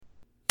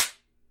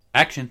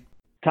Action.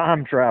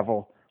 Time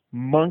travel,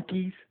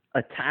 monkeys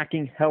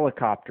attacking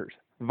helicopters,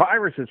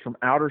 viruses from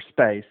outer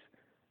space,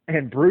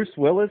 and Bruce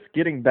Willis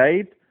getting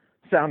bathed.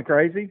 Sound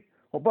crazy?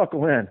 Well,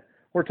 buckle in.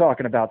 We're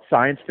talking about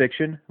science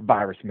fiction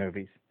virus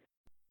movies.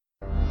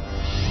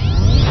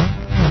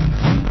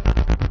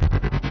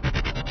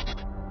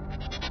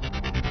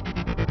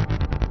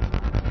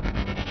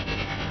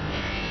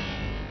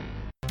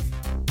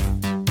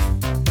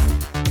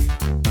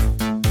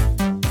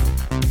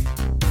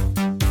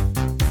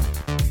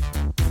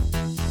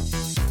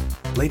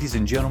 Ladies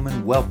and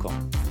gentlemen,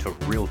 welcome to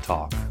Real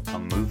Talk, a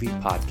movie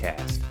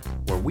podcast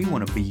where we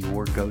want to be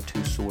your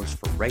go-to source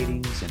for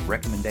ratings and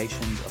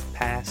recommendations of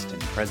past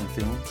and present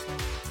films.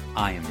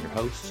 I am your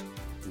host,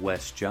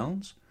 Wes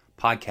Jones,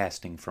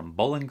 podcasting from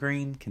Bowling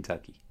Green,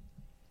 Kentucky.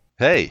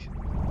 Hey,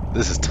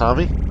 this is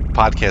Tommy,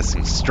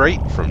 podcasting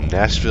straight from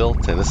Nashville,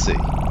 Tennessee.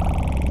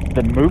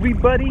 The movie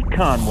buddy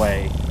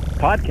Conway,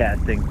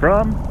 podcasting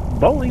from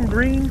Bowling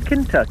Green,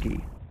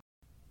 Kentucky.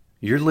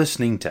 You're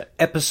listening to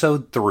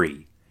Episode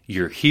 3.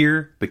 You're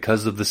here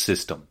because of the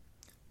system.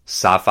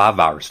 Sci-fi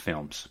virus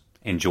films.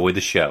 Enjoy the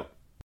show.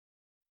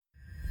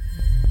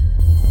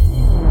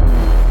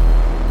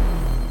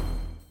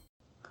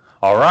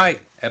 All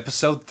right,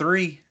 Episode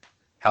 3.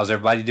 How's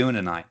everybody doing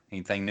tonight?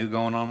 Anything new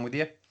going on with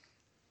you?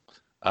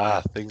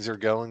 Things are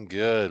going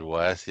good,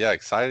 Wes. Yeah,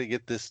 excited to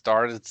get this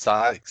started.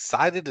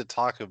 Excited to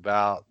talk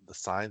about the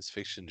science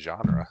fiction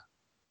genre.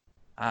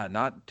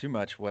 Not too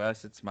much,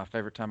 Wes. It's my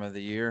favorite time of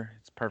the year.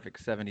 It's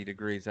perfect 70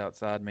 degrees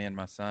outside. Me and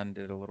my son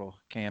did a little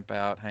camp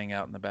out, hang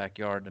out in the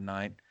backyard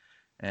tonight,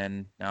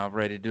 and now I'm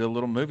ready to do a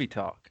little movie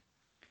talk.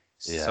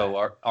 Yeah.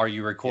 So are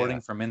you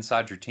recording from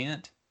inside your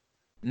tent?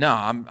 No,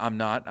 I'm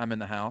not. I'm in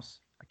the house.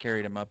 I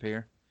carried him up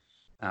here.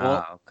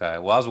 Okay.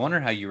 Well, I was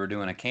wondering how you were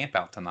doing a camp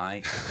out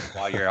tonight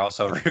while you're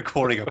also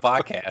recording a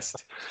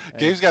podcast.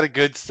 Gabe's got a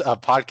good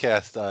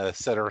podcast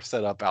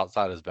set up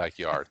outside his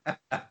backyard.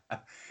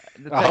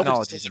 The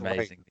technology is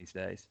amazing these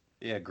days.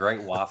 Yeah, great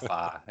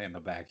Wi-Fi in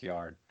the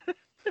backyard.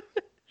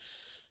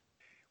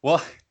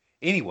 Well,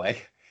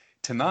 anyway,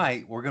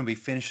 tonight we're going to be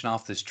finishing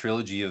off this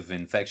trilogy of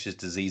infectious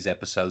disease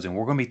episodes, and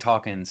we're going to be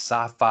talking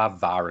sci-fi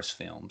virus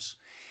films.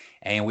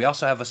 And we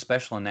also have a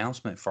special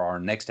announcement for our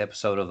next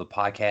episode of the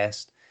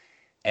podcast.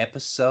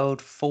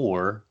 Episode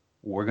 4,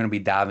 we're going to be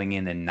diving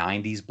into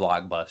 90s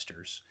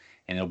blockbusters.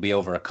 And it'll be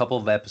over a couple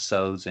of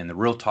episodes. And the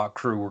Real Talk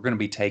crew, we're going to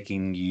be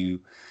taking you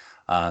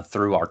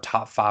through our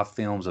top 5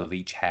 films of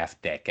each half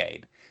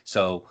decade.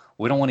 So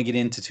we don't want to get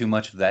into too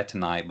much of that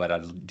tonight, but I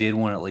did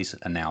want to at least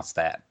announce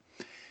that.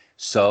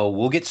 So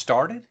we'll get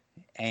started.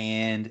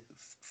 And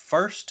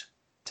first,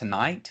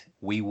 tonight,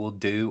 we will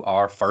do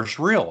our first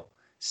reel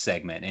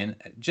segment. And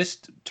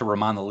just to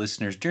remind the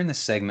listeners, during this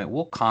segment,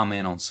 we'll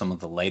comment on some of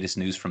the latest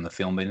news from the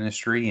film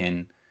industry.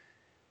 And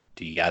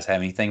do you guys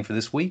have anything for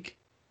this week?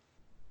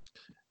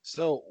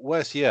 So,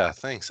 Wes, yeah,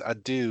 thanks. I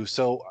do.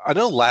 So, I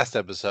know last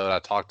episode I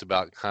talked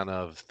about kind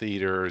of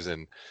theaters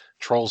and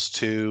Trolls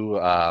 2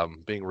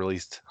 being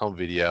released home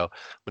video,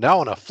 but now I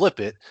want to flip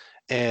it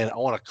and I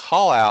want to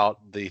call out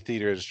the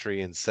theater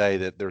industry and say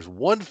that there's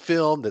one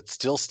film that's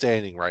still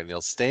standing right now,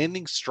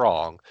 standing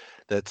strong,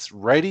 that's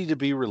ready to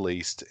be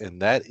released,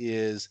 and that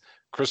is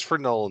Christopher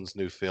Nolan's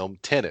new film,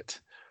 Tenet,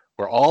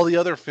 where all the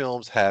other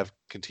films have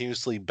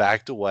continuously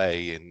backed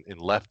away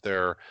and left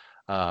their,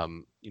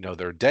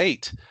 their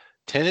date.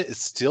 Tenet is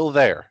still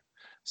there.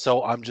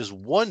 So I'm just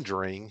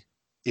wondering,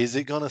 is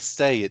it going to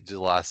stay at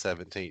July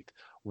 17th?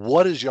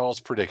 What is y'all's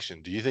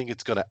prediction? Do you think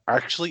it's going to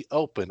actually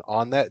open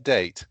on that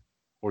date,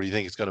 or do you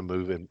think it's going to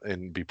move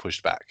and be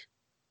pushed back?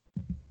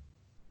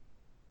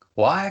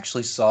 Well, I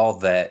actually saw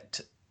that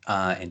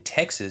in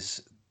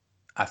Texas,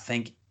 I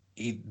think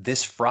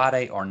this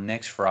Friday or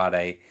next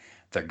Friday,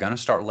 they're going to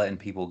start letting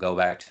people go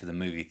back to the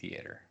movie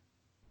theater.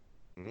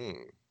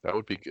 That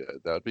would be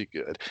good. That would be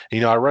good.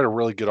 I read a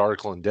really good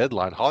article in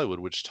Deadline Hollywood,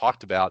 which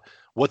talked about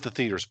what the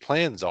theater's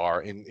plans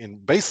are,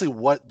 and basically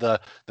what the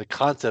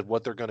concept,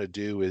 what they're going to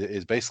do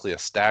is basically a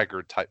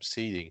staggered type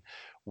seating,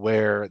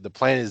 where the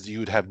plan is you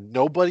would have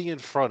nobody in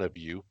front of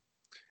you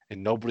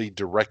and nobody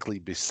directly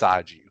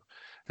beside you.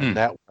 And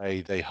that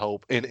way they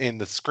hope, and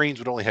the screens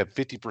would only have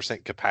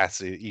 50%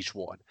 capacity at each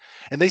one.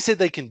 And they said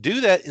they can do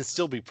that and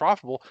still be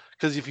profitable,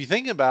 because if you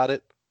think about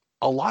it,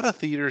 a lot of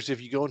theaters, if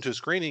you go into a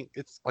screening,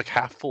 it's like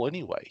half full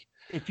anyway.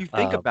 If you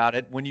think about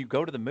it, when you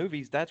go to the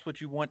movies, that's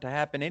what you want to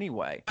happen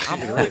anyway.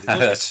 I'm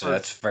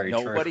that's very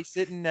true. Nobody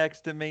sitting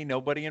next to me,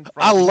 nobody in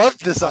front I of me. love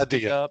this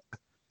idea.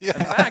 Yeah.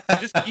 In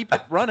fact, just keep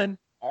it running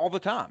all the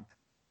time.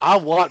 I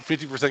want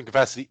 50%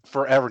 capacity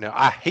forever now.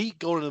 I hate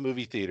going to the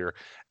movie theater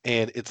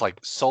and it's like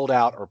sold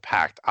out or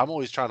packed. I'm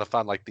always trying to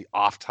find like the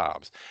off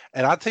times.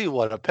 And I'll tell you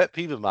what, a pet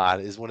peeve of mine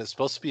is when it's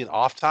supposed to be an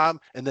off time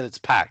and then it's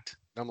packed.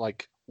 I'm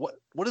like,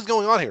 what is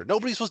going on here?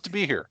 Nobody's supposed to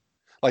be here.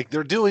 Like,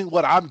 they're doing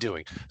what I'm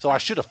doing. So I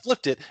should have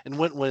flipped it and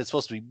went when it's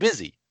supposed to be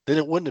busy. Then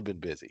it wouldn't have been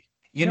busy.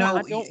 I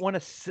don't want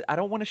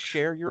to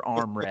share your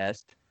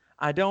armrest.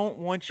 I don't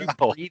want you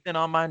breathing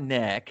on my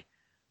neck.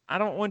 I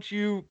don't want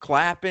you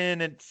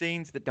clapping at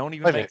scenes that don't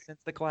even make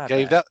sense to clap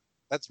Gabe, at.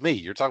 That's me.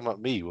 You're talking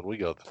about me when we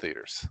go to the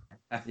theaters.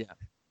 Yeah.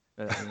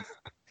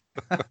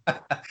 Uh,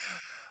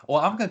 Well,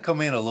 I'm going to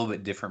come in a little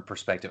bit different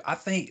perspective. I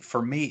think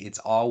for me,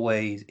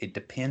 it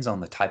depends on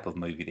the type of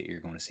movie that you're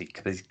going to see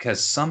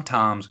because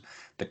sometimes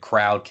the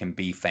crowd can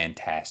be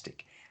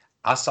fantastic.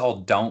 I saw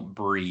Don't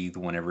Breathe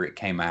whenever it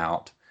came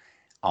out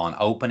on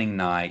opening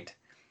night.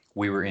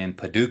 We were in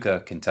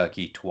Paducah,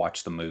 Kentucky to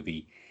watch the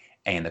movie,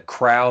 and the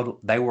crowd,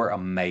 they were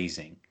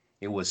amazing.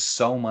 It was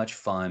so much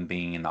fun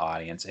being in the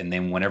audience. And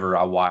then whenever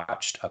I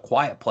watched A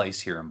Quiet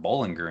Place here in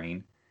Bowling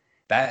Green,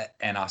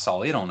 and I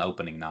saw it on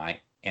opening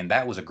night, and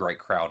that was a great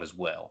crowd as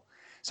well.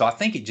 So I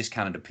think it just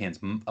kind of depends.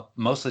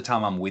 Most of the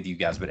time I'm with you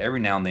guys, but every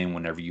now and then,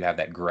 whenever you have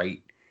that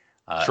great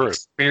True. Yeah.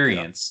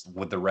 experience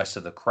with the rest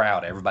of the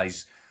crowd,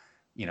 everybody's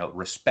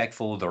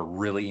respectful. They're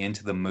really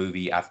into the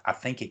movie. I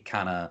think it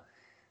kind of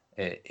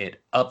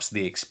it ups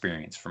the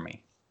experience for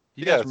me.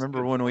 you Yeah, guys it's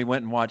remember good. when we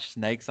went and watched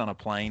Snakes on a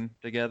Plane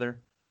together?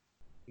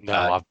 No,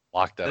 Uh, I've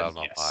blocked that out of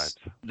my mind. yes,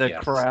 The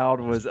yes.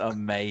 crowd was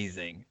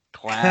amazing,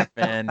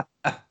 clapping.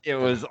 It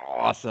was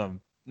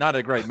awesome. Not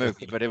a great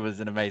movie, but it was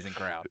an amazing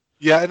crowd.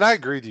 Yeah, and I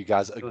agree with you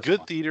guys. A It was good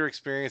fun. theater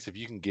experience, if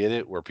you can get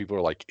it where people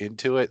are like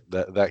into it,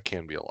 that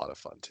can be a lot of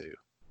fun too.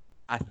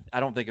 I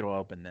don't think it'll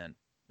open then.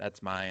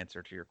 That's my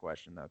answer to your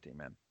question, though,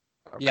 T-Man.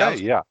 Yeah,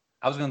 Okay, yeah.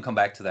 I was going to come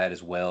back to that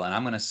as well, and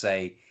I'm going to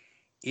say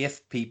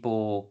if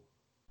people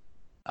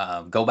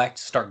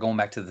start going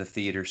back to the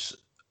theaters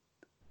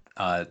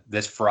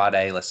this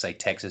Friday, let's say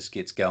Texas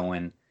gets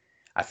going,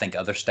 I think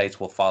other states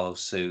will follow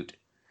suit.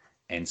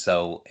 And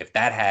so if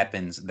that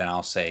happens, then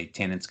I'll say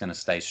Tenet's going to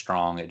stay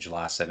strong at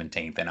July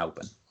 17th and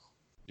open.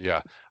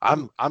 Yeah,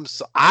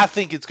 I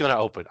think it's going to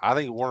open. I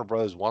think Warner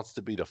Brothers wants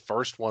to be the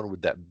first one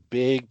with that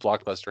big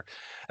blockbuster.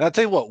 And I'll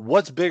tell you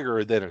what's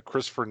bigger than a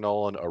Christopher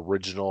Nolan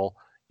original,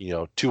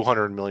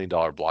 $200 million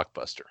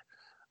blockbuster?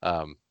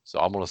 So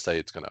I'm going to say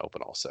it's going to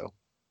open also.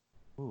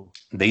 Ooh.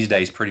 These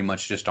days, pretty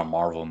much just a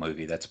Marvel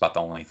movie. That's about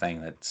the only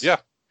thing Yeah,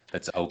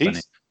 that's opening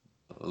he's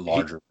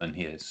larger than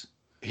his.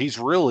 he's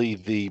really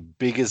the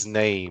biggest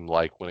name,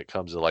 like when it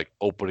comes to like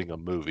opening a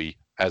movie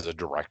as a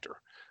director.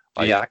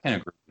 Like, Yeah, I can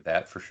agree with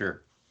that for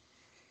sure.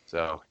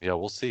 so yeah,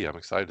 we'll see. I'm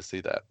excited to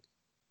see that.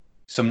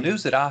 Some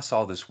news that I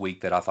saw this week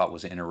that I thought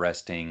was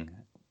interesting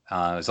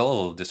is a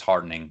little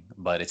disheartening,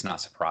 but it's not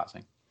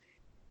surprising.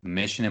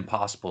 Mission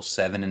Impossible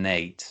 7 and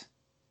 8,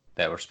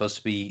 that were supposed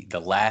to be the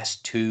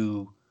last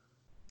two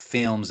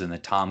films in the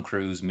Tom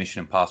Cruise Mission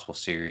Impossible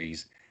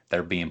series,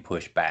 they're being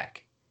pushed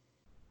back.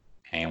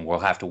 And we'll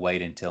have to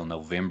wait until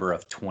November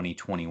of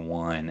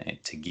 2021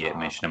 to get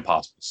Mission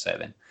Impossible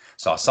 7.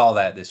 So I saw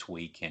that this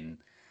week, and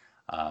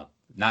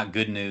not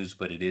good news,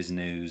 but it is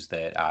news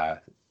that I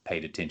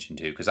paid attention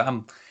to because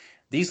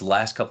these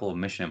last couple of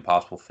Mission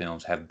Impossible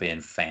films have been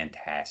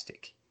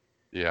fantastic.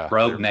 Yeah,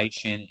 Rogue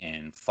Nation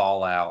and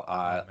Fallout,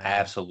 I man.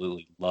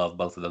 absolutely love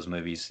both of those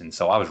movies, and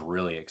so I was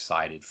really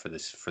excited for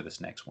this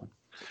next one.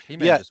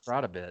 T-Man Yeah. just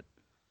brought a bit.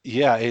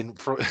 yeah, and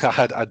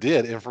I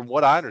did, and from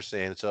what I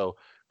understand, so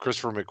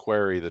Christopher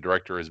McQuarrie, the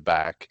director, is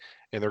back,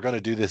 and they're going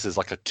to do this as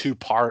like a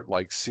two-part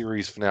like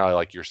series finale,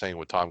 like you're saying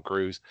with Tom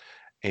Cruise,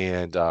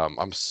 and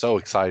I'm so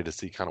excited to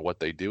see kind of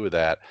what they do with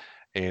that.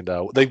 And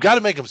they've got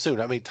to make him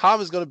soon. I mean, Tom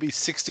is going to be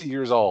 60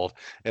 years old,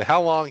 and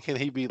how long can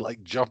he be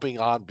like jumping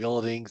on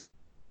buildings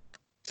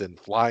and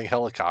flying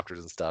helicopters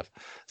and stuff?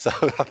 So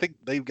I think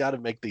they've got to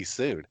make these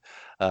soon.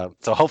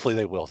 So hopefully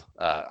they will.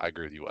 I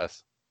agree with you,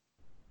 Wes.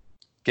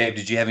 Gabe,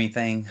 did you have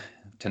anything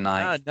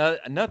tonight?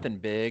 Nothing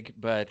big,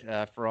 but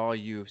for all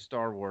you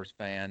Star Wars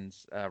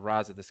fans,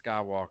 Rise of the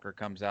Skywalker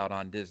comes out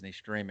on Disney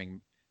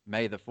streaming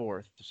May the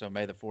 4th. So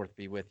May the 4th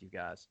be with you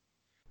guys.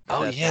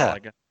 Oh, That's yeah. all I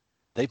got.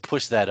 They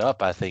pushed that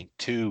up, I think,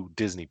 to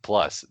Disney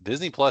Plus.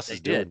 Disney Plus They is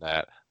doing did.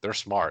 that. They're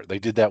smart. They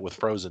did that with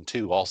Frozen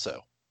 2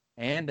 also.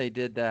 And they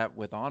did that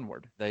with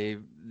Onward.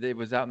 It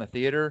was out in the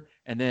theater,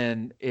 and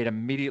then it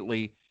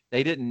immediately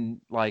they didn't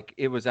like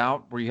it was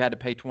out where you had to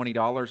pay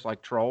 $20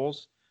 like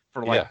Trolls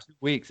for like Yeah. 2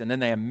 weeks, and then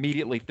they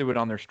immediately threw it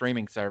on their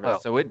streaming service. Well,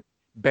 So it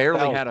barely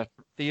that was- had a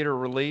theater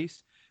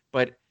release,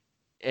 but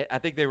I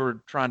think they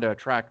were trying to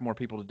attract more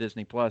people to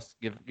Disney Plus,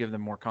 give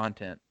them more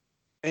content.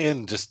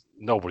 And just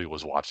nobody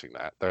was watching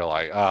that. They're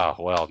like, oh,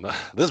 well, no,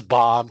 this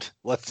bombed.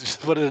 Let's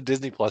just put it in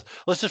Disney Plus.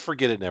 Let's just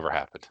forget it never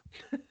happened.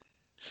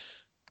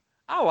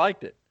 I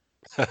liked it.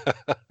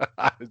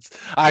 I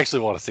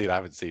actually want to see it. I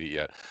haven't seen it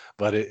yet,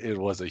 but it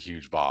was a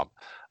huge bomb.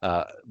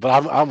 But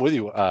I'm with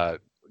you,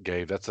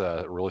 Gabe. That's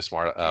a really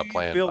smart Do you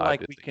plan. feel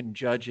like we Disney. can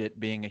judge it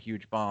being a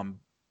huge bomb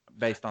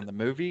based on the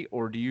movie,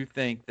 or do you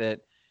think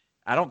that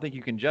I don't think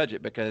you can judge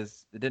it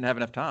because it didn't have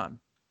enough time.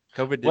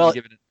 COVID didn't Well,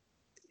 give it.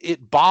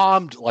 It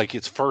bombed like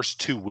its first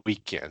 2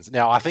 weekends.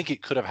 Now I think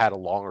it could have had a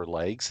longer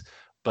legs,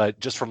 but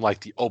just from like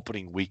the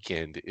opening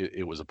weekend,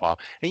 it was a bomb.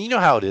 And you know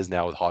how it is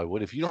now with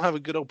Hollywood. If you don't have a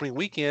good opening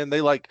weekend,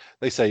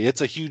 they say it's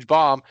a huge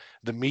bomb.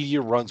 The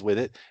media runs with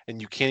it, and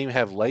you can't even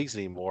have legs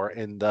anymore.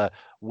 And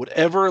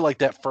whatever like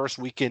that first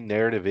weekend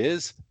narrative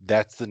is,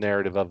 that's the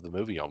narrative of the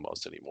movie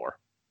almost anymore.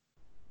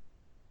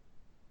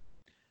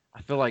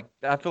 I feel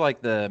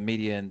like the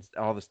media and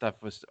all the stuff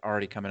was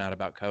already coming out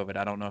about COVID.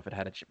 I don't know if it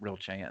had a real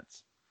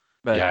chance.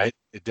 But Yeah,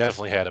 it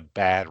definitely had a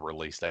bad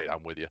release date.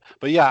 I'm with you.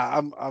 But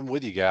yeah, I'm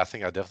with you, guy. I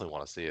think I definitely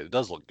want to see it. It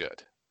does look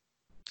good.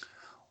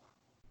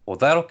 Well,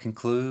 that'll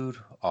conclude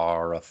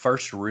our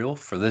first reel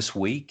for this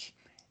week,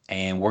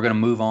 and we're going to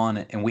move on.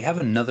 And we have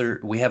another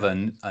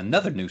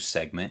new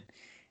segment,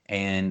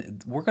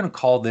 and we're going to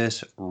call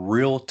this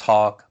Real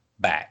Talk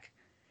Back.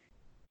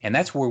 And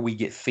that's where we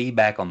get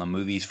feedback on the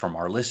movies from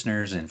our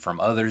listeners and from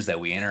others that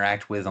we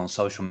interact with on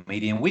social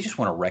media. And we just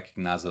want to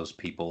recognize those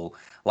people.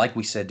 Like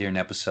we said during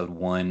episode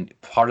 1,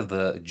 part of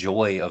the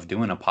joy of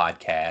doing a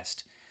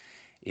podcast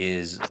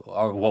is,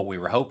 or what we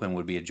were hoping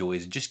would be a joy,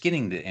 is just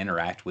getting to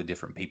interact with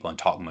different people and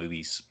talk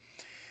movies.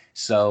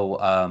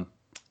 So,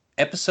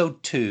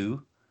 episode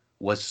 2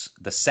 was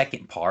the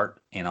second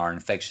part in our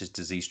infectious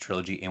disease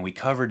trilogy, and we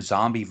covered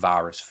zombie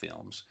virus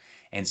films.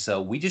 And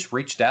so we just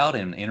reached out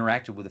and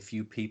interacted with a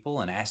few people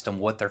and asked them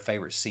what their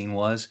favorite scene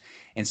was.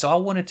 And so I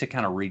wanted to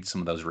kind of read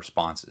some of those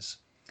responses.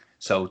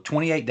 So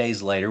 28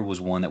 Days Later was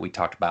one that we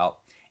talked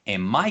about.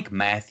 And Mike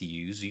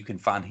Matthews, you can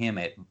find him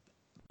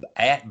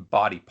at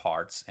Body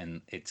Parts, and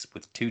it's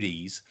with 2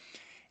 D's.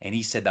 And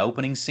he said the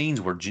opening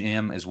scenes where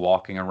Jim is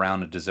walking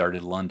around a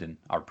deserted London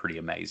are pretty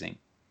amazing.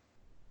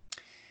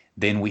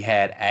 Then we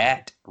had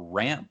at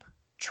Ramp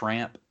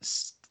Tramp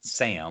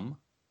Sam,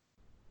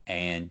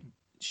 and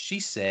she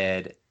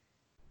said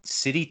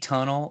City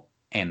Tunnel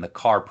and the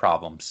car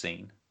problem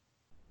scene.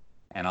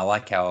 And I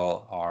like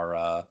how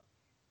our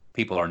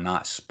people are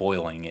not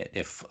spoiling it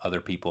if other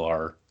people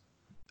are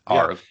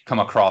come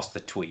across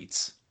the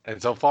tweets.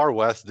 And so far,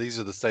 Wes, these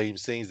are the same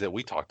scenes that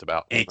we talked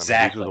about.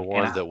 Exactly. I mean, these are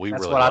the ones that we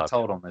that's really what loved. I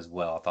told them as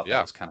well. I thought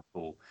that was kind of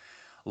cool.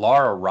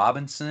 Laura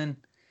Robinson,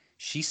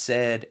 she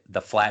said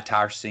the flat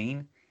tire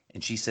scene,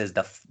 and she says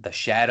the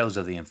shadows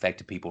of the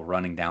infected people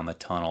running down the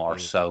tunnel are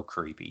so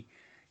creepy.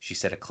 She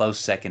said a close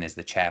second is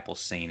the chapel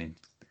scene,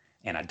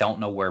 and I don't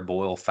know where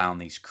Boyle found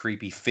these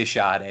creepy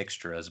fish-eyed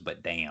extras,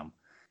 but damn.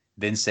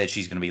 Then said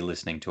she's going to be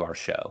listening to our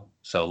show.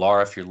 So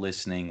Laura, if you're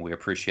listening, we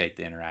appreciate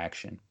the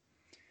interaction.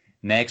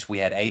 Next, we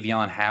had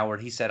Avion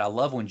Howard. He said, I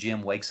love when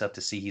Jim wakes up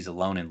to see he's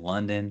alone in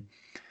London,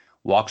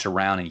 walks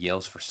around and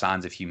yells for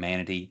signs of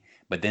humanity,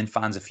 but then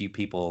finds a few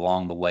people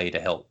along the way to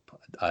help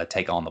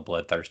take on the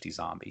bloodthirsty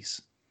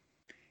zombies.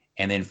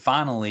 And then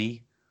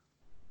finally,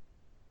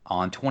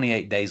 on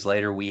 28 Days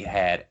Later, we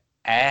had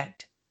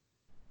at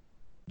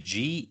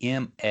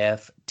GMFTWA.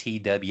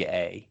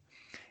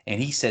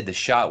 And he said the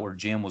shot where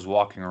Jim was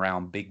walking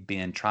around Big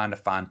Ben trying to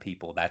find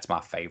people, that's my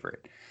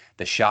favorite.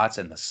 The shots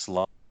and the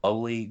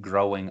slowly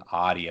growing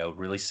audio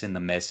really send the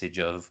message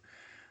of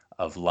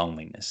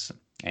loneliness.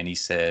 And he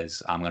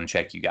says, I'm going to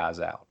check you guys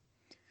out.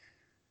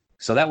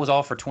 So that was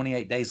all for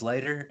 28 Days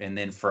Later. And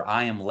then for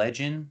I Am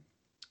Legend,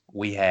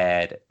 we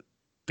had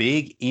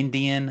Big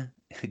Indian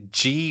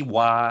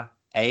GYASI.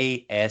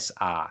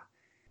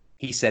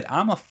 He said,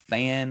 I'm a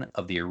fan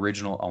of the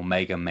original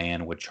Omega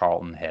Man with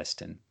Charlton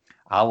Heston.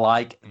 I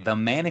like the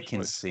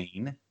mannequin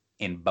scene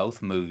in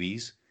both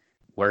movies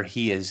where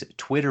he is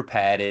Twitter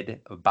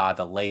padded by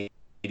the lady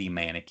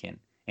mannequin.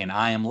 And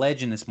I Am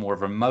Legend is more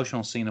of an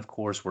emotional scene, of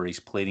course, where he's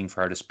pleading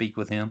for her to speak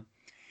with him.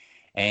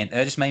 And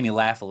that just made me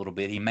laugh a little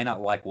bit. He may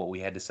not like what we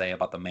had to say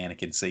about the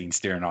mannequin scene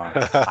during our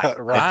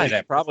right.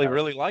 I probably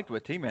really liked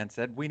what T-Man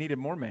said. We needed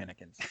more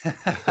mannequins.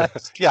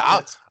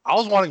 Yeah, I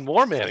was wanting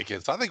more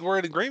mannequins. I think we're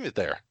in agreement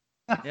there.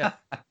 Yeah.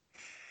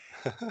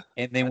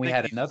 And then we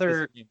had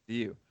another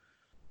view.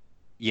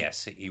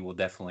 Yes, he will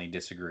definitely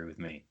disagree with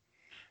me.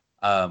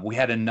 We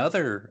had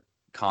another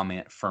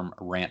comment from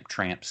Ramp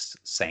Tramps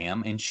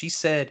Sam, and she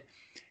said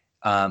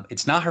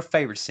it's not her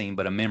favorite scene,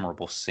 but a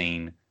memorable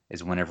scene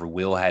is whenever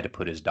Will had to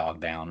put his dog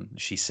down.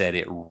 She said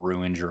it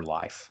ruined your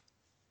life.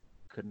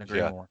 Couldn't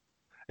agree more.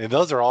 And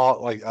those are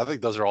all I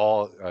think those are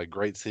all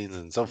great scenes.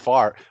 And so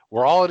far,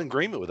 we're all in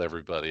agreement with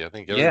everybody. I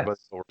think everybody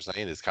what we're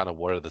saying is kind of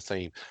one of the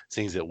same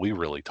scenes that we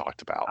really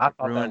talked about.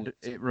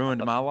 It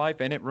ruined my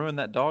life, and it ruined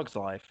that dog's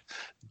life.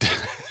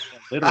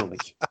 Literally.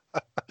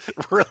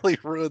 Really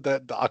ruined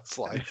that dog's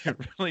life. It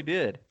really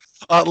did.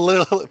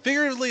 Literally,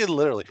 figuratively and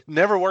literally.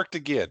 Never worked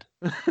again.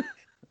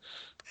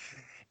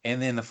 And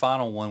then the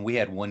final one, we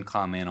had one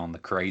comment on the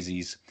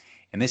Crazies,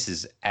 and this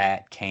is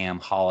at Cam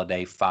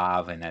Holiday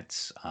 5, and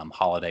that's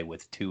Holiday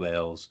with 2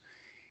 L's.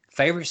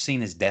 Favorite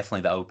scene is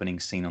definitely the opening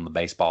scene on the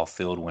baseball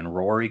field when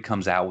Rory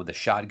comes out with a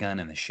shotgun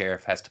and the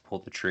sheriff has to pull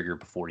the trigger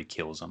before he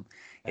kills him.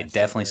 It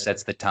definitely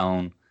sets the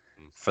tone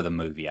for the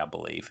movie, I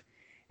believe.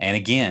 And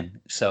again,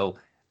 so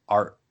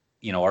our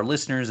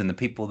listeners and the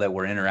people that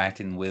we're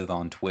interacting with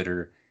on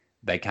Twitter,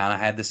 they kind of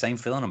had the same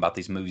feeling about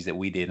these movies that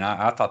we did, and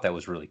I thought that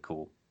was really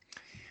cool.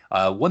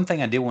 One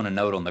thing I did want to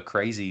note on the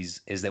Crazies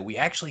is that we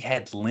actually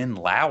had Lynn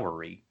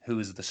Lowry, who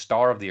is the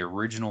star of the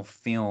original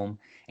film,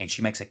 and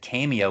she makes a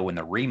cameo in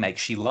the remake.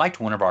 She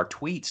liked one of our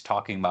tweets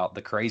talking about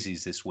the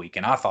Crazies this week,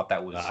 and I thought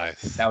that was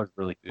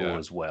really cool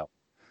as well.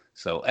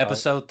 So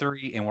episode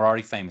 3, and we're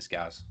already famous,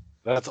 guys.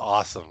 That's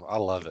awesome. I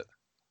love it.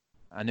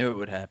 I knew it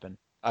would happen.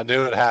 I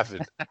knew it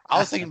happened. I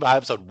was thinking by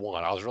episode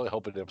 1. I was really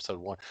hoping episode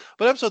 1,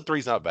 but episode 3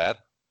 is not bad.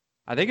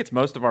 I think it's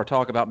most of our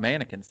talk about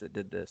mannequins that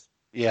did this.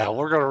 Yeah,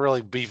 we're going to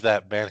really beef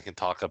that mannequin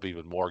talk up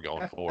even more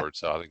going forward.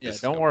 So I think Yeah,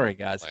 this. don't worry,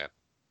 guys. Plan.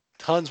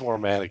 Tons more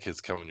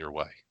mannequins coming your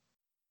way.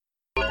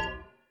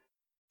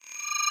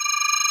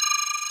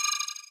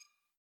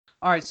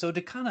 All right, so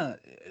to kind of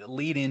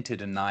lead into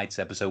tonight's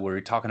episode where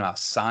we're talking about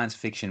science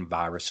fiction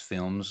virus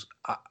films,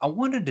 I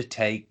wanted to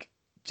take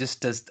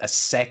just a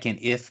second,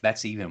 if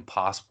that's even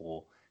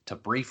possible, to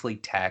briefly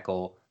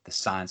tackle the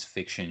science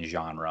fiction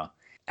genre.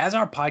 As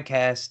our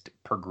podcast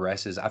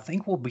progresses, I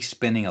think we'll be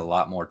spending a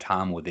lot more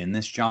time within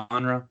this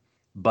genre.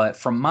 But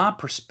from my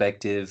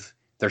perspective,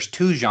 there's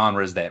two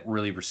genres that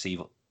really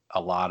receive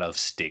a lot of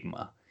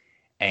stigma,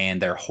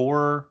 and they're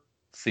horror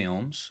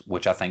films,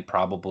 which I think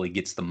probably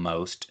gets the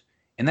most.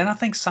 And then I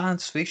think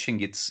science fiction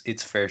gets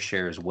its fair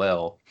share as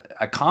well.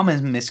 A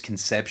common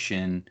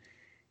misconception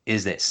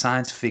is that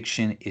science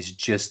fiction is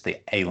just the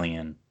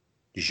alien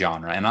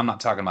genre. And I'm not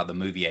talking about the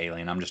movie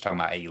Alien, I'm just talking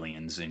about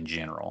aliens in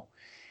general.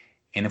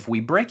 And if we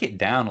break it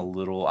down a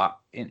little,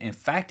 in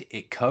fact,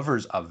 it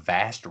covers a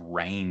vast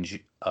range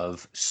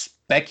of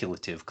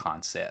speculative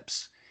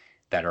concepts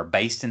that are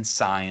based in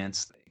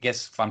science. I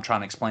guess if I'm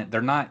trying to explain it,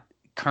 they're not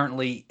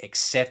currently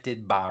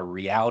accepted by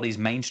reality's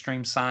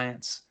mainstream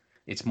science.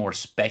 It's more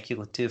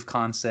speculative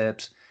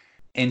concepts.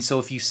 And so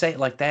if you say it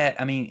like that,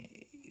 I mean,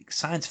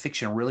 science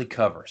fiction really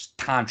covers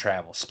time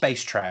travel,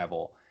 space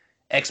travel,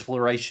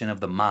 exploration of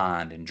the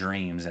mind and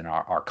dreams and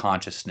our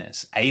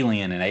consciousness,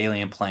 alien and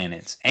alien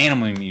planets,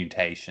 animal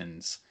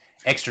mutations,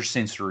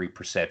 extrasensory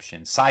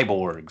perception,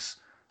 cyborgs,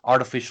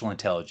 artificial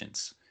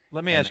intelligence.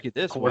 Let me And ask you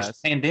this, of course, Wes.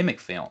 pandemic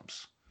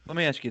films. Let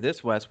me ask you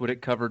this, Wes. Would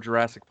it cover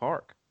Jurassic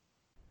Park?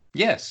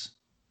 Yes.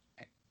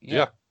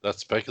 Yeah, that's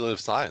speculative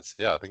science.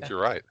 Yeah, I think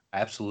you're right.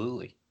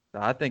 Absolutely.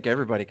 I think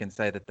everybody can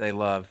say that they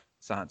love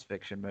science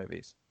fiction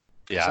movies.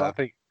 Yeah, So- I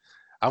think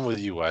I'm with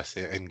you, Wes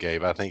and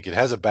Gabe. I think it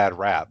has a bad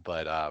rap,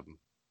 but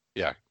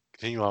yeah,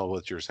 continue on with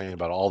what you're saying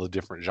about all the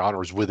different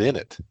genres within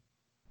it.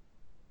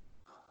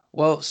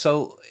 Well,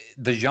 so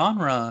the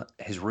genre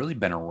has really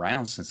been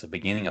around since the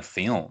beginning of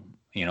film,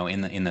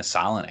 in the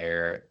silent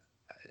era.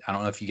 I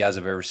don't know if you guys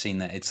have ever seen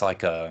that. It's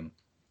like I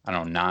don't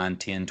know, 9,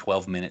 10,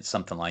 12 minutes,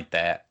 something like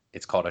that.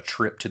 It's called A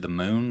Trip to the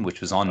Moon,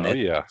 which was on Oh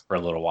Netflix yeah, for a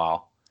little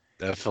while.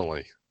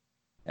 definitely.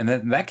 And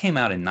then that came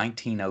out in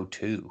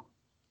 1902.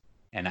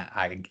 And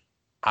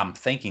I'm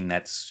thinking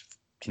that's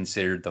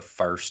considered the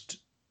first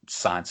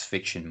science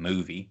fiction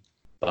movie.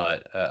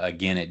 But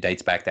again, it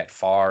dates back that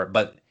far.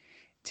 But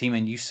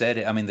T-Man, you said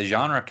it. I mean, the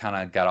genre kind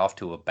of got off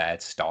to a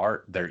bad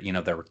start. There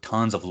were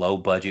tons of low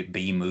budget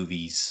B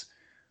movies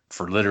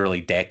for literally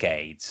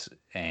decades,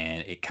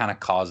 and it kind of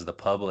caused the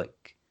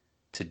public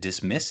to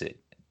dismiss it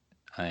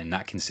and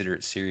not consider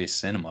it serious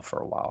cinema for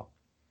a while.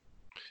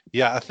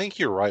 Yeah, I think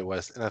you're right,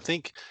 Wes. And I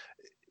think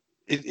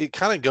it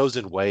kind of goes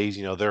in ways.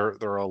 There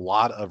are a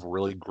lot of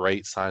really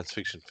great science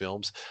fiction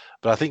films,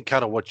 but I think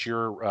kind of what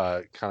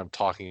you're kind of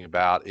talking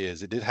about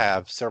is it did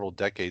have several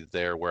decades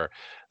there where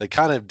they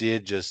kind of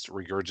did just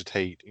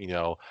regurgitate,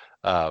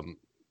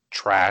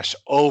 trash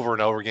over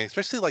and over again,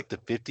 especially like the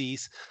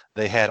 50s.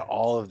 They had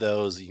all of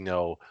those,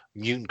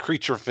 mutant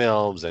creature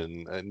films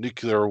and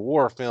nuclear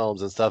war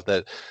films and stuff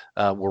that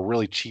were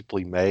really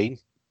cheaply made.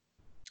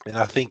 And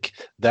I think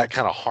that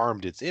kind of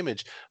harmed its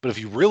image. But if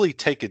you really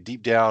take a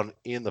deep down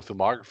in the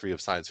filmography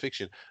of science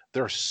fiction,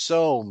 there are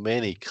so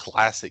many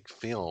classic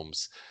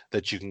films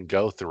that you can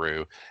go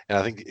through. And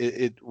I think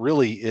it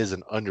really is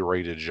an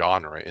underrated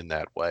genre in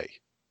that way.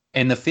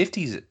 In the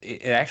 50s,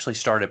 it actually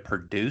started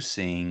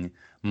producing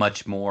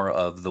much more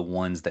of the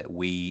ones that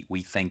we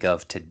think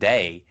of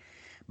today.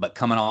 But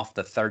coming off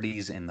the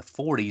 30s and the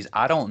 40s,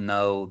 I don't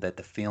know that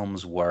the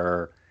films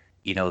were,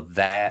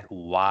 that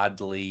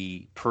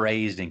widely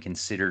praised and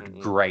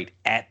considered great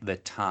at the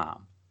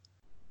time.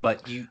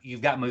 But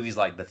you've got movies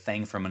like The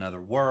Thing from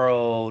Another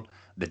World,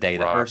 The Day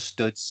the Right. Earth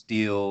Stood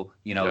Still.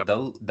 Yep.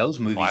 Those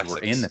movies were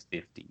in the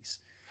Classics. 50s.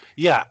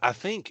 Yeah, I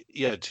think,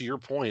 to your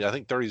point, I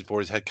think 30s,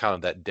 40s had kind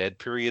of that dead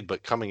period,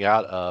 but coming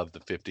out of the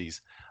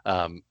 50s,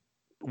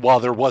 while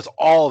there was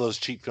all those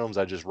cheap films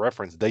I just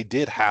referenced, they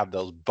did have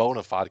those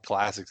bona fide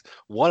classics.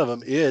 One of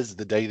them is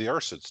The Day the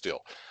Earth Stood Still.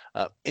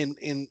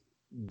 And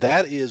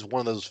that is one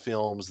of those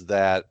films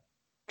that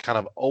kind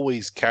of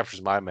always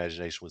captures my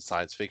imagination with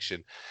science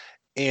fiction.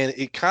 And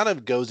it kind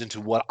of goes into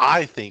what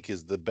I think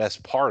is the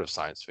best part of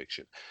science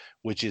fiction,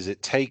 which is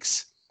it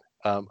takes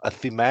a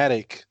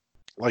thematic,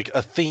 like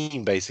a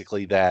theme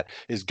basically that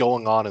is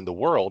going on in the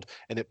world,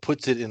 and it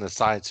puts it in a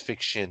science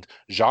fiction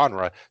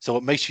genre. So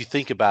it makes you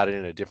think about it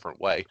in a different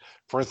way.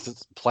 For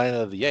instance, Planet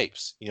of the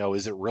Apes,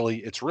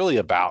 it's really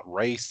about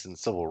race and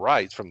civil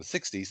rights from the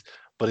 60s,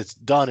 but it's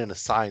done in a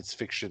science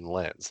fiction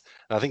lens.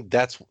 And I think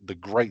that's the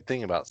great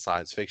thing about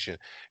science fiction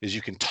is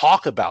you can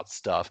talk about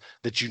stuff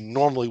that you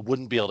normally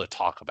wouldn't be able to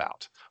talk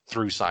about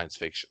through science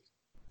fiction.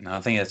 No,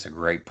 I think that's a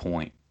great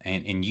point.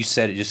 And you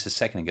said it just a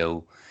second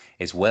ago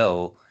as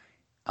well.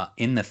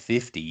 In the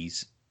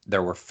 50s,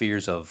 there were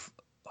fears of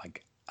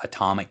like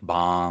atomic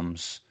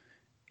bombs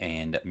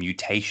and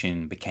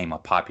mutation became a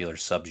popular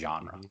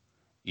subgenre. Mhm.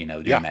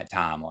 During Yeah. that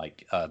time,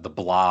 like the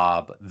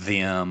Blob,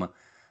 Them,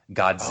 Oh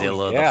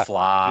Godzilla, The yeah. Didn't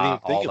Fly, even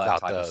think all that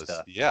about type of those.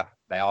 stuff. Yeah.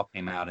 They all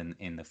came out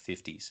in the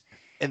 50s.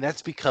 And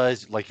that's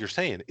because, like you're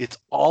saying, it's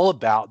all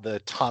about the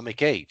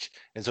atomic age.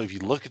 And so if you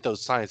look at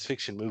those science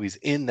fiction movies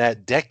in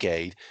that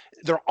decade,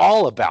 they're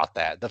all about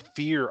that. The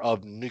fear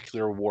of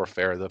nuclear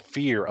warfare, the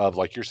fear of,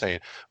 like you're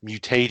saying,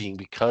 mutating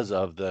because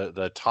of the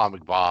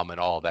atomic bomb and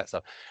all of that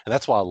stuff. And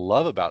that's what I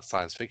love about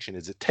science fiction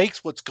is it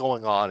takes what's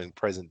going on in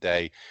present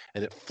day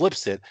and it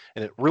flips it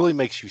and it really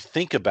makes you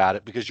think about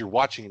it because you're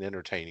watching an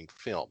entertaining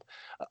film.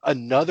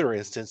 Another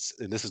instance,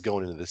 and this is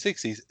going into the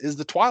 60s, is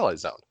the Twilight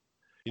Zone.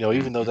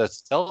 Even though Mhm.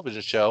 that's a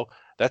television show,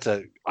 that's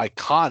a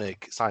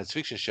iconic science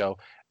fiction show.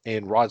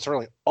 And Rod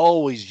Serling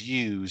always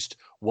used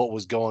what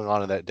was going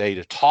on in that day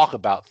to talk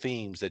about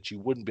themes that you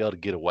wouldn't be able to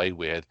get away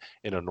with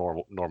in a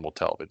normal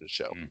television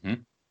show.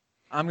 Mhm.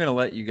 I'm gonna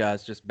let you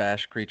guys just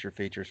bash creature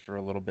features for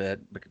a little bit,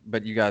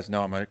 but you guys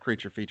know I'm a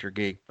creature feature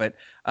geek. But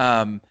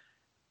um,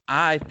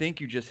 I think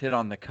you just hit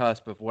on the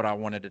cusp of what I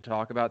wanted to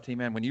talk about,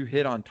 T-Man. When you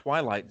hit on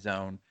Twilight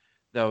Zone,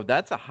 though,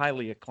 that's a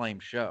highly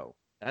acclaimed show.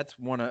 That's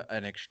an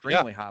Yeah,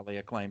 extremely highly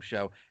acclaimed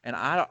show, and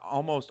I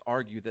almost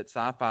argue that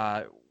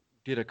sci-fi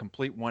did a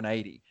complete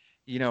 180.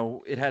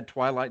 It had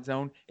Twilight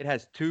Zone.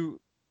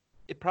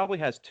 It probably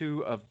has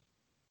two of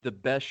the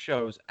best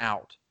shows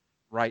out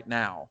right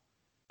now.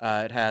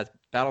 It has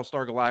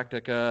Battlestar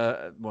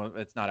Galactica. Well,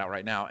 it's not out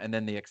right now, and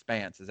then The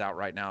Expanse is out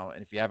right now.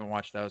 And if you haven't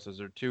watched those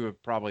are two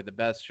of probably the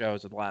best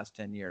shows of the last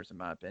 10 years, in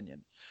my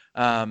opinion.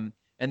 And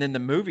then the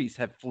movies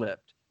have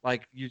flipped.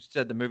 Like you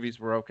said, the movies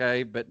were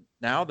okay, but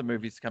now the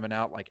movies coming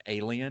out like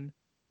Alien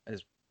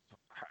is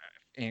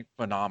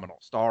phenomenal.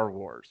 Star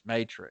Wars,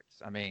 Matrix.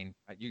 I mean,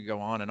 you go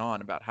on and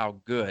on about how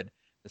good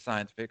the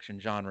science fiction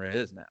genre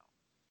is now.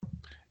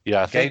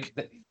 yeah. I think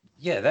Gabe,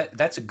 yeah,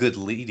 that's a good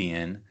lead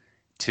in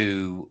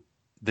to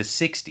the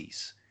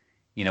 60s.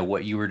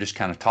 What you were just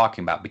kind of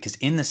talking about, because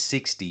in the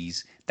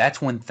 60s,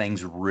 that's when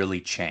things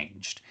really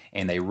changed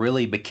and they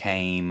really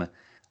became,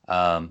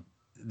 um,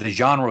 the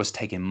genre was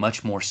taken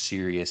much more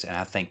serious. And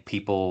I think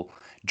people,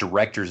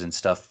 directors and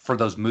stuff for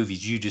those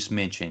movies you just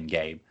mentioned,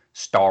 Gabe,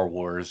 Star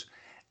Wars,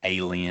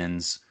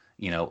 Aliens,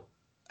 you know,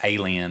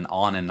 Alien,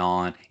 on and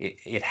on,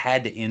 it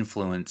had to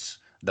influence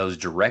those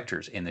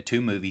directors. In the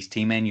two movies,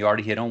 T-Man, you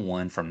already hit on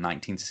one from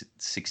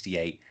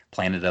 1968,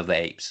 Planet of the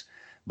Apes.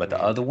 But the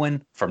mhm. other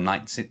one from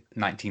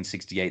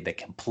 1968 that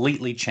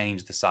completely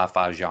changed the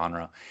sci-fi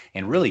genre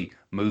and really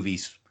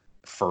movies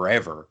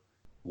forever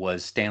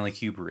was Stanley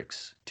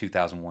Kubrick's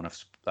 2001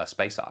 of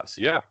Space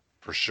Odyssey. Yeah,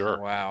 for Oh sure.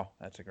 wow,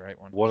 that's a great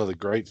one. One of the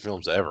great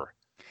films ever.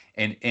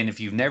 And if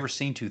you've never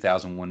seen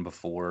 2001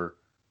 before,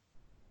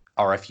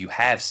 or if you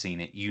have seen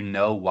it, you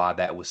know why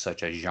that was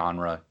such a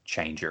genre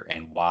changer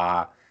and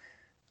why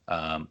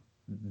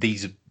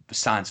these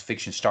science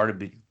fiction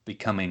started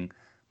becoming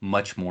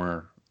much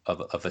more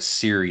of a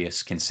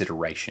serious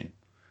consideration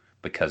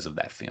because of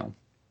that film.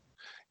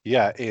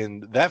 Yeah,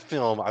 and that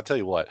film, I'll tell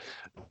you what,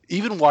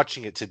 even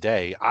watching it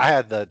today, I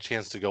had the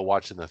chance to go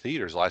watch in the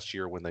theaters last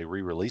year when they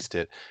re-released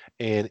it,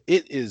 and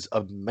it is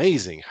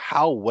amazing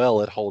how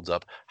well it holds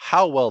up,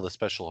 how well the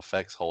special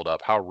effects hold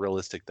up, how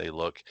realistic they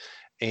look,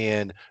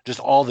 and just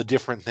all the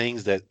different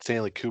things that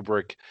Stanley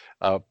Kubrick,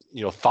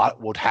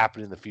 thought would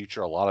happen in the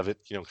future. A lot of it,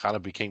 kind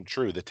of became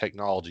true. The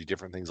technology,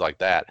 different things like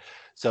that.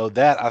 So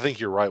that I think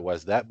you're right,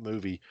 Wes. That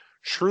movie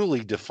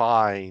truly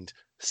defined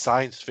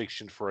science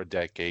fiction for a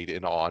decade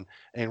and on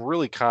and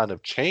really kind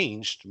of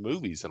changed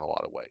movies in a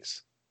lot of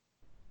ways.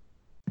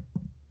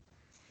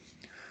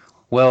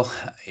 Well,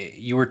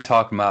 you were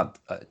talking about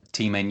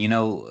T-Man.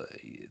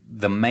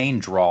 The main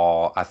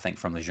draw, I think,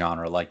 from the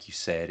genre, like you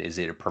said, is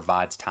that it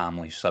provides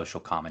timely social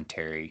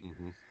commentary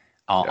Hmm.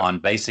 on, Yeah. on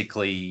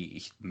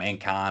basically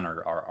mankind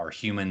or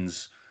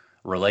humans'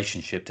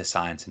 relationship to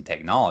science and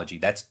technology.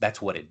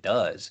 That's what it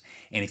does.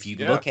 And if you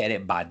Yeah. look at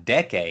it by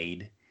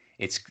decade,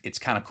 it's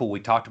kind of cool. We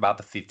talked about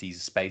the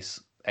 50s, space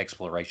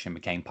exploration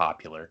became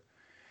popular.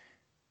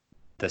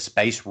 The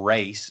space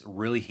race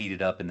really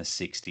heated up in the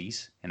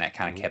 60s, and that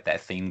kind of Hmm. kept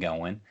that theme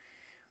going.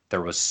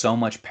 There was so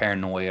much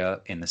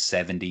paranoia in the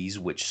 70s,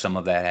 which some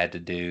of that had to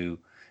do,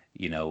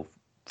 you know,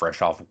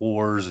 fresh off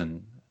wars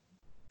and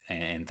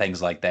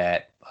things like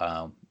that.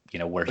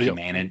 Where Yeah.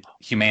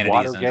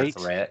 humanity is under Watergate.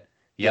 threat.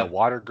 Yeah, Yep.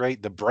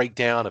 Watergate, the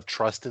breakdown of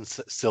trust in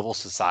civil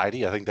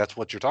society. I think that's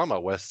what you're talking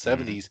about, West.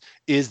 Mhm. 70s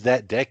is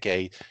that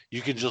decade.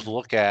 You can just Mhm.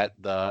 look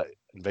at the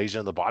Invasion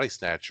of the Body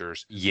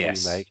Snatchers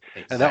Yes, remake,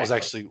 and that was exactly.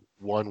 actually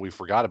one we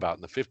forgot about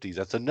in the 50s.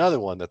 That's another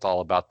one that's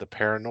all about the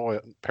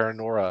paranoia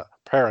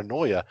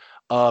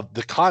of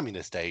the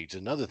communist age.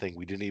 Another thing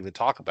we didn't even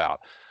talk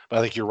about. But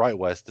I think you're right,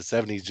 West. The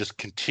 70s just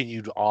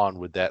continued on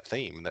with that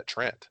theme and that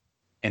trend.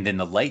 And then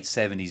the late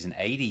 70s and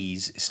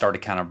 80s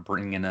started kind of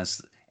bringing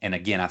us, and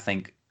again, I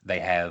think they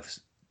have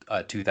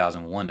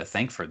 2001 to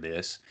thank for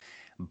this,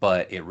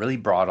 but it really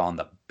brought on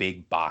the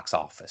big box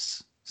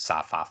office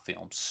sci-fi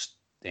films.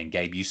 and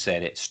Gabe, you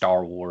said it,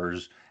 Star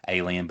Wars,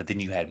 Alien, but then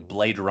you had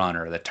Blade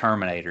Runner, The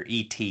Terminator,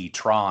 E.T.,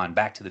 Tron,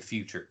 Back to the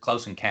Future,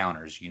 Close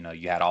Encounters. You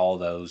had all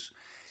those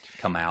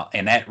come out,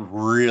 and that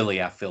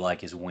really, I feel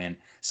like, is when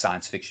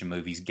science fiction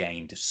movies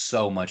gained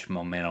so much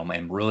momentum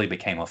and really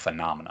became a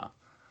phenomena.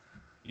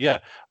 Yeah,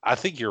 I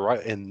think you're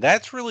right, and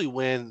that's really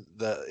when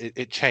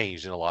it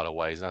changed in a lot of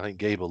ways. And I think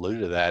Gabe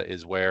alluded to that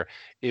is where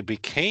it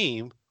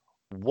became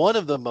one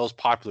of the most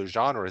popular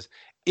genres.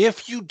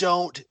 If you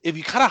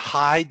kind of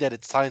hide that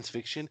it's science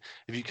fiction,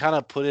 if you kind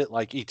of put it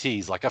like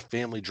ET's, like a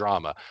family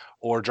drama,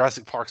 or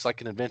Jurassic Park's like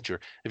an adventure,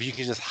 if you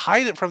can just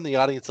hide it from the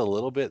audience a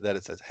little bit, that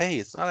it says, hey,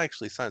 it's not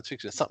actually science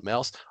fiction, it's something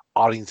else,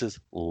 audiences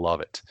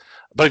love it.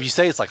 But if you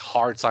say it's like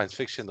hard science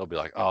fiction, they'll be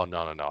like, oh,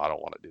 no, no, I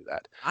don't want to do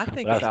that. I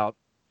think But about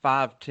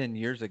 5, 10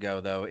 years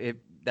ago, though,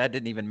 that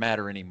didn't even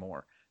matter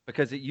anymore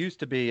because it used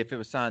to be if it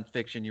was science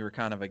fiction, you were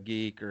kind of a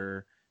geek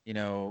or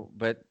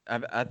But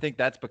I think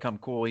that's become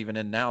cool even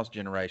in now's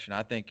generation.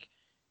 I think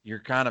you're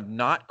kind of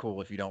not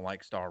cool if you don't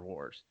like Star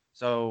Wars.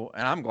 So,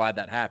 and I'm glad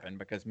that happened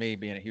because me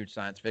being a huge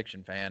science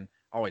fiction fan,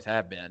 always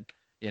have been.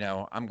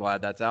 I'm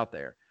glad that's out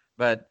there.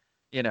 But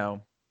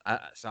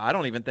so I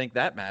don't even think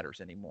that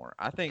matters anymore.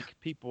 I think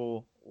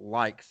people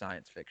like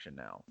science fiction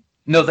now.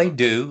 No, they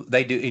do.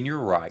 They do, and you're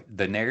right.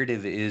 The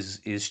narrative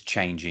is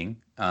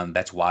changing.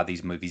 That's why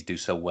these movies do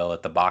so well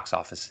at the box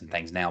office and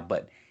things now.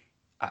 But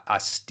I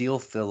still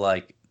feel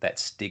like that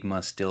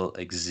stigma still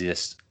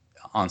exists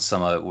on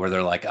some of it, where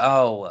they're like,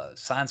 "Oh,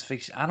 science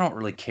fiction. I don't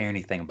really care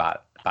anything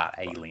about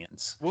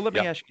aliens." Well, let me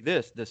yeah, ask you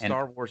this: does And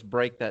Star Wars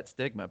break that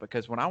stigma?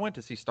 Because when I went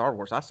to see Star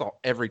Wars, I saw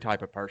every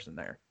type of person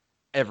there,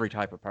 every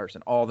type of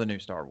person, all the new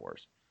Star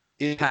Wars,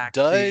 it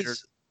packed theater.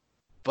 does,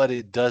 but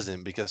it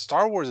doesn't because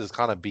Star Wars is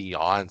kind of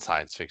beyond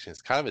science fiction.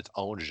 It's kind of its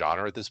own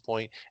genre at this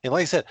point. And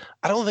like I said,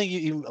 I don't think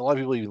a lot of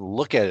people even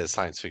look at it as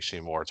science fiction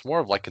anymore. It's more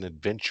of like an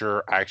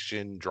adventure,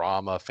 action,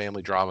 drama,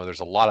 family drama.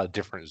 There's a lot of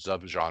different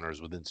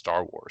subgenres within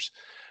Star Wars.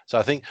 So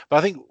I think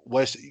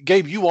Wes,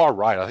 Gabe, you are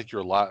right. I think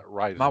you're a lot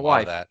right in My a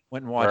lot of wife that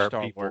went and watched where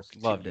Star people Wars,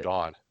 loved continued it.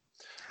 on.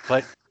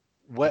 But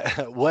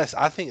Wes,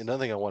 I think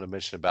another thing I want to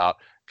mention about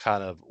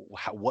kind of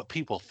what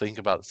people think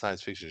about the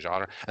science fiction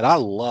genre, and I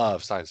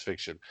love science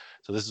fiction,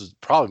 so this is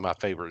probably my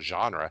favorite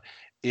genre,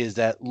 is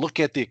that look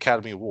at the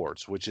Academy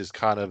Awards, which is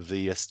kind of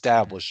the Mhm.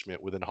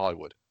 establishment within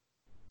Hollywood.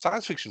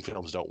 Science fiction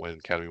films don't win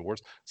Academy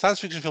Awards. Science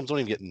fiction films don't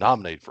even get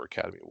nominated for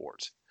Academy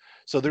Awards.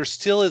 So there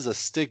still is a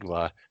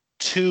stigma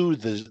to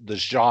the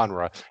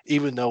genre,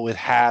 even though it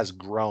has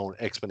grown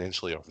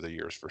exponentially over the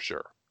years for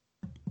sure.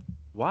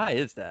 Why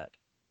is that?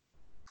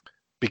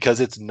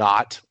 Because it's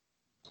not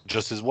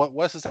just as what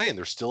Wes is saying,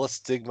 there's still a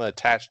stigma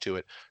attached to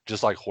it,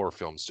 just like horror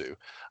films do.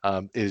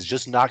 It is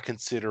just not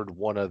considered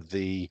one of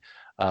the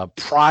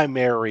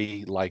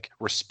primary, like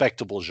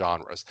respectable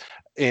genres.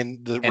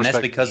 And the and that's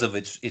respectable, because of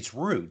its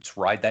roots,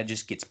 right? That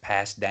just gets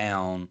passed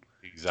down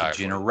to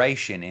exactly.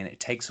 generation, and it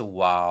takes a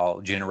while,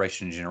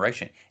 generation to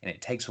generation, and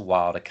it takes a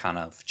while to kind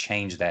of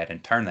change that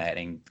and turn that.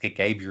 And it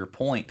gave your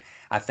point.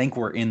 I think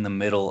we're in the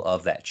middle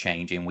of that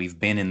change, and we've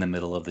been in the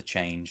middle of the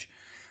change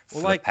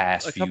Well, for the like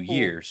past a few couple.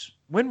 years.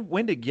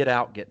 When did Get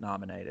Out get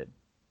nominated?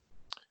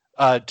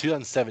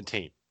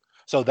 2017.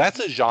 So that's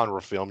a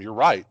genre film. You're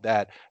right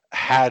that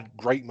had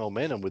great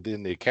momentum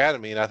within the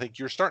Academy, and I think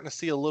you're starting to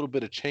see a little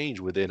bit of change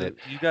within So it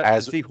you got to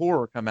as see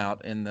horror come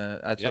out in the.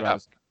 That's what I yeah.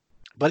 was.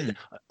 But Hmm.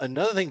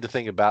 another thing to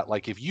think about,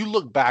 like if you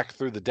look back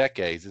through the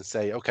decades and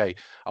say, okay,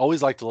 I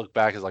always like to look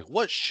back as like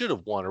what should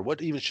have won or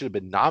what even should have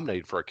been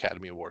nominated for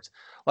Academy Awards.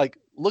 Like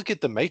look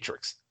at The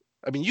Matrix.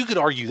 I mean, you could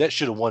argue that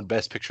should have won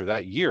Best Picture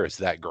that year. It's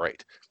that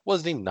great.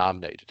 Wasn't even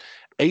nominated.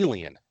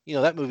 Alien,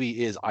 that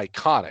movie is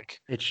iconic.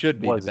 It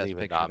should be the Wasn't best even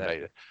picture that nominated.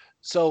 year.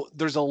 So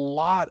there's a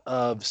lot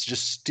of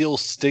just still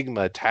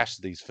stigma attached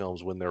to these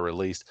films when they're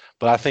released.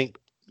 But I think,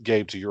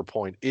 Gabe, to your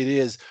point,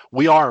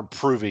 we are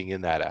improving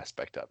in that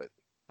aspect of it.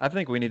 I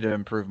think we need to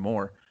improve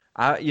more.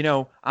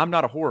 I'm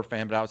not a horror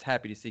fan, but I was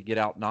happy to see Get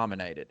Out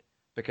nominated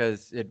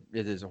because it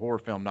is a horror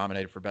film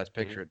nominated for Best Mhm.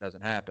 Picture. It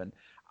doesn't happen.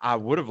 I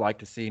would have liked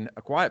to seen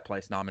A Quiet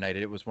Place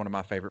nominated. It was one of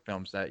my favorite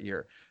films that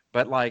year.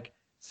 But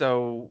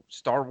so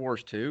Star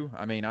Wars 2,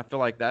 I mean, I feel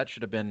like that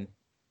should have been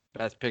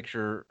Best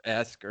Picture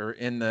esque or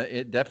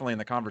definitely in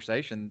the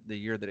conversation the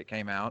year that it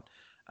came out.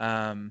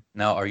 Um,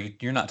 No,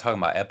 you're not talking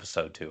about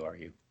episode two, are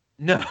you?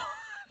 no,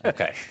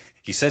 Okay.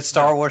 You said no.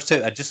 Star Wars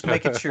too. I just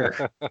making sure.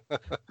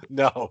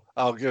 No,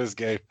 I'll give this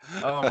game.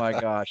 Oh my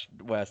gosh,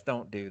 Wes,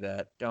 don't do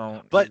that.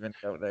 Don't But even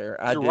go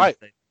there. I you're did right.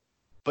 say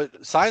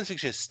But science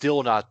fiction is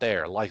still not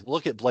there. Like,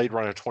 look at Blade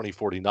Runner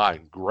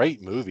 2049.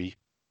 Great movie.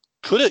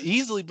 Could have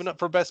easily been up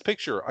for Best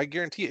Picture. I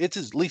guarantee you, it's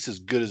at least as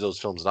good as those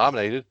films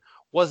nominated.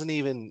 Wasn't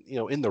even,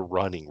 in the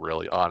running,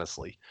 really,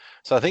 honestly.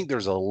 So I think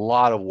there's a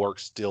lot of work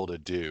still to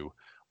do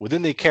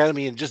within the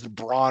Academy and just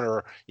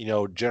broader,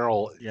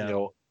 general,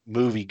 yeah.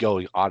 movie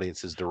going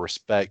audiences to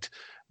respect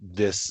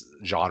this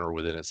genre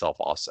within itself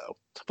also.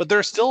 But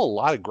there's still a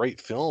lot of great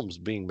films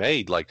being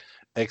made, like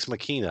Ex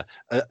Machina.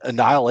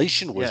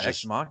 Annihilation Yeah, was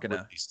Ex just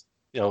Machina. released,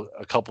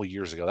 a couple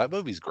years ago. That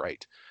movie's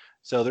great.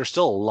 So there's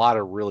still a lot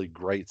of really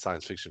great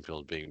science fiction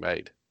films being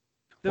made.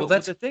 Well,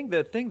 that's The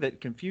thing that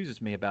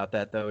confuses me about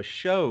that though is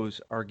shows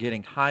are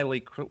getting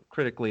highly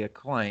critically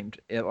acclaimed,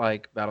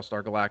 like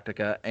Battlestar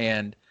Galactica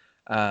and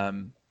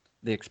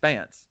The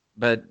Expanse,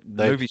 but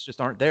the They movies just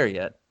aren't there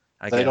yet.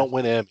 I they guess don't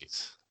win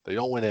Emmys. They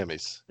don't win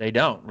Emmys. they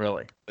don't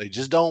really. They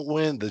just don't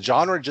win. The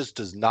genre just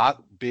does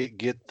not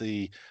get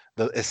the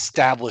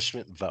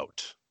establishment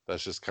vote.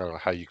 That's just kind of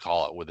how you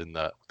call it within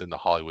the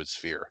Hollywood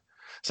sphere.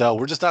 So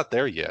we're just not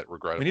there yet,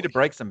 regrettably. We need to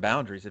break some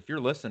boundaries. If you're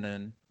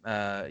listening,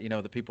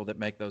 the people that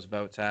make those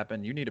votes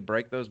happen, you need to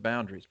break those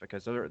boundaries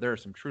because there are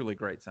some truly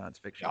great science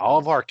fiction. All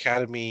of our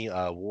Academy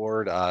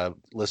Award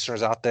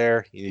listeners out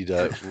there, you need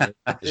to.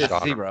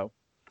 It's zero.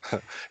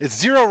 It's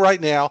zero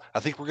right now. I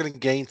think we're going to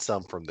gain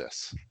some from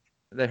this.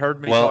 They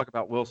heard me talk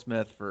about Will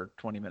Smith for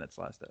 20 minutes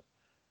last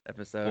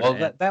episode.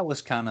 Well, that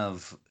was kind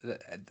of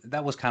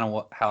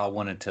how I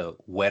wanted to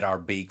whet our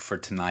beak for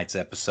tonight's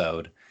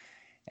episode,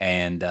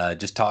 and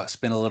just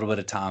spend a little bit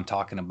of time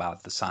talking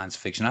about the science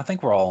fiction. I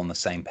think we're all on the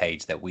same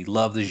page that we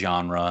love the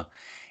genre,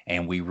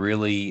 and we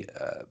really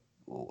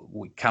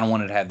we kind of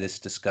wanted to have this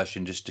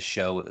discussion just to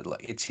show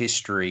its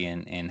history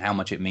and how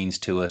much it means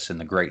to us and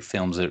the great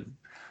films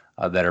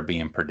that are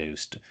being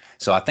produced.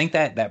 So I think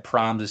that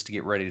primes us to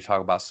get ready to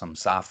talk about some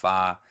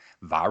sci-fi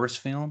virus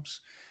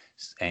films.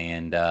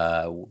 And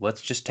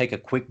let's just take a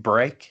quick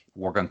break.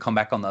 We're going to come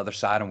back on the other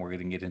side, and we're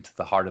going to get into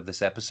the heart of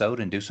this episode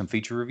and do some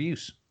feature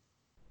reviews.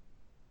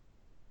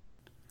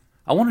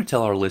 I want to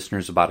tell our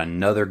listeners about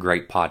another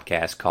great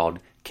podcast called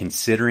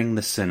Considering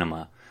the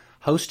Cinema,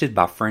 hosted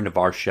by a friend of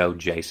our show,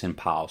 Jason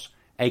Piles,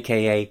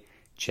 a.k.a.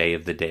 Jay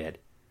of the Dead.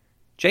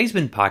 Jay's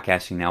been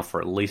podcasting now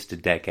for at least a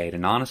decade,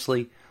 and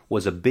honestly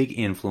was a big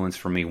influence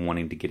for me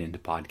wanting to get into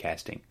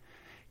podcasting.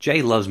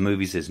 Jay loves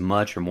movies as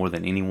much or more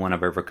than anyone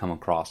I've ever come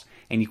across,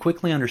 and you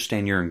quickly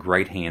understand you're in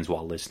great hands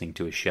while listening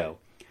to his show.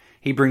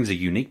 He brings a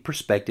unique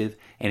perspective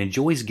and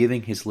enjoys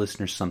giving his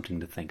listeners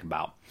something to think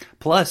about.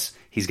 Plus,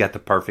 he's got the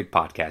perfect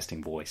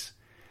podcasting voice.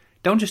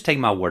 Don't just take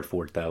my word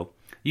for it, though.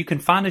 You can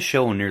find his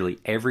show on nearly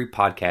every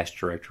podcast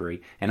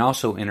directory and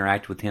also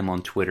interact with him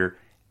on Twitter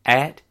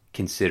at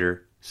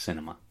Consider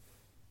Cinema.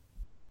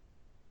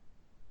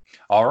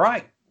 All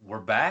right,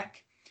 we're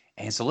back.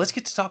 And so let's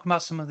get to talking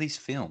about some of these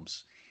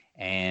films.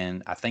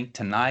 And I think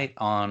tonight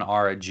on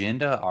our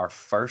agenda, our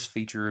first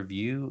feature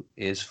review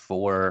is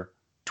for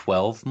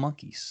 12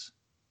 Monkeys.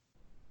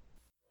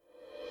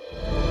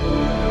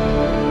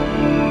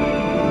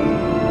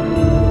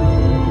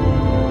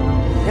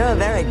 You're a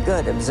very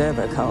good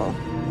observer, Cole.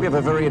 We have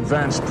a very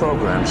advanced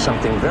program,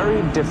 something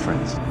very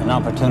different. An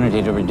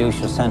opportunity to reduce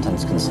your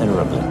sentence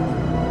considerably.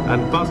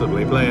 And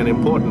possibly play an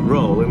important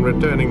role in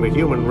returning the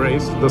human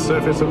race to the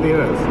surface of the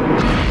Earth.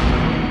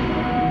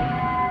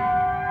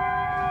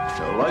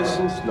 No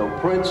license, no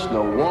prints,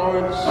 no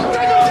warrants.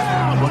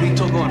 But he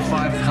took on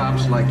 5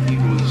 cops like he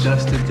was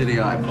dusted to the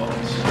eyeballs.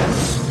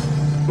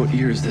 What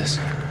year is this?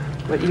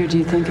 What year do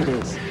you think it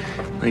is?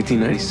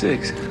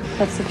 1996.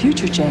 That's the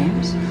future,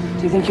 James.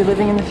 Do you think you're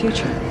living in the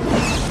future?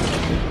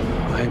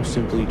 I am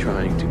simply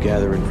trying to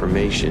gather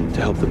information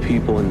to help the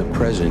people in the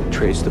present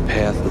trace the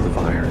path of the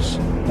virus.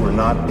 We're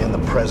not in the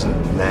present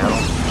now.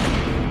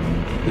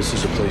 This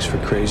is a place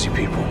for crazy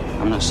people.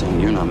 I'm not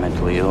saying you're not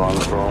mentally ill.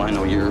 For all I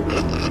know, you're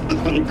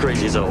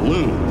crazy as a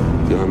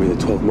loon. The army of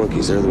the 12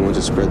 monkeys, they're the ones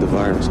that spread the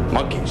virus.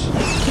 Monkeys.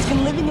 He's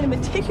been living in a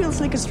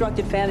meticulously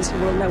constructed fantasy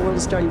world, and that world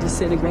is starting to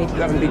disintegrate. You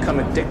haven't become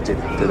addicted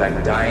to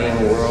that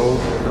dying world?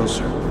 No,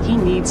 sir. He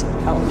needs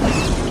help. I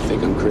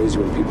think I'm crazy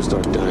when people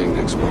start dying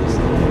next month.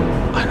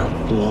 I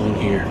don't belong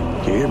here.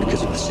 You're here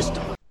because of the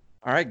system.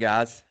 All right,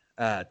 guys.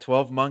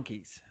 12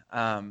 Monkeys.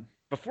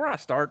 Before I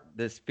start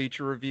this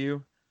feature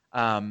review,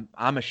 I'm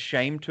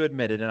ashamed to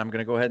admit it, and I'm going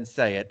to go ahead and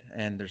say it,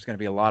 and there's going to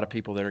be a lot of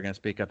people that are going to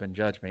speak up and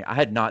judge me. I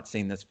had not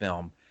seen this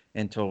film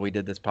until we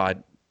did this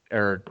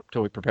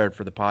until we prepared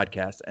for the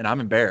podcast, and I'm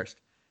embarrassed.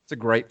 It's a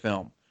great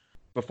film.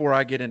 Before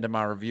I get into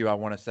my review, I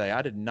want to say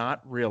I did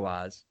not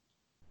realize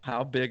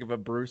how big of a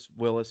Bruce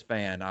Willis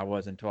fan I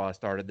was until I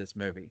started this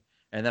movie.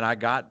 And then I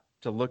got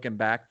to looking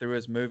back through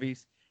his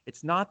movies.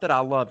 It's not that I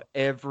love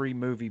every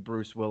movie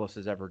Bruce Willis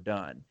has ever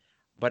done,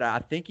 but I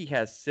think he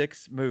has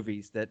 6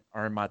 movies that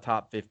are in my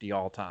top 50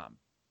 all time.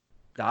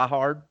 Die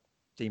Hard,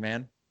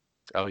 T-Man.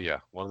 Oh, yeah.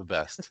 One of the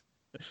best.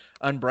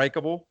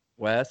 Unbreakable,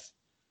 Wes.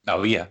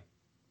 Oh, yeah.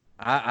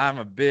 I'm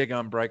a big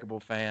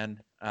Unbreakable fan.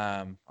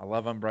 I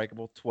love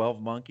Unbreakable.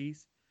 12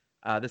 Monkeys.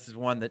 This is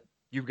one that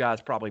you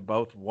guys probably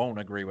both won't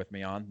agree with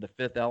me on. The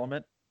Fifth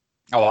Element.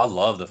 Oh, I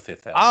love The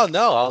Fifth Element. Oh,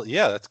 no.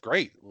 Yeah, that's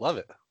great. Love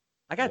it.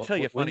 I got to tell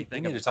you a funny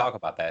thing. We need to talk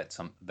about that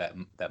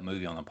that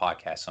movie on the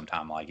podcast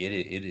sometime. Like it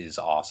is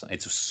awesome.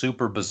 It's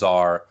super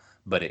bizarre,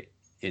 but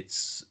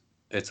it's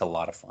a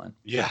lot of fun.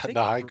 Yeah,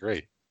 I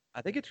agree.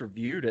 I think it's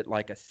reviewed at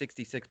like a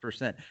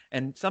 66%.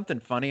 And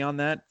something funny on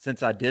that,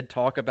 since I did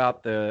talk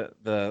about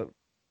the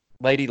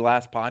lady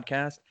last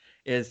podcast,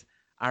 is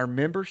I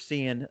remember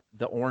seeing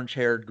the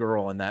orange-haired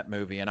girl in that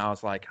movie, and I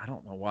was like, I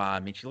don't know why.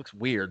 I mean, she looks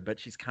weird, but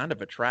she's kind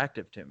of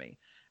attractive to me.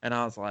 And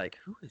I was like,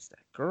 who is that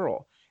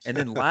girl? And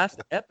then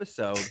last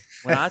episode,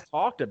 when I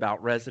talked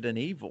about Resident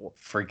Evil,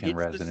 freaking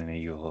Resident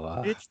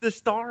Evil, it's the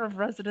star of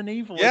Resident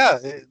Evil. Yeah,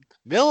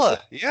 Milla.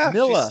 Yeah,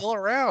 Milla. She's still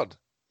around.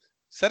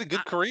 She's had a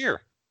good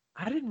career.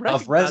 I didn't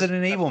recognize of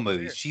Resident Evil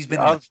movies. She's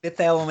been in Fifth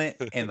Element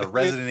and the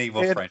Resident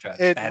Evil franchise.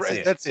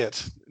 That's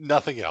it.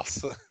 Nothing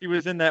else. He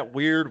was in that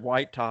weird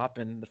white top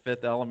in the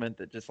Fifth Element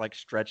that just like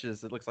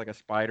stretches. It looks like a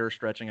spider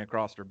stretching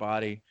across her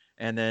body.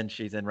 And then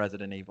she's in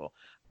Resident Evil.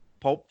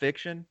 Pulp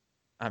Fiction,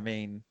 I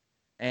mean,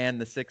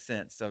 and The Sixth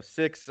Sense. So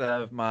 6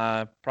 of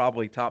my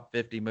probably top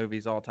 50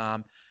 movies all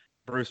time.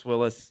 Bruce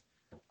Willis.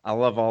 I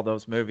love all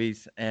those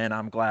movies, and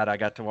I'm glad I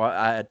got to watch.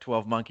 I had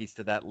 12 Monkeys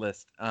to that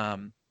list.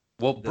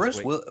 Well,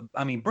 Bruce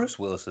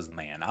Willis is the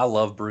man. I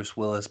love Bruce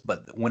Willis,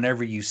 but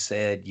whenever you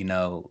said,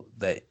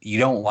 that you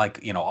don't like,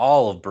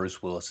 all of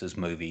Bruce Willis's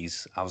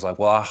movies, I was like,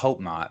 well, I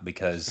hope not,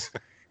 because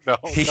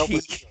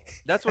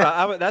that's why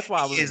I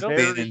was. He's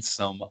been in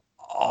some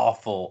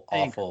awful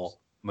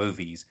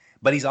movies,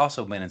 but he's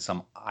also been in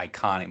some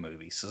iconic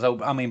movies.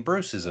 So, I mean,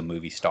 Bruce is a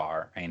movie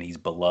star, and he's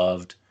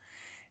beloved,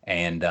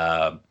 and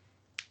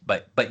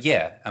but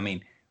yeah, I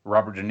mean,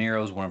 Robert De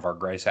Niro is one of our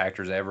greatest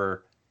actors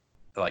ever.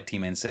 Like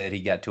T-Man said, he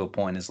got to a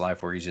point in his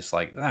life where he's just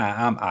like,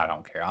 I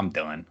don't care. I'm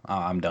done.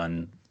 I'm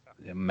done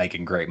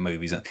making great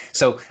movies.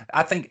 So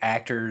I think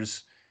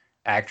actresses,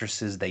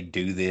 they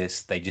do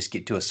this. They just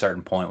get to a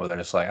certain point where they're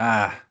just like,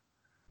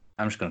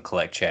 I'm just going to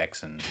collect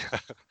checks. And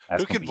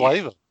who can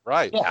blame him?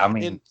 Right. Yeah, I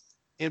mean.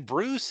 And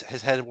Bruce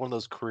has had one of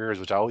those careers,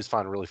 which I always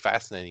find really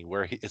fascinating,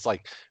 where it's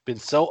like been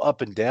so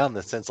up and down in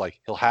the sense like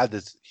he'll have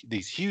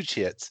these huge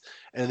hits,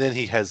 and then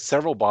he has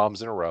several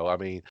bombs in a row. I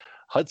mean,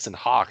 Hudson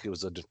Hawk, it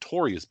was a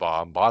notorious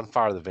bomb.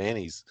 Bonfire of the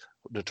Vannies,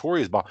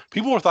 notorious bomb.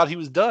 People thought he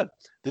was done.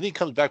 Then he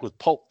comes back with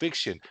Pulp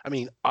Fiction. I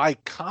mean,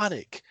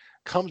 iconic.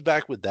 Comes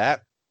back with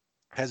that,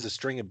 has a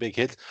string of big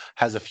hits,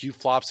 has a few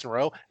flops in a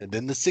row, and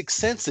then The Sixth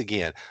Sense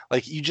again.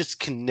 Like, you just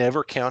can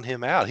never count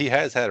him out. He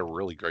has had a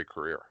really great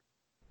career.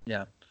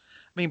 Yeah.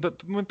 I mean,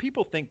 but when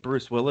people think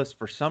Bruce Willis,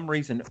 for some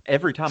reason,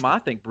 every time I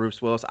think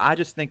Bruce Willis, I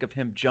just think of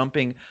him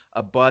jumping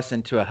a bus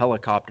into a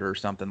helicopter or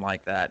something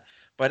like that.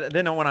 But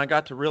then when I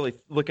got to really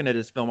looking at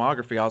his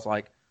filmography, I was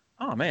like,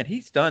 oh, man,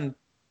 he's done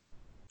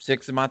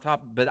 6 of my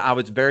top. But I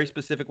was very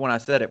specific when I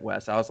said it,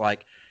 Wes. I was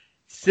like,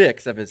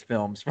 6 of his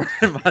films were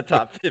in my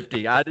top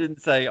 50. I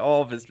didn't say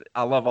all of his.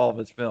 I love all of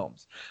his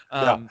films.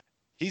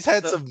 He's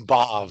had some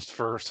bombs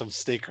for some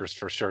stinkers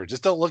for sure.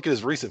 Just don't look at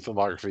his recent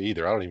filmography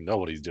either. I don't even know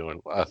what he's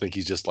doing. I think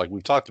he's just, like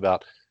we've talked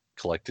about,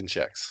 collecting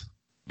checks.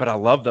 But I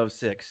love those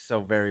 6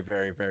 so very,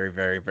 very, very,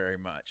 very, very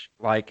much.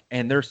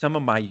 And there's some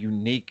of my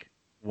unique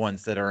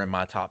ones that are in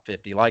my top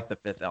 50, like The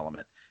Fifth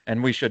Element.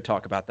 And we should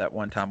talk about that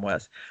one time,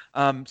 Wes.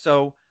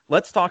 So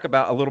let's talk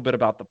about a little bit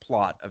about the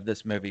plot of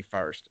this movie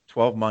first.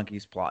 12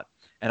 Monkeys plot.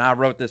 And I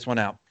wrote this one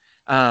out.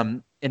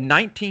 In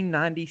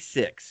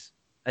 1996,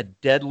 a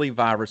deadly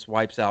virus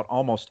wipes out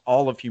almost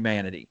all of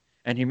humanity,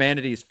 and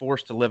humanity is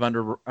forced to live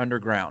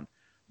underground.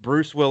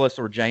 Bruce Willis,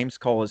 or James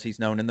Cole as he's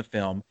known in the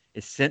film,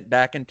 is sent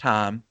back in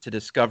time to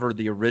discover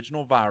the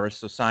original virus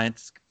so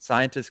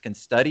scientists can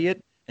study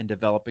it and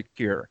develop a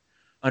cure.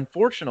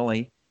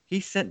 Unfortunately,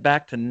 he's sent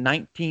back to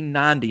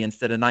 1990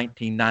 instead of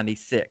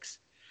 1996.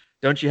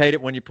 Don't you hate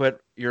it when you put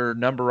your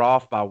number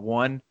off by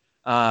one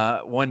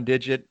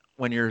digit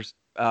when you're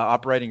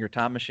operating your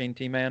time machine,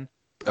 T-Man?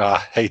 I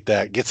hate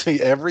that. Gets me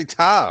every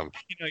time.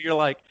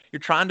 You're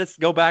trying to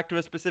go back to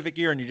a specific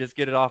year and you just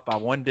get it off by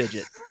 1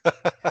 digit.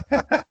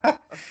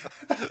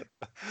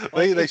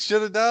 They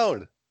should have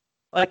known.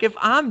 Like, if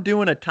I'm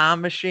doing a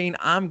time machine,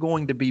 I'm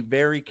going to be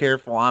very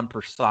careful. I'm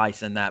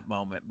precise in that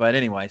moment. But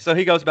anyway, so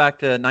he goes back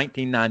to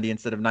 1990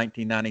 instead of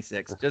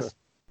 1996, just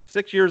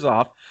 6 years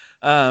off.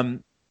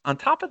 On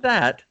top of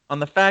that, on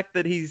the fact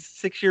that he's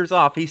 6 years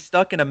off, he's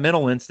stuck in a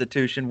mental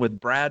institution with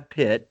Brad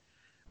Pitt,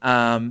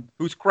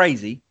 who's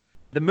crazy.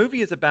 The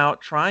movie is about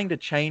trying to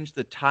change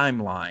the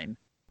timeline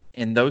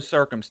in those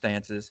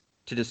circumstances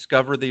to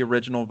discover the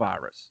original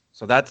virus.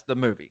 So that's the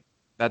movie.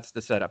 That's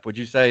the setup. Would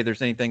you say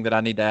there's anything that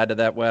I need to add to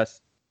that, Wes?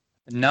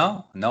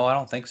 No, I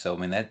don't think so. I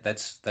mean,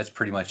 that's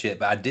pretty much it.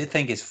 But I did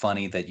think it's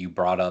funny that you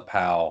brought up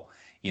how,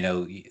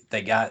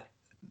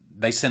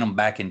 they sent them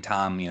back in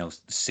time,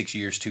 6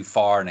 years too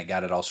far, and it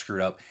got it all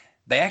screwed up.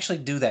 They actually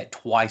do that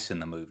twice in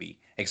the movie,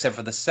 except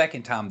for the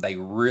second time they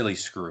really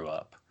screw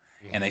up.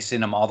 And they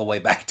send him all the way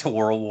back to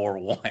World War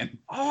I.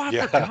 Oh,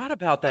 I forgot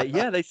about that.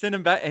 Yeah, they send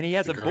him back, and he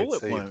has a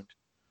bullet wound.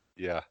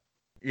 Yeah.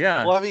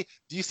 Yeah. Well, I mean,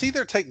 do you see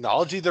their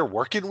technology they're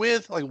working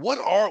with? Like,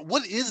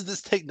 what is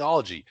this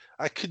technology?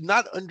 I could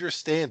not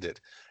understand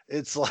it.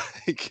 It's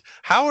like,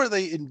 how are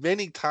they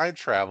inventing time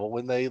travel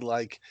when they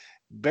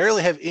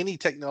barely have any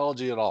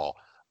technology at all?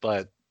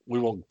 But we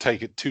won't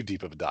take it too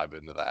deep of a dive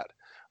into that.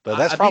 But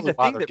that's probably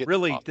the thing that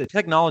really, the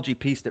technology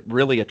piece that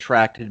really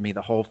attracted me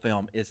the whole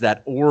film is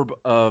that orb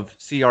of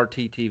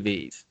CRT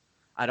TVs.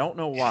 I don't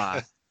know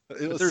why.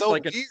 It was so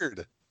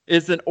weird.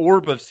 It's an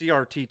orb of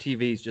CRT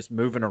TVs just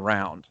moving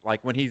around,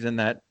 like when he's in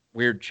that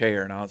weird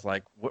chair, and I was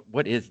like,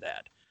 "What is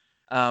that?"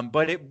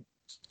 But it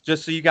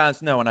just so you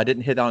guys know, and I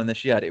didn't hit on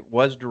this yet, it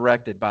was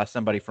directed by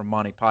somebody from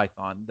Monty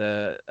Python.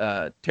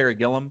 The Terry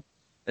Gilliam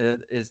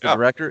is the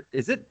director.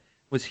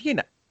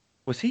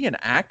 Was he an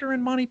actor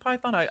in Monty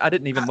Python? I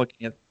didn't even look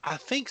at. I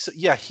think so.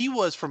 Yeah, he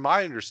was, from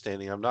my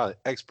understanding. I'm not an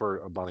expert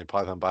of Monty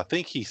Python, but I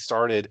think he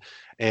started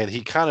and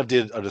he kind of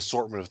did an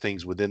assortment of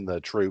things within the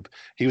troupe.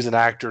 He was an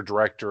actor,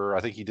 director.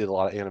 I think he did a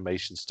lot of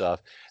animation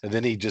stuff, and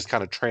then he just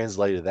kind of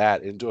translated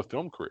that into a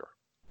film career.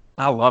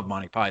 I love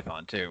Monty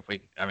Python too.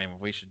 We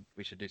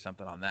should do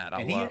something on that.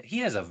 He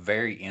has a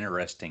very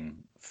interesting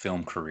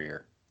film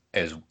career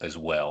as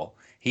well.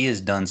 He has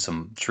done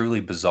some truly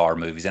bizarre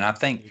movies, and I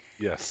think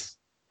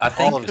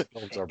all of his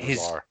films are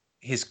bizarre.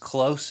 His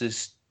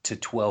closest to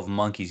 12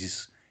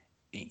 Monkeys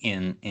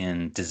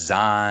in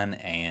design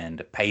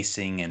and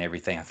pacing and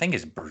everything, I think,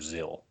 is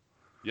Brazil.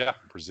 Yeah,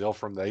 Brazil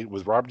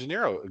with Robert De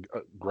Niro,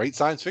 a great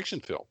science fiction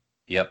film.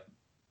 Yep.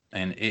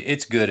 And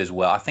it's good as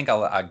well. I think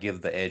I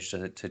give the edge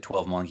to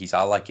 12 Monkeys.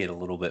 I like it a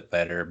little bit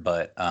better,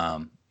 but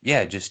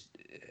just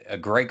a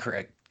great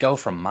go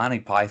from Monty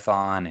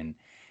Python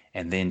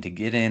and then to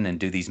get in and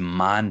do these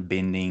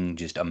mind-bending,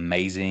 just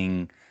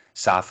amazing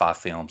sci-fi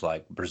films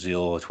like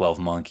Brazil, 12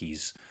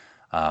 Monkeys.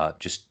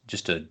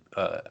 Just a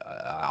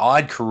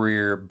odd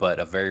career, but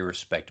a very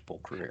respectable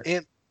career.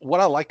 And what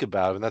I like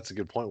about him, and that's a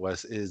good point,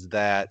 Wes, is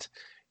that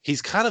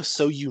he's kind of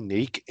so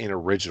unique and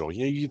original.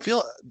 You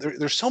feel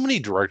there's so many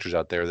directors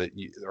out there that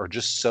are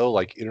just so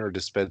like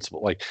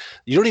indispensable. Like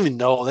you don't even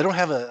know, they don't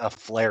have a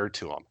flair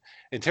to them.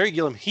 And Terry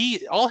Gilliam,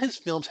 all his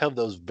films have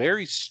those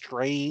very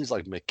strange,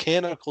 like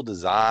mechanical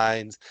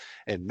designs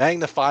and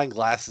magnifying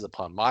glasses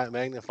upon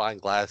magnifying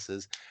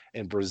glasses.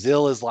 And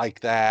Brazil is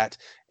like that,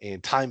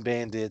 and Time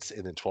Bandits,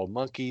 and then 12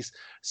 Monkeys.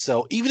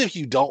 So even if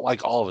you don't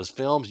like all of his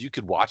films, you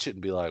could watch it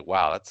and be like,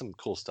 wow, that's some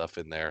cool stuff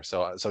in there.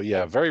 So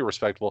yeah, very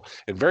respectable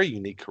and very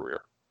unique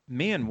career.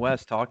 Me and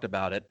Wes talked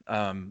about it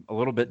a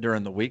little bit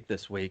during the week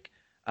this week.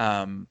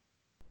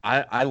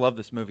 I love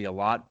this movie a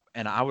lot,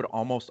 and I would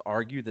almost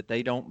argue that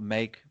they don't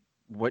make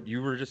what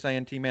you were just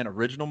saying, T-Man,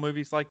 original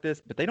movies like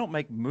this, but they don't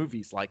make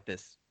movies like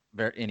this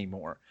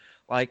anymore.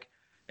 Like,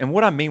 and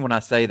what I mean when I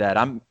say that,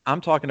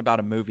 I'm talking about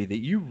a movie that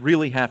you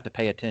really have to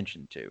pay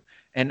attention to.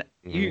 And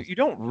you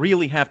don't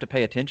really have to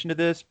pay attention to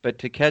this, but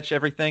to catch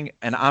everything,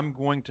 and I'm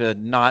going to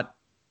not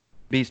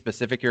be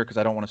specific here because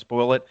I don't want to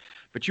spoil it,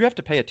 but you have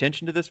to pay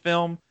attention to this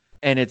film,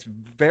 and it's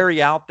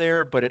very out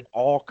there, but it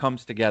all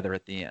comes together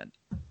at the end.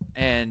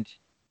 And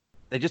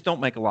they just don't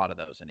make a lot of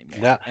those anymore.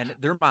 Yeah. And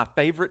they're my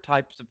favorite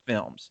types of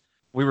films.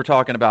 We were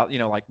talking about,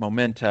 like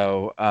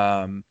Memento,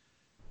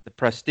 The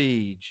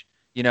Prestige,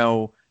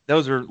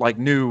 those are like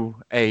new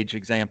age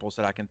examples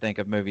that I can think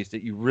of movies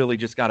that you really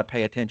just got to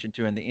pay attention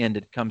to. In the end,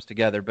 it comes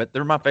together. But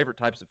they're my favorite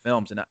types of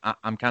films, and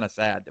I'm kind of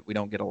sad that we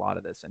don't get a lot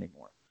of this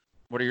anymore.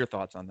 What are your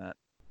thoughts on that?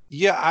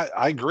 Yeah,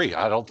 I agree.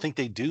 I don't think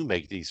they do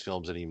make these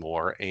films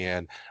anymore.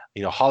 And,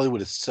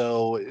 Hollywood is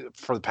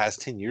for the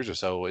past 10 years or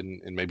so,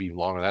 and maybe even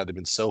longer than that, they've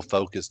been so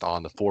focused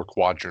on the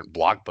 4-quadrant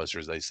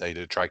blockbusters, they say,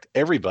 to attract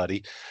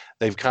everybody.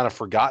 They've kind of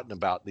forgotten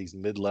about these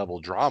mid-level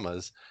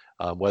dramas,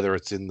 whether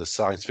it's in the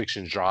science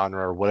fiction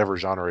genre or whatever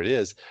genre it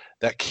is,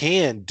 that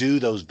can do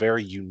those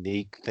very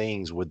unique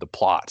things with the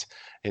plot.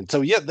 And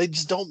so, yeah, they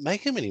just don't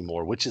make them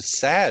anymore, which is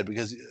sad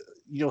because,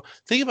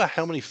 think about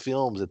how many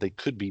films that they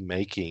could be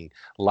making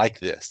like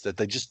this that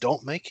they just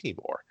don't make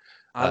anymore.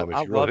 I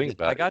loved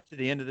it. I got to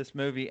the end of this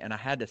movie and I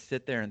had to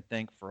sit there and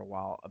think for a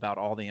while about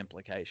all the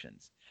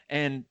implications.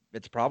 And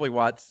it's probably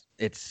why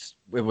it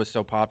was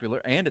so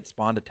popular, and it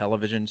spawned a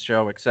television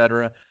show,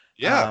 etc.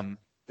 Yeah,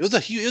 it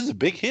was a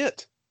big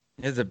hit.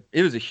 It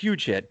was a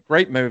huge hit.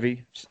 Great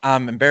movie.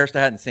 I'm embarrassed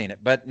I hadn't seen it,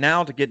 but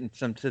now to get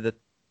to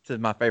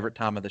my favorite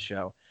time of the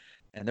show,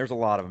 and there's a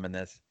lot of them in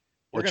this.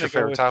 What's your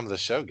favorite time of the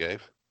show,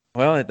 Gabe?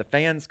 Well, the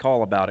fans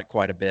call about it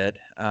quite a bit.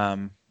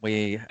 Our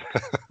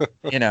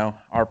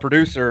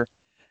producer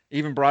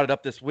even brought it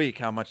up this week,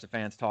 how much the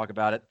fans talk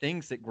about it.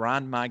 Things that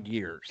grind my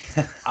gears.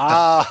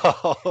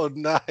 Oh,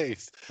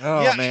 nice.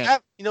 Oh, yeah, man.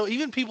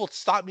 Even people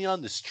stopped me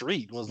on the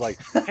street and was like,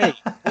 hey,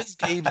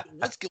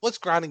 what's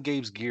grinding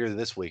Gabe's gear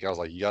this week? I was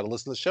like, you got to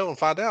listen to the show and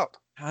find out.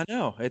 I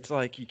know. It's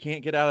like you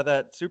can't get out of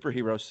that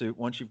superhero suit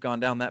once you've gone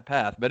down that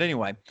path. But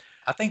anyway.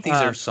 I think these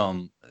are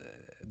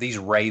these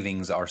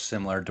ravings are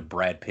similar to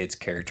Brad Pitt's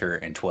character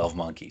in 12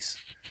 Monkeys.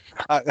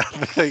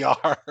 They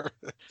are.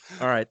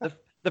 All right.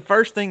 The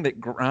first thing that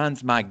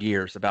grinds my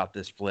gears about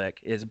this flick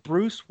is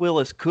Bruce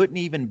Willis couldn't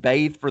even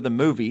bathe for the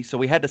movie, so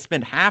we had to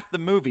spend half the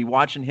movie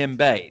watching him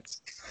bathe.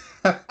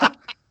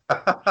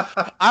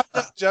 I'm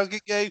not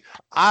joking, Gabe.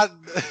 I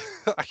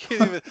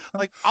can't even,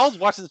 I was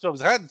watching this film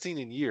I hadn't seen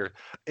in years,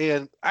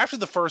 and after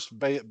the first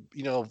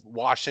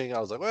washing, I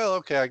was like, well,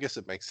 okay, I guess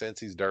it makes sense.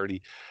 He's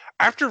dirty.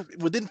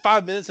 Within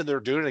 5 minutes and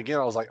they're doing it again,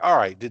 I was like, all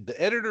right, did the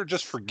editor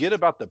just forget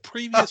about the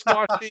previous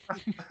washing?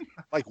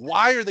 Like,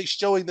 why are they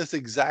showing this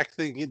exact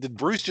thing? Did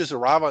Bruce just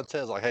arrive on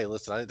set? Like, hey,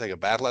 listen, I didn't take a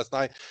bath last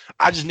night.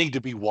 I just need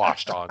to be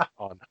washed on.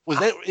 Was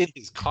that in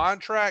his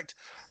contract?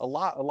 A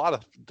lot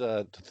of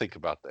to think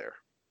about there.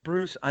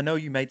 Bruce, I know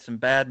you made some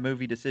bad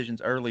movie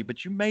decisions early,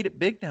 but you made it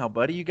big now,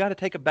 buddy. You got to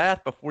take a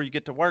bath before you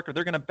get to work, or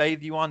they're going to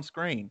bathe you on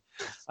screen.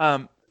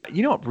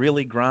 You know what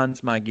really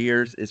grinds my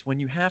gears is when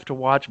you have to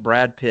watch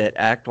Brad Pitt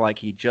act like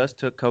he just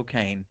took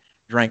cocaine,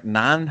 drank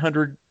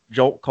 900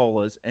 Jolt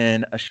Colas,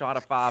 and a shot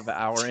of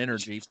 5-hour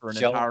energy for an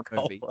entire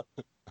movie.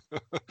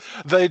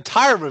 The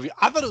entire movie,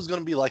 I thought it was going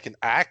to be like an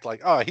act,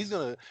 like, oh, he's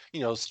going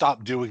to,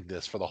 stop doing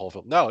this for the whole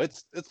film. No,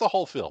 it's the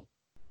whole film.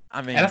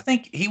 I mean, and I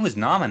think he was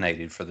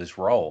nominated for this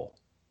role.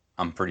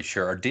 I'm pretty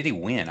sure, or did he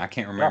win? I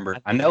can't remember.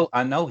 I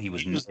know he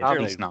was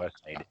nominated.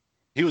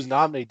 He was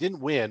nominated, didn't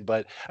win,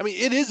 but I mean,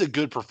 it is a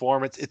good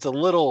performance. It's a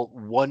little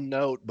one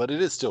note, but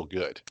it is still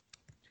good.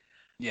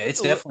 Yeah,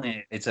 it's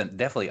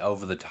definitely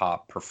over the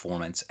top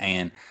performance,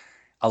 and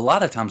a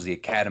lot of times the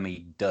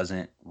Academy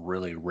doesn't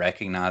really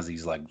recognize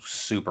these like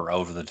super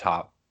over the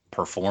top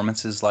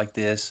performances like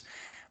this,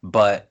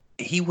 but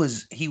he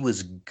was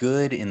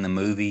good in the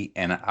movie,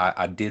 and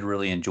I did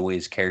really enjoy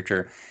his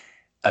character,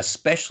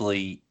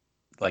 especially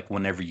like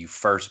whenever you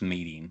first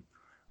meet him.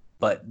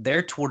 But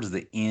there towards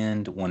the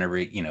end, whenever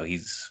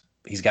he's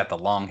got the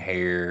long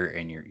hair,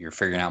 and you're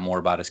figuring out more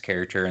about his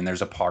character, and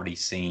there's a party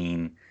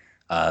scene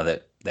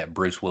that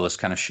Bruce Willis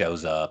kind of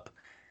shows up,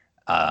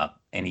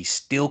 and he's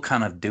still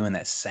kind of doing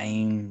that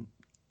same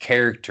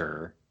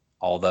character,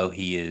 although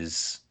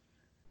he's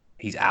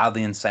out of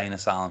the insane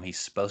asylum. He's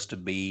supposed to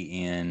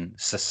be in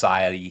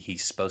society.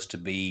 He's supposed to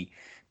be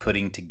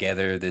putting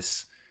together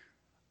this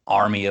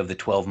army of the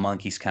 12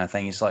 monkeys kind of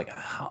thing. He's like,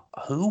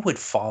 who would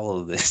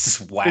follow this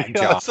whack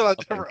job? That's what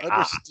I never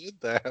understood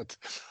that.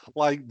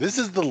 Like, this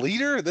is the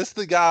leader? This is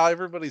the guy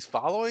everybody's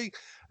following?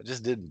 I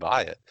just didn't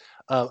buy it.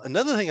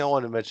 Another thing I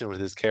want to mention with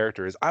his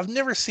character is I've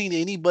never seen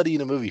anybody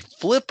in a movie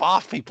flip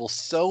off people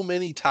so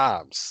many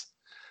times.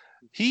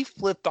 He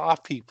flipped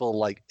off people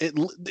like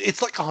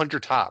it's like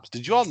 100 times.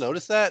 Did you all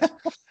notice that?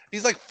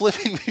 He's like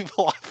flipping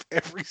people off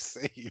every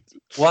scene.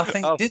 Well, I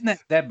think didn't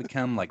that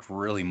become like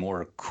really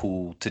more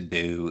cool to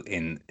do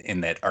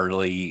in that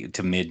early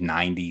to mid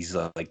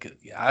 90s? Like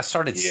I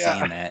started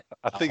seeing that.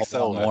 I think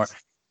so more.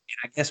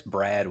 And I guess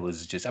Brad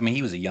was just, I mean,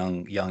 he was a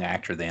young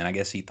actor then. I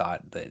guess he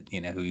thought that,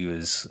 he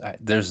was,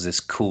 there's this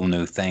cool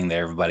new thing that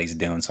everybody's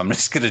doing, so I'm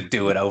just going to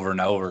do it over and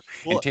over.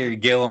 Well, and Terry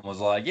Gilliam was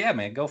like, yeah,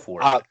 man, go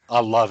for it. I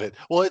love it.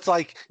 Well, it's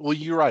like,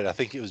 you're right. I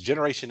think it was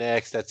Generation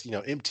X. That's,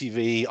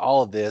 MTV,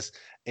 all of this.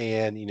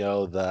 And, he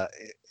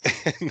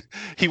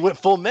went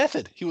full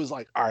method. He was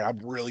like, all right, I'm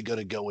really going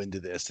to go into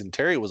this. And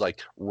Terry was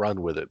like,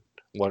 run with it.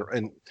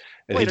 And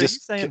wait, he are you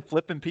saying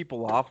flipping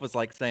people off was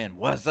like saying,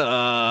 what's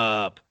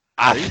up?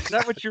 Is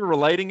that what you're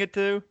relating it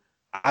to?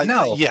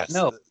 No,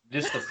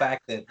 just the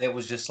fact that it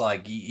was just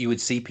like you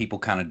would see people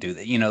kind of do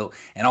that,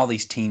 and all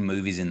these teen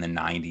movies in the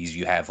 90s,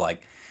 you have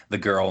like the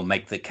girl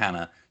make the kind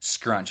of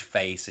scrunch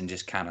face and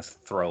just kind of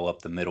throw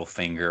up the middle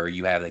finger, or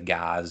you have the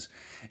guys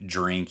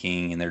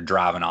drinking and they're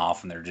driving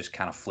off and they're just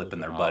kind of flipping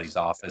their buddies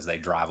off as they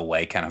drive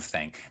away, kind of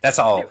thing. That's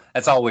all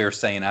we were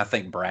saying. I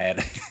think Brad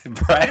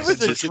was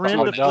just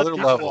on another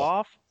level.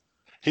 Off.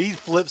 He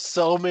flipped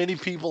so many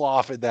people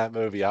off in that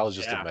movie. I was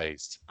just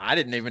amazed. I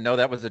didn't even know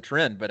that was a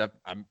trend, but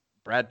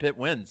Brad Pitt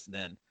wins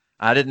then.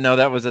 I didn't know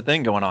that was a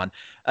thing going on.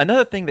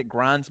 Another thing that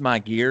grinds my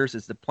gears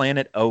is the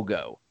planet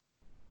Ogo.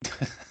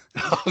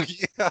 Oh,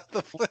 yeah.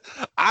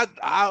 I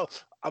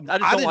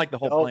just don't like the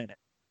whole planet.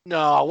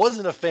 No, I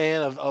wasn't a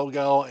fan of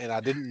Ogo, and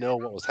I didn't know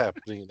what was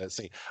happening in that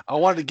scene. I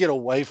wanted to get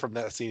away from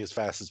that scene as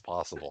fast as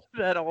possible.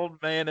 That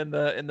old man in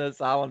the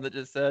asylum that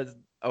just says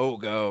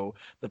Ogo,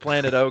 the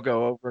planet Ogo,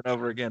 over and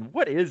over again.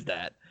 What is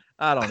that?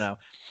 I don't know.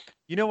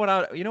 You know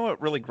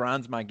what really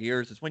grinds my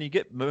gears is when you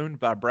get mooned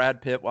by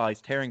Brad Pitt while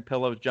he's tearing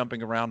pillows,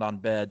 jumping around on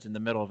beds in the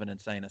middle of an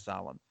insane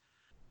asylum.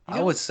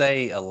 I would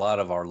say a lot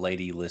of our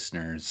lady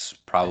listeners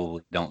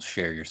probably don't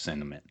share your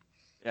sentiment.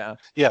 Yeah.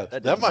 Yeah,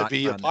 that might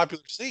be a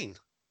popular scene.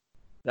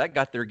 That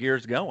got their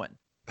gears going.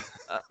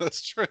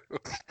 That's true.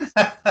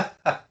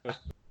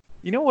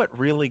 You know what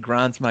really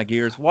grinds my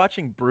gears?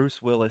 Watching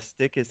Bruce Willis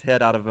stick his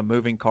head out of a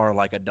moving car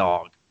like a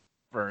dog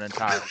for an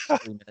entire 3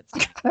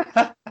 minutes.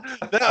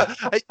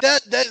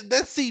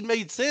 That scene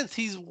made sense.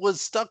 He was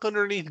stuck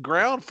underneath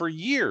ground for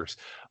years,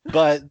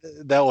 but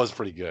that was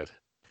pretty good.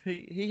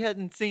 He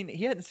hadn't seen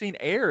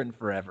air in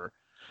forever.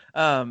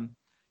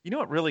 You know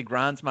what really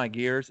grinds my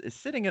gears is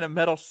sitting in a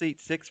metal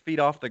seat 6 feet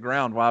off the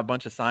ground while a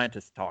bunch of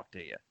scientists talk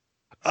to you.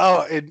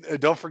 Oh, and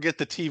don't forget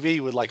the TV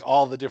with like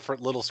all the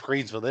different little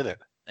screens within it.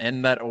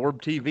 And that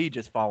orb TV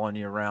just following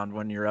you around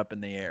when you're up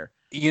in the air.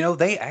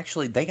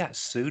 They got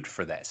sued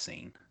for that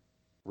scene.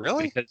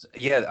 Really? Because,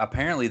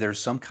 apparently there's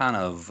some kind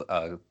of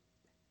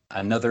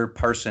another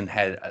person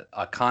had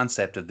a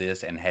concept of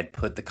this and had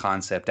put the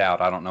concept out.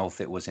 I don't know if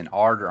it was in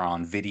art or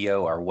on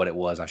video or what it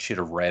was. I should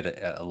have read it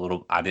a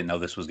little. I didn't know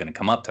this was going to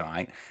come up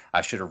tonight.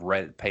 I should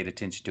have paid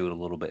attention to it a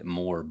little bit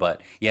more.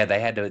 But yeah,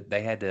 they had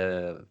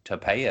to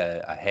pay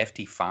a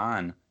hefty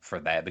fine for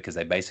that because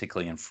they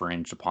basically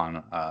infringed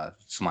upon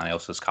somebody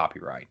else's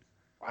copyright.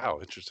 Wow,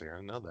 interesting. I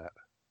didn't know that.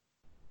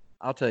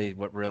 I'll tell you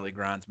what really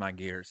grinds my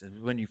gears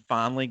is when you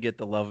finally get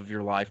the love of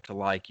your life to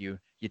like you.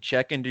 you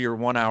check into your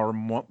 1 hour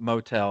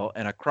motel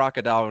and a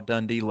Crocodile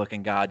Dundee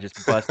looking guy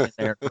just busts in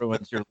there and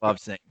ruins your love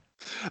scene.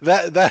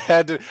 That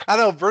had to. I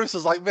know Bruce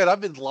was like, man, I've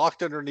been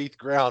locked underneath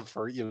ground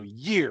for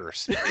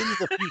years into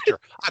the future.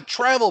 I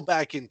travel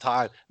back in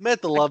time,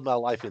 met the love of my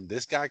life, and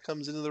this guy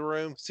comes into the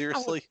room.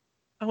 Seriously,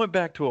 I went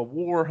back to a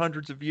war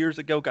hundreds of years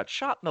ago, got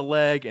shot in the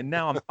leg, and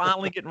now I'm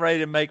finally getting ready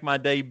to make my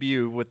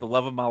debut with the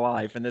love of my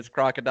life. And this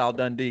Crocodile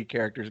Dundee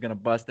character is going to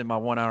bust in my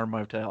 1 hour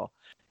motel.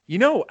 You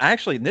know,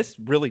 actually, this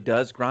really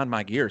does grind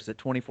my gears that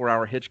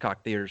 24-hour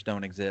Hitchcock theaters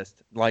don't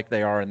exist like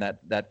they are in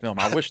that film.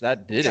 I wish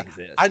that did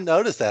exist. I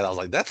noticed that. I was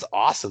like, that's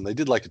awesome. They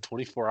did like a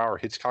 24-hour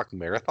Hitchcock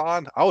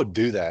marathon. I would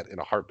do that in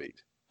a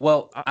heartbeat.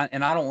 Well, I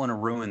don't want to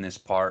ruin this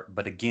part,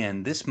 but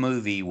again, this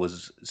movie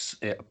was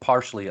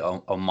partially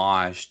a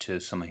homage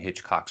to some of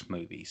Hitchcock's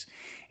movies.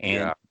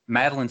 And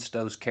Madeline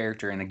Stowe's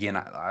character, and again,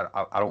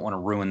 I don't want to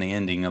ruin the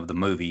ending of the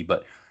movie,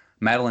 but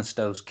Madeline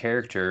Stowe's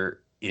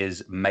character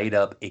is made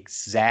up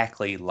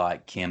exactly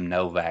like Kim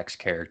Novak's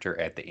character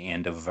at the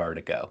end of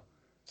Vertigo.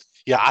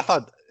 Yeah, I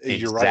thought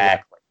you're right.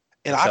 Exactly.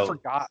 And I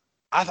forgot.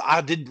 I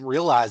didn't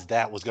realize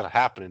that was going to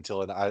happen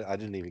until I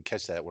didn't even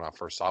catch that when I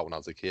first saw it when I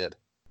was a kid.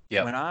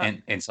 Yeah,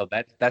 and so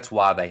that's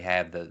why they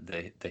have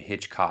the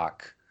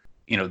Hitchcock.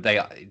 You know,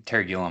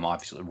 Terry Gilliam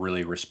obviously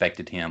really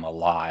respected him a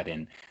lot,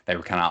 and they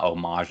were kind of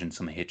homaging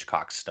some of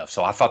Hitchcock's stuff.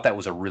 So I thought that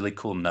was a really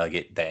cool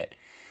nugget that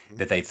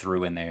they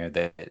threw in there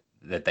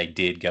that they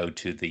did go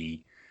to the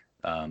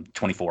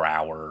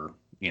 24-hour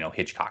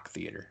Hitchcock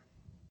theater.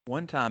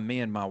 One time, me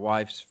and my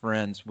wife's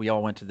friends, we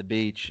all went to the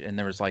beach, and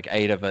there was like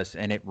 8 of us,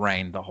 and it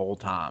rained the whole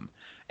time.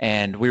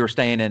 And we were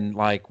staying in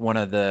like one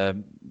of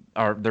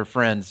their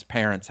friends'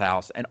 parents'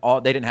 house, and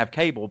they didn't have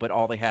cable, but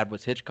all they had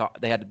was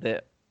Hitchcock. They had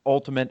the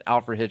ultimate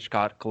Alfred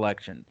Hitchcock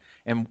collection,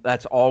 and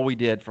that's all we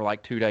did for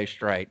like 2 days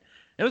straight.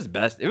 It was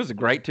best. It was a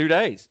great 2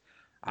 days.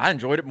 I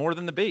enjoyed it more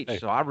than the beach,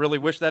 so I really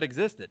wish that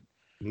existed.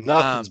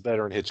 Nothing's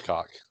better than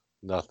Hitchcock.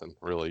 Nothing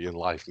really in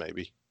life,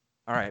 maybe.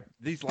 All right,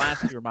 these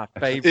last 2 are my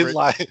favorite. In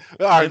life,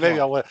 all right, maybe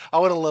I went a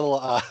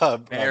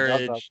little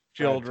marriage,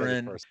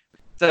 children.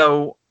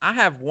 So I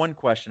have one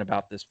question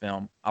about this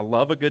film. I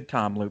love a good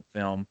time loop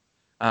film.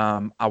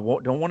 I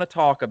don't want to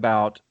talk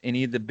about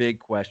any of the big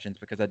questions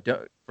because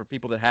for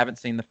people that haven't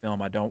seen the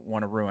film, I don't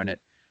want to ruin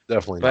it.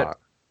 Definitely not.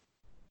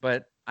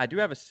 But I do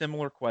have a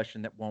similar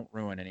question that won't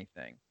ruin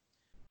anything.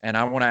 And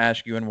I want to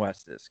ask you and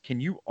Wes this. Can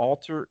you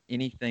alter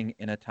anything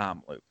in a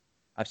time loop?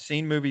 I've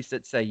seen movies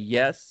that say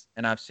yes,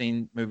 and I've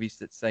seen movies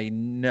that say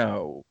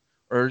no,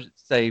 or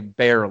say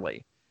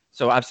barely.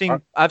 So I've seen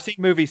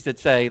movies that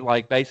say,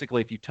 like,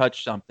 basically if you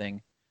touch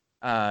something,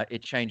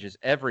 it changes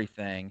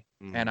everything.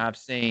 And I've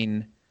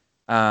seen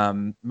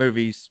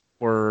movies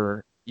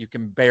where you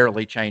can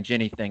barely change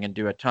anything and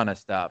do a ton of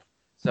stuff.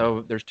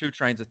 So there's 2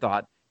 trains of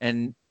thought.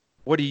 And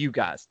what do you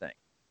guys think?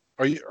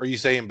 Are you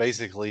saying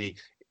basically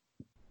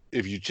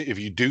if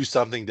you do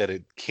something that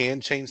it can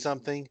change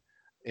something?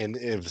 And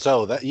if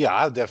so,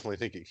 I definitely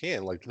think it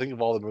can. Like, think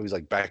of all the movies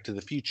like Back to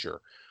the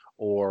Future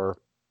or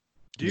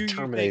the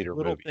Terminator. Do you think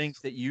little things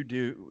that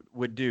you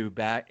would do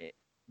back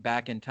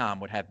in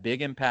time would have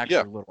big impacts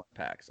or little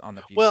impacts on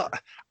the future? Well,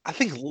 I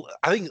think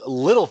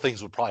little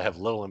things would probably have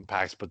little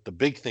impacts, but the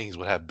big things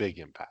would have big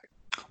impact.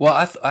 Well,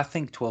 I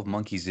think 12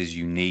 Monkeys is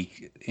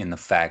unique in the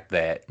fact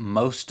that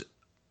most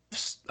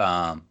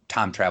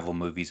time travel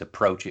movies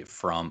approach it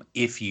from,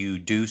 if you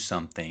do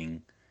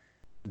something,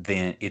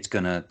 then it's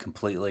going to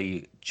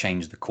completely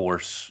change the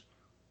course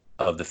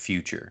of the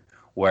future.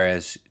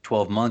 Whereas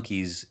 12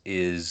 Monkeys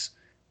is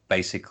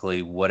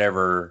basically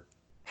whatever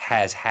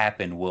has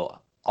happened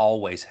will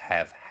always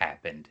have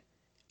happened.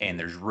 And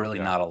there's really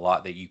not a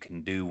lot that you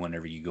can do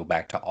whenever you go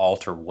back to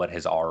alter what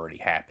has already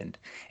happened.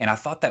 And I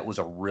thought that was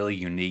a really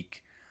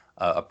unique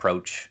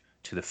approach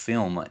to the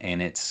film.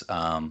 And it's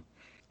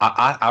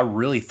I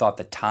really thought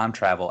the time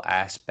travel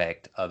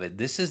aspect of it,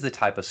 this is the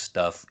type of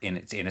stuff, and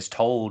it's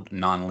told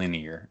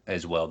nonlinear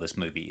as well, this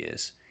movie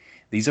is.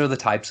 These are the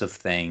types of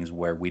things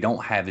where we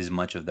don't have as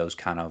much of those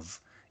kind of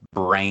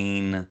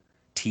brain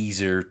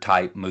teaser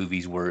type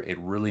movies where it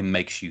really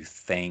makes you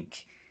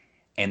think.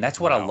 And that's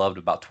what I loved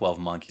about 12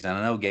 Monkeys. And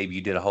I know, Gabe, you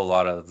did a whole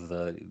lot of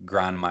the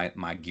grind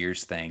my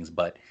gears things,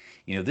 but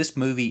this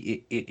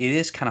movie, it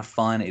is kind of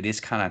fun. It is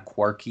kind of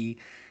quirky,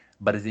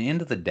 but at the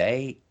end of the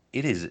day,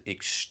 it is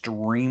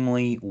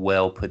extremely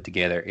well put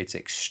together. It's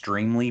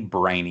extremely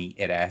brainy.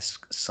 It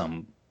asks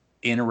some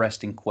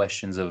interesting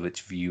questions of its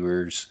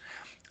viewers,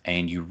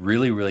 and you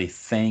really, really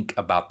think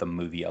about the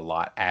movie a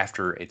lot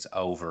after it's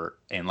over.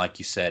 And like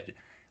you said,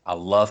 I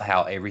love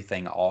how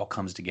everything all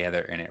comes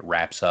together and it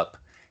wraps up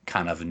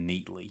kind of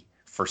neatly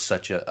for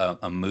such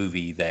a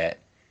movie that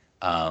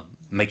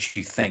makes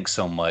you think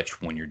so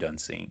much when you're done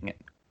seeing it.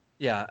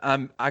 Yeah,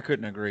 I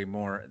couldn't agree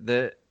more.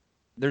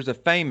 There's a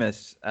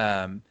famous...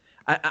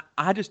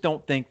 I just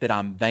don't think that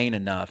I'm vain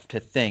enough to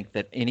think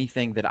that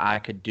anything that I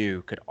could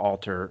do could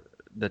alter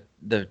the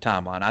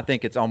timeline. I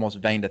think it's almost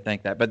vain to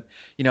think that. But,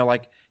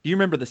 like, do you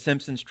remember The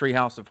Simpsons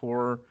Treehouse of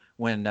Horror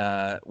when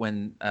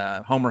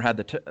Homer had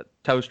the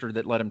toaster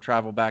that let him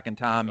travel back in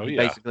time.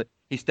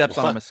 He steps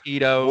on a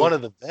mosquito. One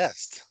of the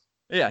best.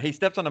 Yeah, he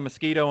steps on a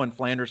mosquito and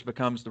Flanders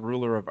becomes the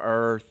ruler of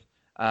Earth.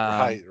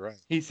 Right.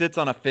 He sits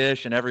on a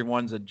fish and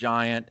everyone's a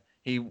giant.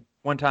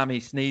 One time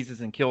he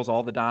sneezes and kills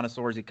all the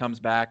dinosaurs. He comes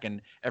back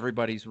and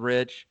everybody's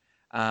rich.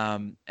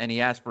 And he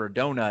asks for a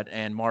donut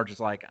and Marge is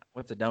like,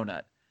 "What's a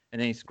donut?"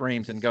 And then he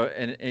screams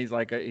and he's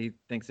like, he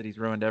thinks that he's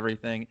ruined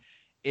everything.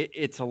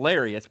 It's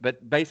hilarious,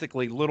 but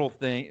basically little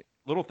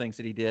things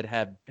that he did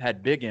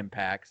had big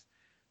impacts.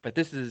 But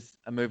this is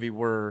a movie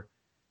where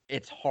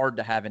it's hard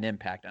to have an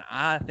impact. And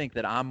I think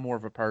that I'm more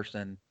of a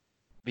person,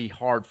 be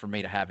hard for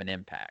me to have an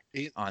impact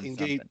on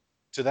something.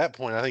 To that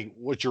point, I think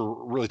what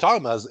you're really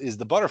talking about is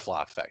the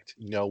butterfly effect,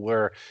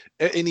 where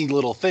any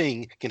little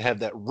thing can have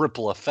that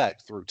ripple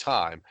effect through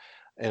time.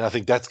 And I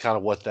think that's kind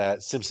of what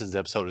that Simpsons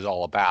episode is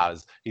all about.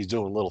 Is he's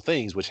doing little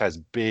things, which has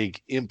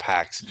big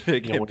impacts.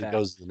 When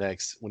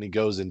he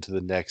goes into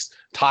the next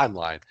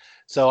timeline.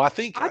 So I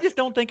just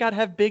don't think I'd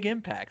have big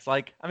impacts.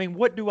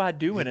 What do I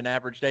do in an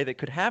average day that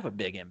could have a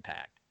big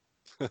impact?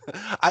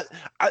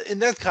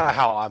 And that's kind of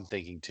how I'm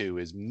thinking too.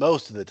 Is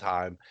most of the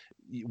time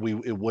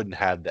it wouldn't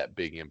have that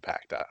big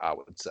impact. I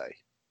would say.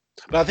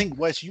 But I think,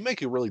 Wes, you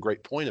make a really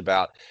great point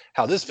about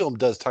how this film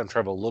does time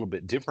travel a little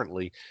bit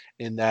differently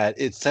in that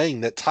it's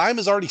saying that time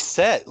is already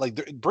set.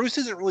 Bruce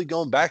isn't really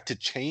going back to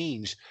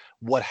change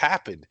what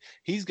happened.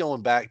 He's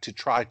going back to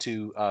try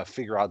to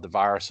figure out the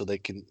virus so they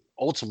can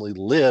ultimately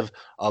live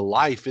a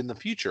life in the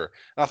future.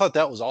 And I thought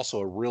that was also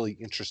a really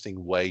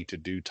interesting way to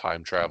do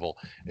time travel.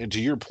 And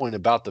to your point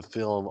about the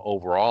film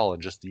overall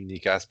and just the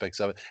unique aspects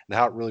of it and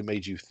how it really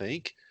made you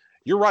think,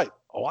 you're right.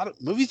 A lot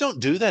of movies don't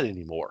do that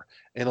anymore.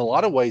 In a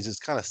lot of ways, it's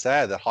kind of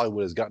sad that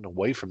Hollywood has gotten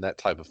away from that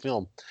type of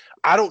film.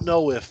 I don't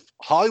know if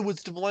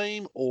Hollywood's to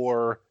blame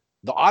or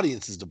the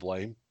audience is to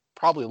blame.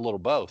 Probably a little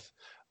both.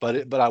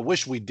 But I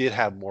wish we did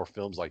have more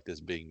films like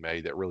this being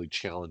made that really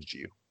challenged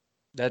you.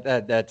 That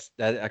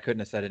I couldn't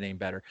have said it any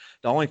better.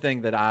 The only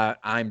thing that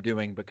I'm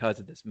doing because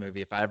of this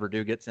movie, if I ever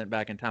do get sent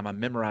back in time, I'm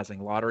memorizing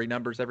lottery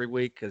numbers every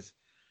week because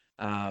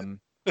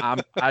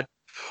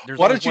there's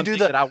why don't you do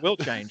that I will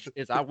change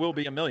is I will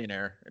be a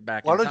millionaire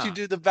back. Why don't you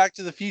do the Back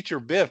to the Future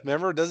Biff?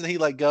 Remember, doesn't he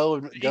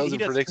goes and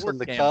predicts when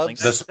the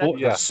Cubs?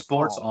 The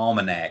sports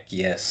almanac,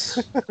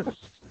 yes.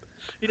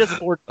 He does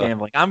sports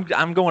gambling.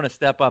 I'm going to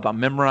step up. I'm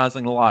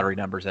memorizing the lottery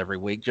numbers every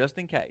week just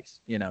in case.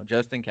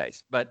 Just in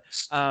case. But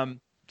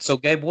so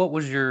Gabe, what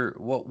was your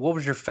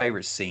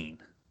favorite scene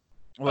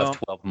of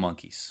 12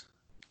 Monkeys?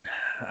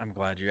 I'm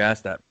glad you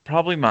asked that.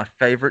 Probably my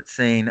favorite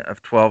scene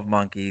of 12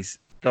 Monkeys.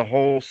 The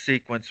whole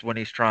sequence when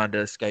he's trying to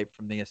escape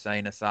from the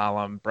insane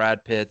asylum,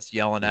 Brad Pitt's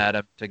yelling at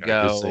him to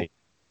go,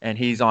 and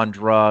he's on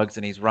drugs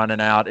and he's running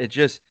out. It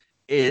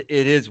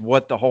is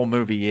what the whole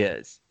movie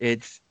is.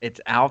 It's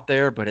out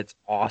there, but it's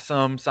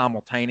awesome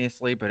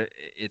simultaneously. But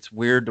it's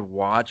weird to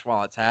watch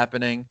while it's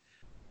happening.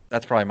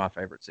 That's probably my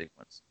favorite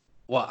sequence.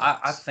 Well,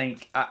 I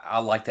think I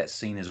like that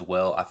scene as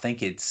well. I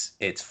think it's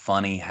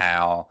funny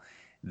how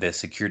the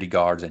security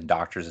guards and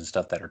doctors and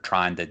stuff that are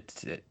trying to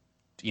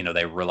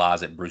they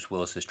realize that Bruce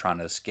Willis is trying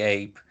to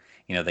escape.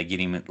 They get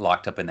him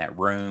locked up in that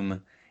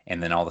room,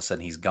 and then all of a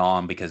sudden he's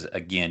gone because,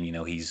 again,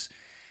 he's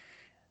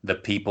the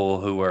people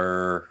who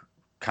are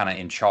kind of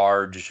in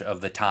charge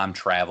of the time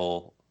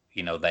travel.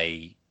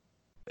 They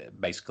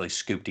basically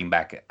scooped him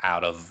back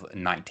out of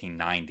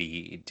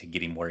 1990 to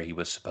get him where he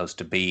was supposed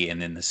to be, and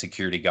then the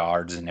security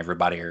guards and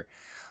everybody are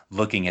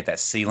looking at that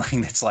ceiling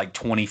that's like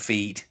 20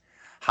 feet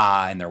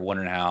high, and they're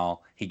wondering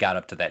how he got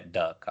up to that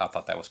duck. I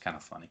thought that was kind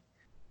of funny.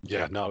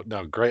 Yeah, no,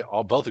 great.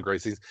 Both are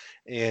great scenes.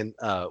 And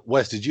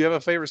Wes, did you have a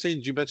favorite scene?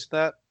 Did you mention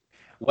that?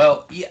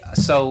 Well, yeah.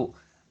 So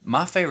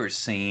my favorite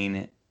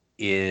scene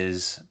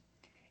is,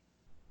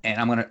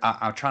 and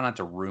I'll try not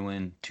to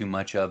ruin too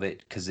much of it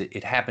because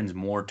it happens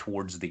more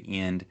towards the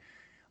end.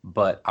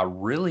 But I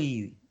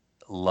really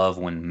love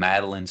when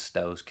Madeline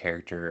Stowe's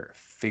character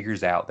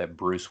figures out that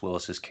Bruce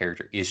Willis's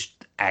character is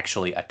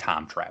actually a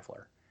time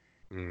traveler.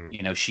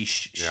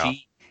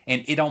 She.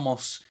 And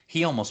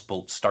he almost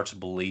starts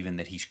believing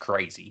that he's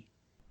crazy.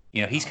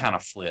 He's kind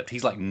of flipped.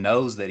 He's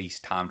knows that he's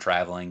time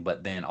traveling,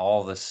 but then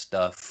all this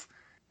stuff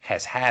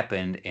has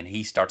happened, and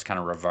he starts kind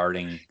of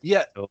reverting.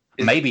 Yeah,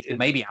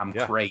 maybe I'm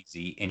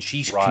crazy, and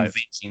she's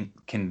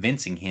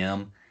convincing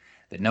him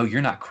that no,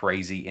 you're not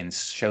crazy, and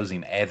shows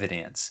him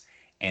evidence.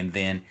 And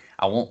then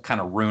I won't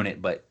kind of ruin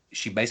it, but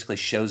she basically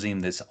shows him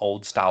this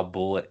old style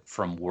bullet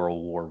from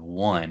World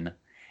War I.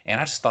 And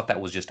I just thought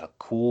that was just a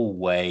cool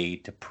way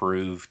to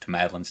prove to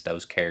Madeline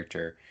Stowe's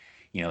character,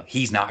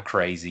 he's not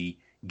crazy.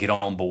 Get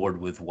on board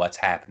with what's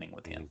happening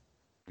with him.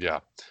 Yeah,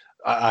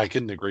 I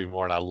couldn't agree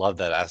more. And I love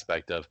that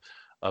aspect of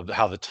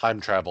how the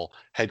time travel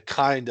had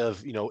kind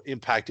of,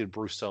 impacted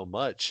Bruce so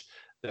much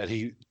that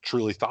he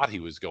truly thought he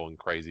was going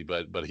crazy,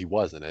 but he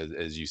wasn't,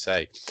 as you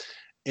say.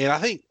 And I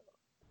think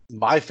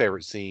my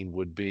favorite scene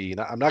would be, and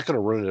I'm not going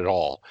to ruin it at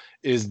all,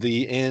 is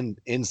the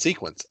end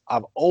sequence.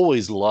 I've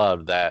always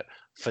loved that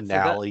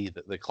finale,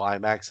 the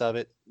climax of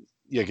it.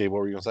 Yeah, Gabe, what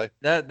were you gonna say?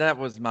 That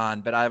was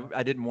mine, but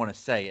I didn't want to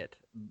say it.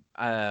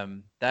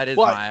 That is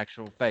my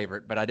actual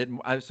favorite, but I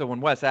didn't. So when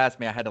Wes asked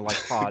me, I had to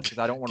pause because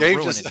I don't want to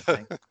ruin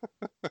anything.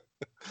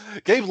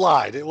 Gabe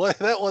lied.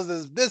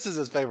 This is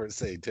his favorite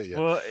scene to you.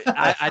 Well,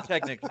 I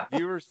technically,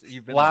 viewers,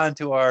 you've been lying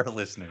to our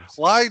listeners.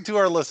 Lying to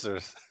our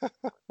listeners.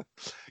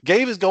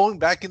 Gabe is going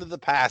back into the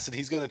past, and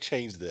he's going to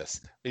change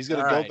this. He's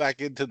going to go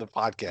back into the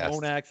podcast.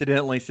 Don't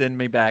accidentally send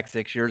me back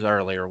 6 years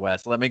earlier,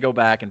 Wes. Let me go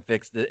back and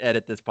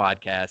edit this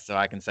podcast so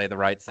I can say the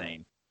right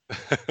scene.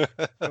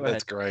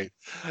 That's great.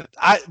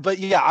 But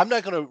yeah, I'm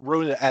not going to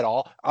ruin it at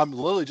all. I'm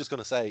literally just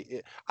going to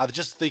say I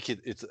just think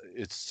it's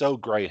so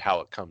great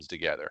how it comes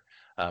together.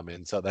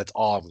 And so that's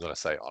all I'm going to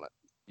say on it.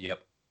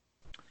 Yep.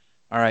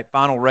 All right.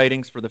 Final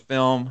ratings for the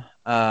film.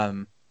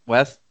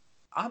 Wes?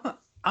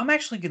 I'm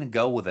actually going to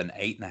go with an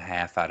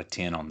 8.5 out of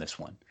 10 on this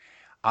one.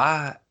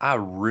 I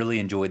really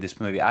enjoyed this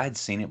movie. I had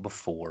seen it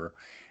before,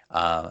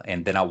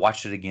 and then I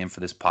watched it again for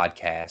this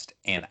podcast,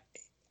 and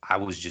I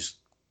was just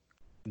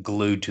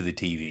glued to the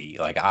TV.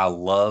 I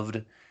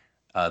loved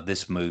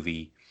this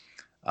movie.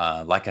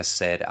 Like I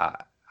said,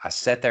 I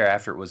sat there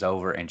after it was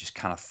over and just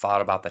kind of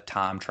thought about the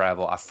time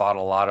travel. I thought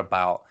a lot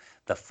about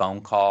the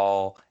phone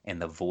call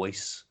and the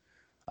voice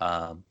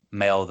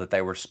mail that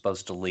they were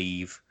supposed to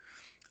leave.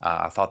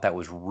 I thought that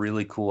was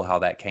really cool how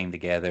that came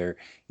together.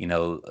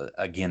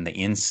 Again, the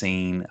end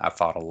scene, I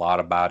thought a lot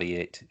about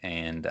it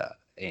and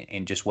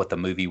just what the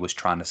movie was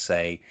trying to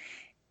say.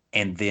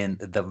 And then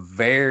the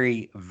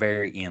very,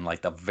 very end,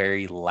 the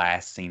very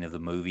last scene of the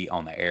movie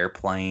on the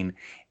airplane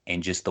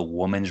and just the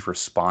woman's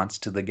response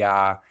to the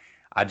guy,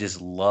 I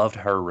just loved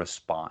her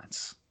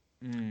response.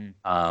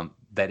 That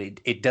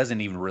it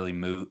doesn't even really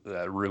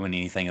ruin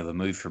anything of the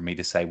movie for me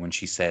to say when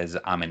she says,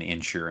 "I'm an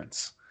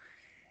insurance."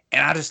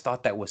 And I just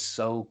thought that was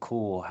so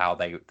cool how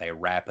they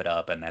wrap it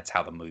up, and that's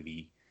how the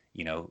movie,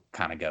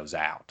 kind of goes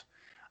out.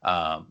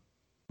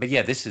 But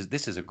yeah, this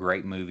is a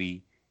great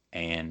movie,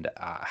 and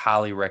I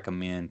highly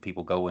recommend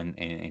people go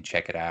and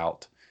check it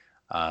out.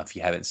 If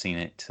you haven't seen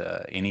it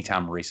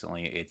anytime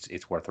recently,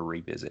 it's worth a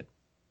revisit.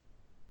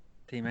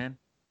 T-Man?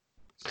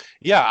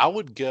 Yeah, I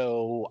would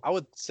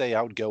say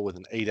I would go with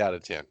an 8 out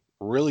of 10.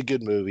 Really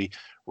good movie,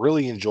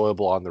 really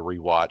enjoyable on the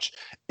rewatch.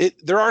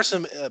 There are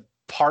some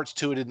parts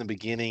to it in the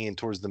beginning and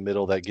towards the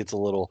middle that gets a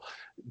little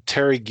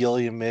Terry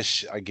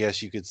Gilliam-ish, I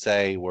guess you could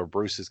say, where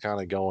Bruce is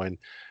kind of going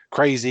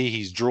crazy.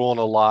 He's drooling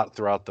a lot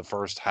throughout the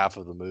first half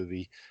of the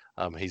movie.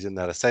 He's in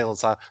that assailant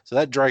side, so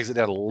that drags it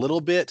down a little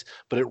bit,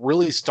 but it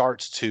really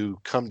starts to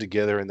come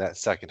together in that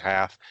second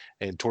half.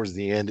 And towards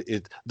the end,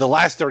 the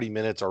last 30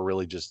 minutes are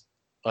really just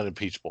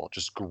unimpeachable,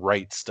 just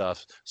great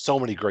stuff. So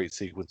many great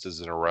sequences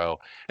in a row,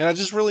 and I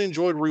just really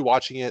enjoyed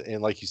rewatching it.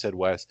 And like you said,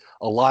 Wes,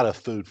 a lot of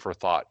food for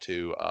thought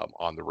too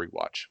on the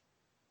rewatch.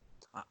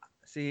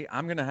 See,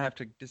 I'm gonna have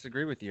to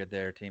disagree with you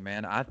there,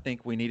 T-Man. I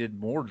think we needed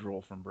more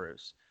drool from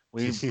Bruce.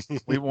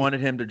 We wanted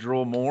him to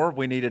drool more.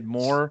 We needed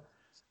more.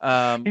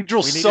 He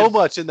drilled so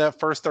much in that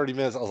first 30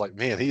 minutes. I was like,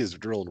 man, he is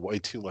drilling way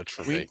too much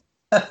for me.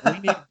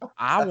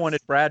 I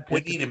wanted Brad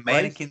Pitt. We needed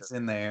mannequins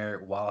in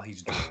there while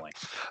he's drilling.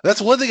 That's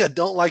one thing I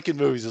don't like in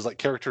movies is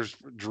characters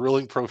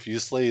drilling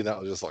profusely. And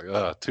that was just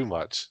too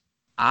much.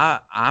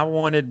 I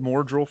wanted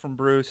more drill from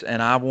Bruce,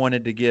 and I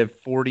wanted to give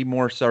 40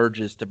 more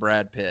surges to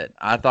Brad Pitt.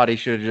 I thought he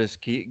should have just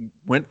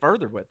went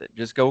further with it,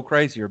 just go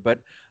crazier.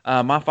 But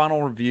my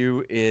final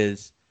review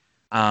is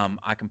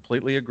I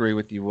completely agree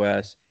with you,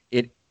 Wes.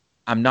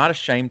 I'm not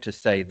ashamed to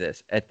say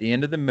this. At the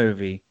end of the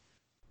movie,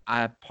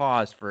 I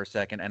paused for a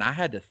second, and I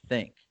had to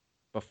think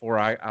before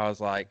I was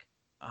like,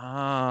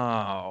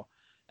 oh.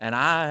 And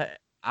I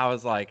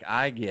was like,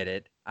 I get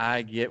it.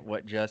 I get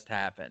what just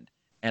happened.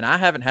 And I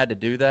haven't had to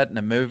do that in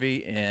a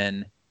movie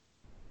I'm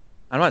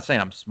not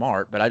saying I'm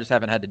smart, but I just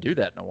haven't had to do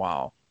that in a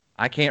while.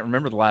 I can't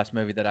remember the last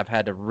movie that I've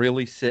had to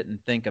really sit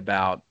and think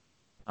about,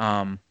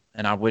 and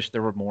I wish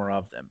there were more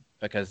of them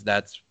because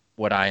that's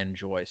what I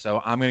enjoy.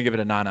 So I'm going to give it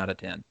a 9 out of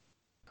 10.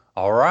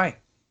 All right.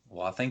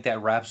 Well, I think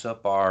that wraps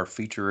up our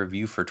feature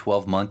review for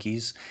 12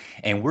 Monkeys.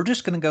 And we're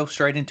just going to go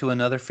straight into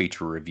another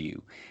feature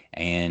review.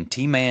 And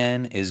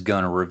T-Man is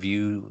going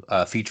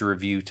to feature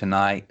review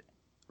tonight,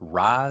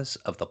 Rise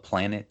of the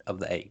Planet of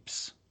the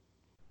Apes.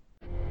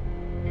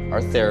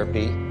 Our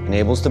therapy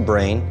enables the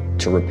brain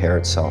to repair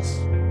itself.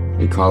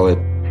 We call it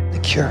the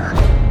cure.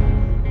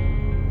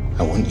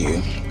 I want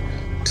you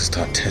to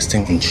start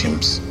testing on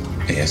chimps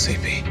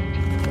ASAP.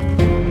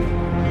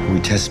 We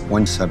test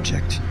one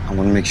subject. I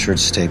want to make sure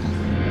it's stable.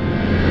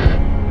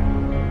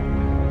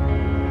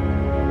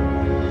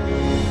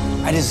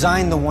 I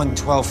designed the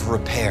 112 for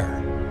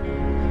repair,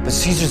 but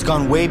Caesar's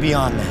gone way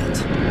beyond that.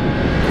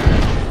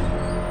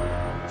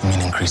 You mean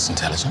increased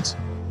intelligence?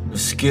 The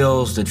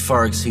skills that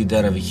far exceed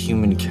that of a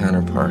human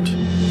counterpart.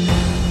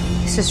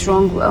 This is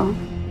wrong, Will.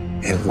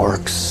 It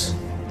works.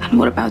 And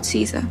what about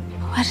Caesar?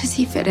 Where does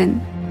he fit in?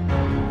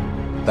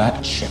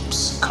 That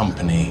chip's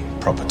company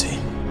property.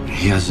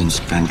 He hasn't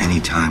spent any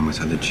time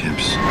with other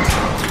chimps.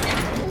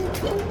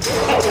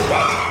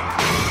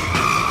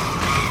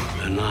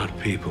 They're not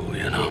people,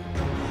 you know.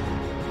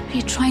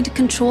 You're trying to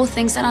control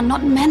things that are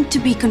not meant to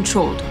be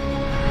controlled.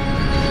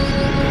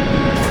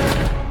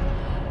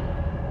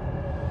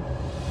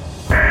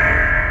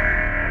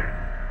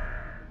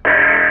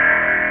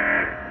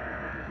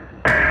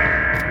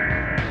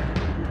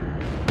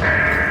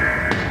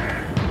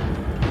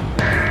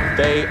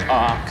 They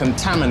are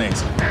contaminated.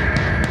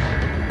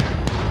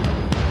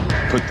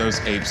 Put those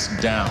apes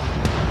down.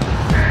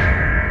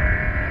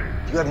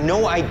 You have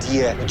no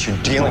idea what you're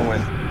dealing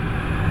with.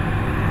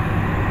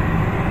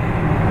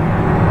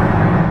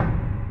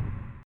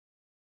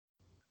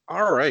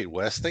 All right,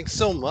 Wes, thanks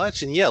so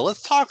much. And yeah,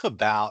 let's talk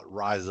about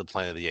Rise of the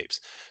Planet of the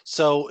Apes.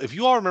 So if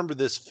you all remember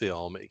this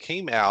film, it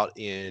came out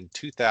in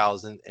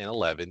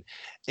 2011,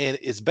 and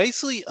it's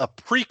basically a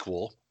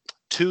prequel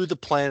to the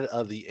Planet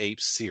of the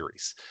Apes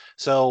series.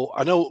 So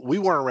I know we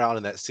weren't around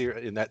in that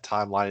in that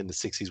timeline in the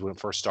 60s when it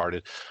first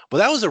started, but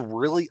that was a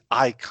really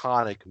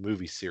iconic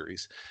movie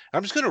series.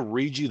 I'm just going to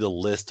read you the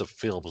list of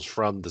films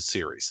from the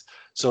series.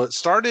 So it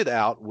started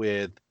out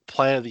with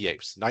Planet of the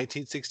Apes,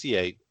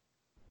 1968,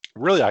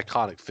 really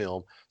iconic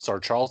film.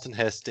 Starred Charlton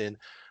Heston.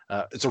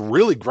 It's a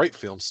really great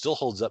film, still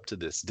holds up to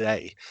this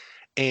day.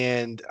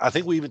 And I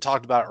think we even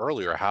talked about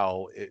earlier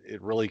how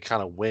it really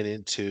kind of went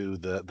into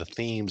the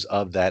themes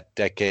of that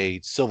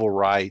decade, civil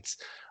rights,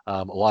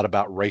 a lot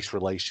about race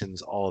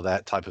relations, all of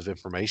that type of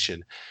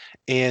information.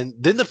 And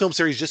then the film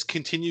series just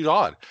continued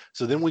on.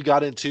 So then we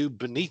got into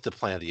Beneath the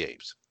Planet of the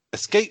Apes,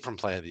 Escape from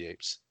Planet of the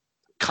Apes,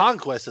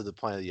 Conquest of the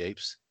Planet of the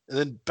Apes, and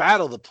then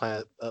Battle of the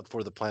Planet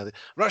for the Planet.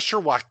 I'm not sure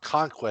why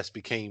Conquest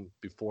became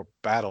before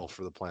Battle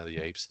for the Planet of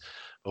the Apes.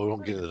 But we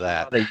won't get into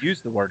that. They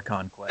use the word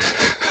conquest.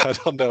 I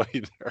don't know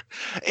either.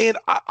 And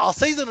I'll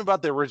say something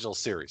about the original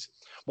series.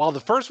 While the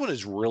first one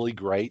is really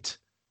great,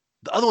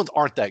 the other ones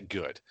aren't that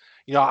good.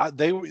 You know,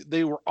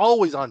 they were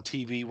always on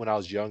TV when I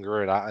was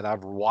younger, and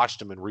I've watched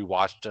them and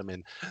rewatched them,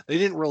 and they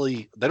don't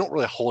really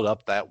hold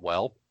up that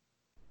well.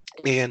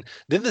 And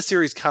then the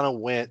series kind of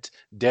went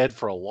dead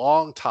for a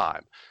long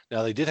time.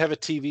 Now, they did have a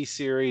TV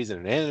series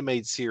and an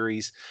animated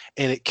series,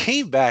 and it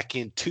came back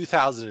in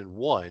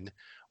 2001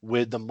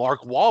 with the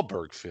Mark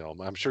Wahlberg film.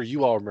 I'm sure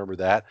you all remember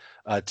that.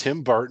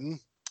 Tim Burton.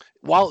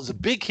 While it was a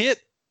big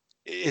hit,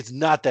 it's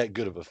not that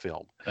good of a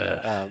film.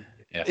 Yeah.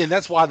 And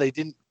that's why they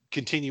didn't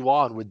continue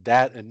on with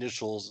that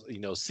initial,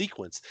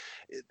 sequence.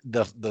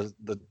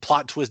 The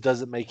plot twist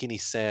doesn't make any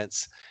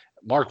sense.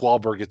 Mark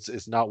Wahlberg,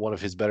 it's not one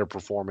of his better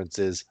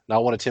performances,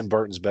 not one of Tim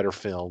Burton's better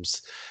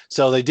films.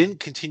 So they didn't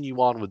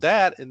continue on with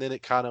that, and then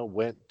it kind of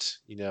went,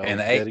 And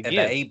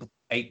the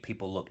ape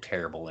people look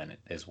terrible in it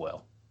as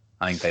well.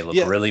 I think they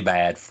look really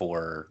bad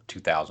for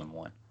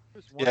 2001.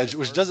 Yeah,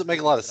 which doesn't make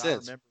a lot of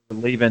sense. I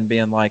remember leaving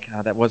being like,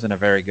 that wasn't a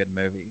very good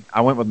movie.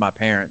 I went with my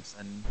parents,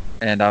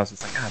 and I was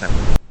just like, that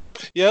was...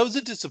 Yeah, it was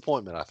a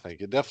disappointment, I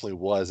think. It definitely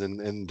was,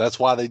 and that's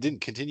why they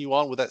didn't continue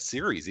on with that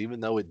series,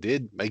 even though it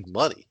did make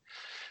money.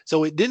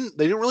 So they didn't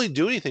really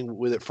do anything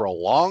with it for a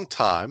long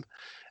time,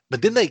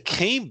 but then they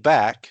came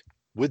back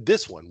with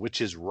this one,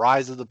 which is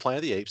Rise of the Planet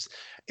of the Apes,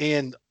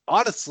 and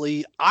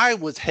honestly, I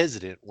was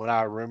hesitant when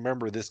I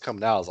remember this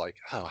coming out. I was like,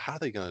 oh, how are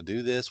they going to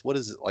do this? What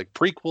is it, like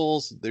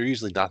prequels? They're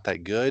usually not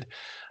that good.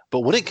 But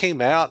when it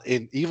came out,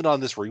 and even on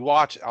this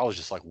rewatch, I was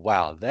just like,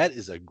 wow, that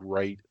is a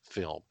great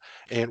film.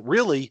 And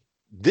really,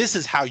 this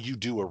is how you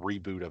do a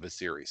reboot of a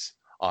series,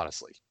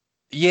 honestly.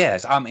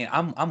 Yes, I mean,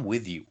 I'm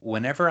with you.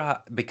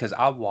 Because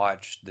I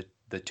watched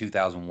the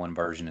 2001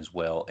 version as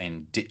well,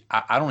 and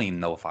I don't even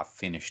know if I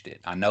finished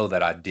it. I know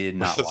that I did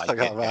not like it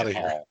at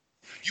all.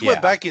 You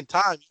went back in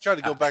time. You tried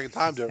to go back in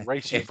time to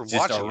erase you from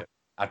watching it.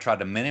 I tried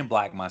to Men in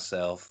Black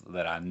myself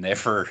that I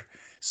never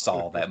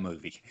saw that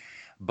movie.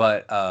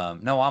 But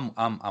no,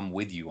 I'm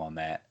with you on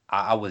that.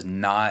 I was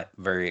not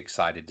very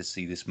excited to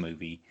see this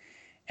movie,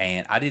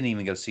 and I didn't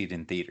even go see it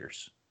in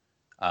theaters.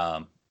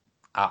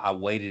 I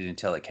waited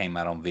until it came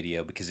out on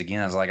video because,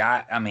 again, I was like,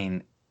 I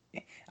mean,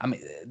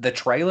 the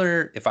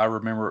trailer, if I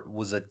remember,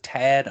 was a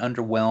tad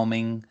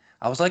underwhelming.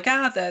 I was like,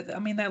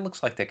 that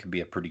looks like that could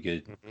be a pretty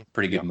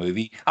good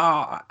movie.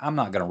 I'm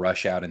not going to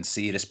rush out and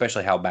see it,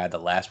 especially how bad the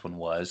last one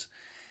was.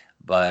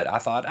 But I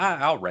thought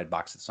I'll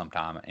Redbox it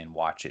sometime and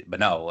watch it. But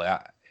no,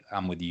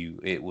 I'm with you.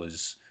 It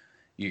was,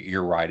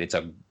 you're right.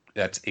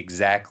 That's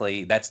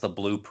the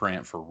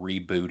blueprint for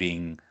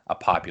rebooting a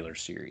popular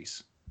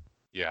series.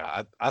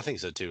 Yeah, I think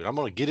so too. And I'm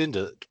going to get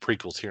into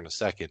prequels here in a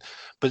second.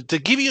 But to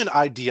give you an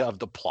idea of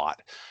the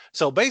plot,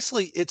 so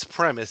basically its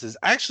premise is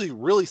actually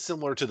really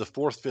similar to the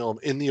fourth film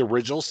in the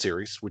original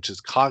series, which is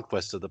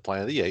Conquest of the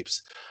Planet of the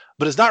Apes.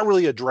 But it's not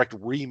really a direct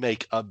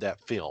remake of that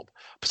film.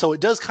 So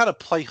it does kind of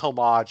play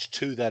homage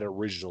to that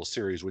original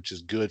series, which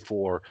is good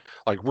for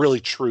like really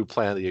true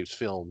Planet of the Apes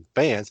film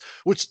fans,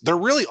 which there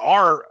really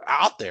are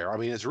out there. I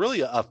mean, it's really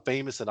a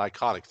famous and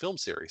iconic film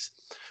series.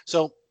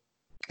 So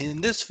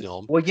in this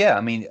film, well, yeah,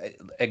 I mean,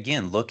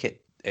 again, look at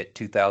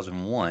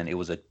 2001. It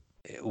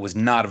was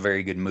not a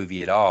very good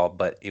movie at all,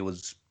 but it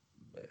was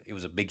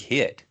a big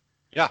hit.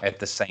 Yeah. At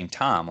the same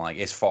time, like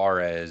as far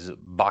as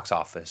box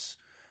office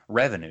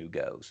revenue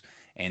goes,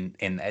 and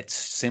that's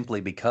simply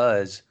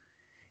because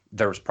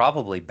there was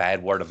probably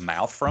bad word of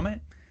mouth from it,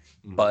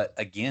 But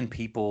again,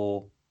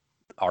 people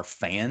are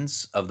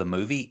fans of the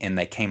movie and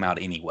they came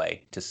out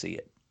anyway to see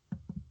it.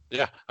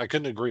 Yeah, I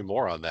couldn't agree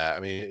more on that. I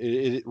mean,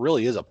 it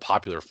really is a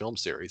popular film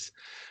series.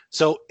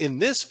 So in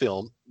this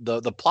film,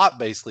 the plot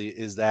basically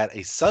is that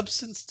a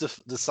substance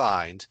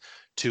designed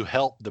to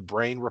help the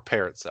brain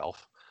repair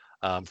itself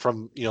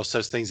from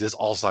such things as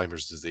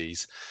Alzheimer's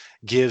disease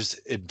gives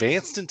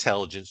advanced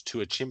intelligence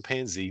to a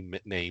chimpanzee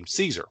named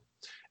Caesar.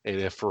 And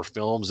if for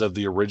films of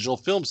the original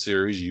film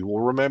series, you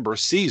will remember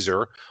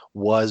Caesar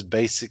was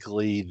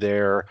basically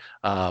their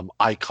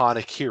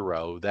iconic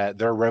hero, that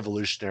their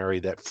revolutionary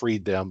that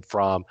freed them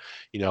from,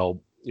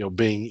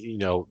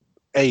 being,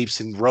 apes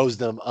and rose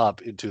them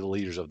up into the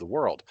leaders of the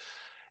world.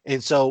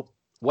 And so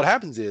what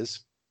happens is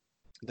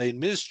they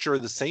administer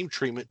the same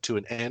treatment to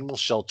an animal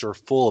shelter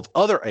full of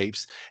other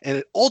apes, and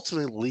it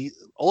ultimately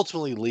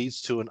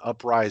leads to an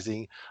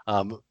uprising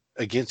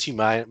against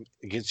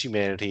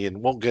humanity,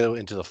 and won't go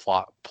into the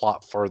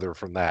plot further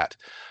from that.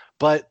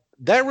 But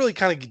that really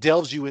kind of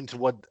delves you into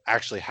what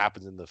actually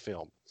happens in the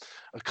film.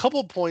 A couple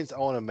of points I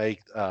want to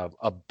make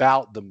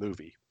about the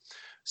movie.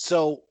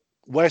 So,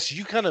 Wes,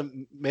 you kind of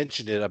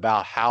mentioned it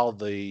about how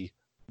the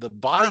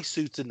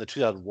bodysuits in the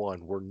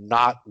 2001 were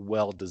not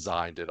well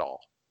designed at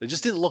all. They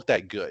just didn't look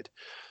that good.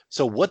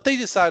 So what they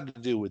decided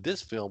to do with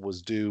this film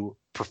was do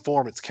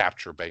performance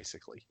capture,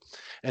 basically.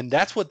 And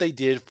that's what they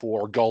did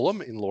for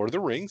Gollum in Lord of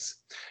the Rings.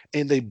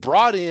 And they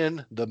brought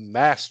in the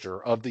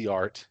master of the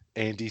art,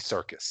 Andy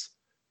Serkis,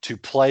 to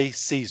play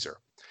Caesar.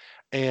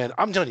 And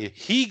I'm telling you,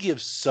 he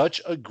gives such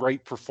a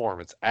great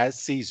performance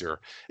as Caesar.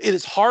 It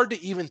is hard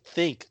to even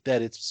think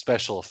that it's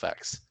special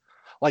effects.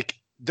 Like,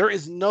 there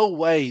is no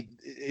way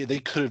they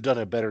could have done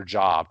a better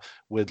job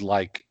with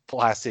like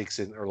plastics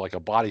or like a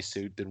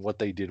bodysuit than what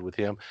they did with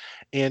him.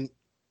 And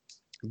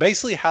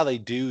basically how they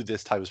do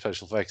this type of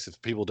special effects,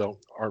 if people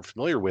aren't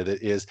familiar with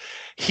it, is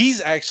he's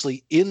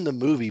actually in the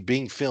movie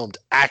being filmed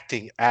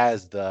acting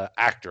as the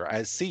actor,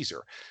 as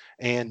Caesar.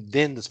 And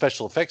then the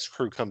special effects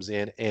crew comes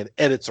in and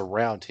edits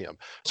around him.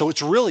 So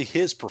it's really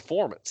his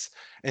performance.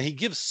 And he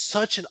gives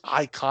such an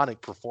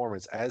iconic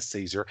performance as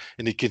Caesar,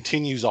 and he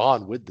continues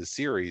on with the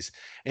series.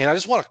 And I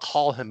just want to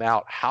call him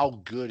out how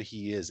good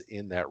he is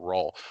in that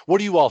role. What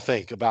do you all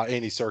think about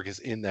Andy Serkis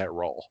in that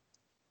role?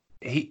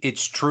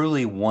 It's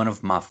truly one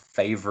of my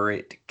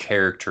favorite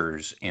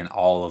characters in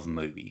all of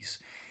movies.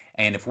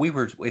 And if we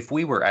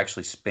were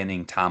actually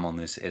spending time on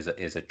this as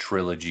a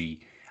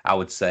trilogy, I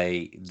would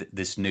say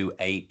this new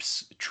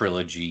Apes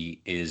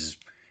trilogy is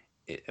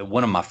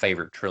one of my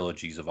favorite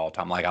trilogies of all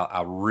time. Like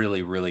I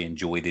really, really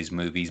enjoy these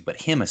movies, but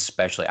him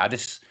especially.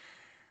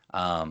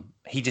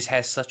 He just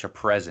has such a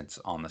presence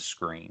on the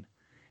screen,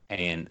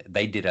 and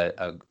they did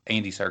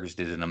Andy Serkis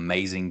did an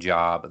amazing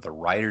job. The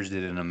writers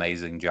did an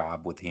amazing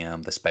job with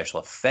him. The special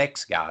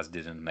effects guys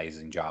did an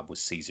amazing job with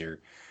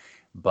Caesar,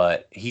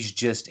 but he's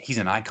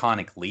an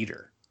iconic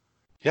leader.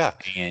 Yeah,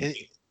 and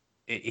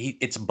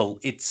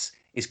it's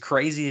as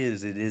crazy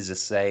as it is to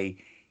say,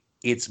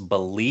 it's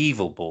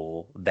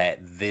believable that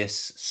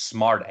this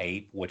smart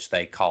ape, which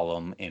they call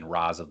him in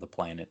Rise of the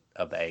Planet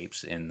of the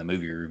Apes in the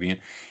movie review,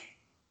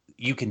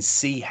 you can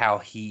see how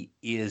he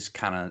is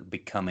kind of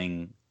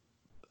becoming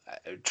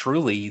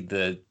truly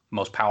the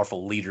most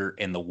powerful leader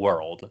in the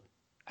world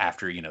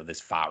after,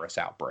 this virus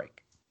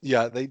outbreak.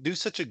 Yeah, they do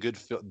such a good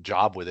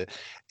job with it.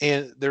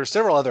 And there are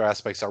several other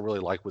aspects I really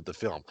like with the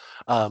film.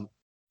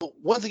 But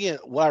once again,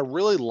 what I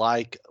really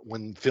like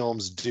when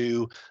films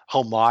do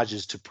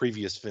homages to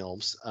previous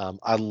films,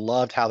 I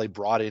loved how they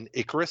brought in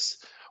Icarus,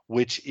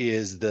 which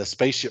is the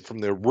spaceship from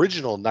the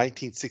original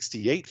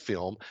 1968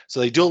 film. So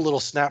they do a little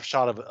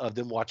snapshot of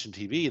them watching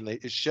TV, and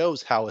it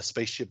shows how a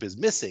spaceship is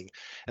missing.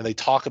 And they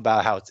talk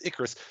about how it's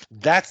Icarus.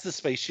 That's the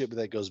spaceship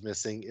that goes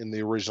missing in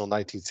the original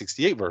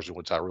 1968 version,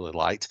 which I really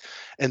liked.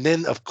 And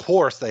then, of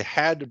course, they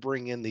had to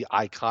bring in the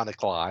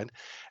iconic line.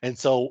 And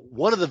so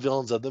one of the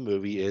villains of the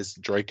movie is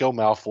Draco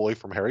Malfoy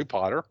from Harry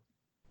Potter.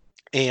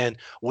 And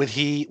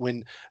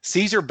when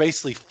Caesar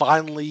basically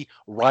finally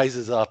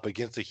rises up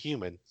against a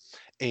human,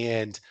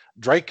 and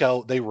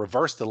Draco, they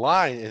reverse the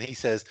line, and he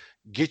says,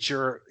 "Get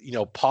your,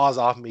 paws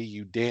off me,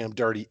 you damn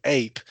dirty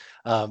ape."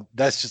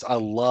 That's just, I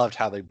loved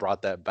how they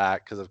brought that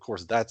back, because of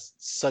course that's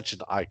such an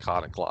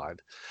iconic line.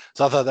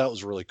 So I thought that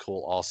was really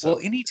cool also.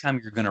 Well,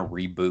 anytime you're going to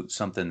reboot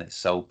something that's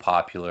so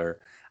popular,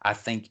 I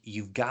think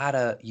you've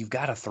gotta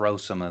throw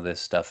some of this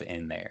stuff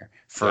in there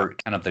for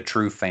kind of the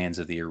true fans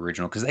of the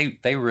original, because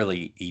they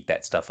really eat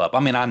that stuff up. I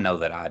mean, I know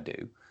that I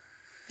do.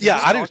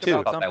 Yeah, I do too.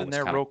 About something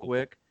there real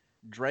quick.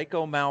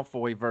 Draco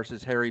Malfoy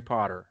versus Harry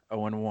Potter,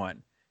 0-1.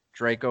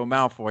 Draco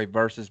Malfoy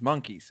versus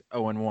Monkeys,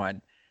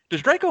 0-1.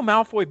 Does Draco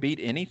Malfoy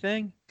beat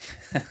anything?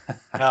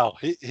 No,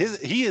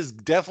 he has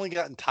definitely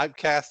gotten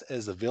typecast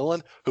as a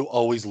villain who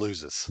always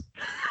loses.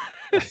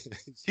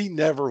 He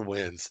never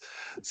wins.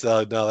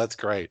 So no, that's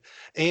great.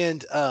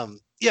 And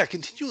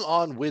continuing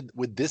on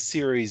with this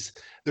series,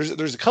 there's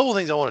a couple of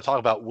things I want to talk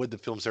about with the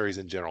film series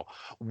in general.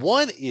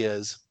 One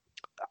is,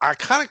 I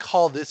kind of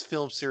call this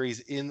film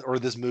series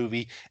this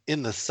movie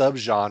in the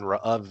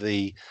subgenre of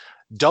the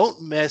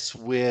don't mess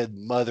with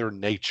Mother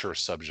Nature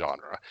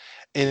subgenre.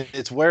 And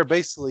it's where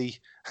basically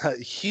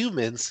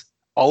humans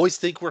always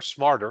think we're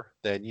smarter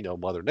than,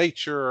 Mother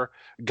Nature,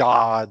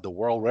 God, the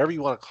world, whatever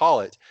you want to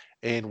call it.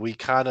 And we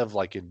kind of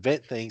like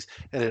invent things,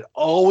 and it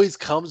always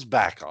comes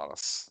back on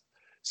us.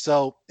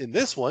 So in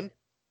this one,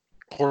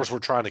 of course, we're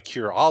trying to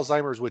cure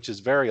Alzheimer's, which is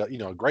very,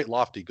 a great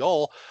lofty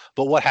goal.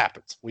 But what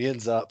happens? We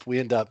end up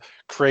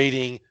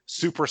creating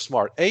super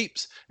smart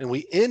apes, and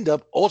we end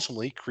up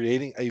ultimately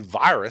creating a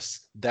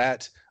virus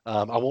that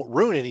I won't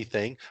ruin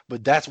anything,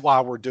 but that's why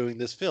we're doing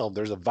this film.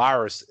 There's a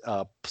virus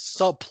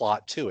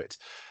subplot to it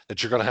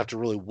that you're going to have to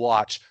really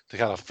watch to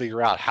kind of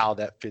figure out how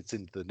that fits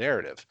into the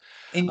narrative.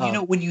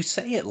 And when you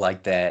say it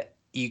like that,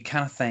 you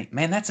kind of think,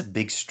 man, that's a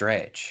big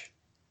stretch.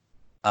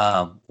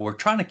 We're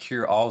trying to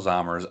cure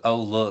Alzheimer's.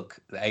 Oh, look,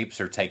 the apes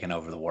are taking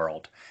over the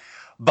world.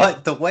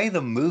 But the way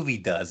the movie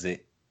does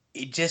it,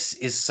 it just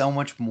is so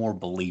much more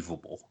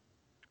believable.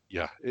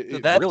 Yeah. So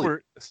that's really,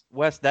 where,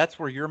 Wes, that's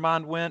where your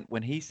mind went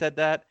when he said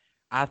that.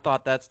 I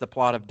thought that's the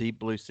plot of Deep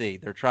Blue Sea.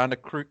 They're trying to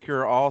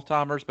cure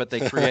Alzheimer's, but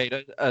they create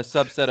a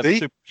subset of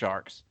super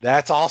sharks.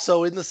 That's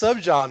also in the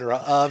subgenre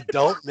of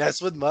Don't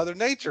Mess with Mother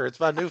Nature.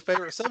 It's my new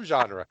favorite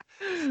subgenre.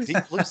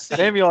 Deep Blue Sea.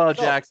 Samuel L.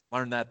 Jackson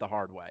learned that the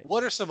hard way.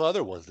 What are some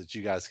other ones that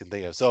you guys can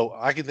think of? So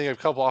I can think of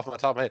a couple off my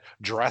top of my head.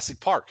 Jurassic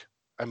Park.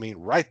 I mean,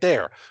 right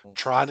there,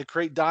 trying to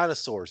create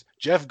dinosaurs.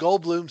 Jeff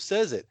Goldblum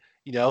says it.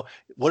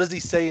 What does he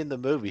say in the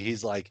movie?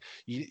 He's like,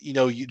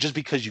 you just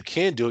because you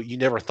can do it, you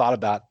never thought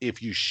about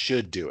if you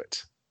should do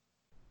it.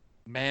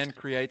 Man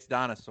creates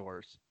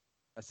dinosaurs.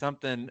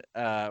 Something,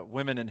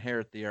 women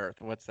inherit the earth.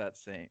 What's that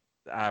saying?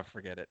 I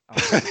forget it.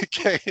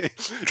 Okay.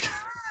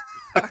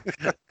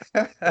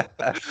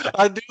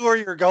 I knew where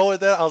you're going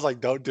with that. I was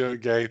like, don't do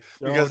it, Gabe.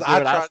 Because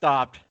I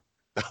stopped.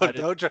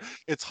 Don't try.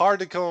 It's hard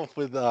to come up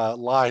with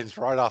lines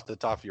right off the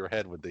top of your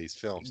head with these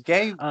films.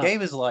 Gabe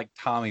is like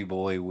Tommy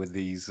Boy with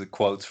these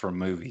quotes from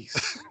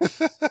movies.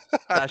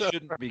 I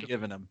shouldn't be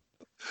giving them.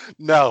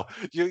 No,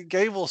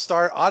 Gabe will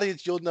start.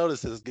 Audience, you'll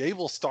notice this. Gabe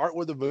will start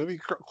with a movie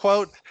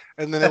quote,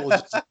 and then it will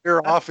just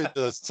veer off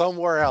into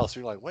somewhere else.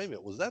 You're like, wait a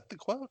minute, was that the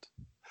quote?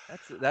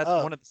 That's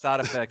one of the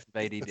side effects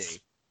of ADD.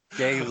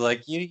 Gabe,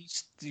 like you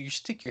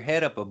stick your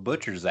head up a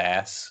butcher's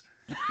ass.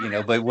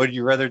 But would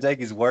you rather take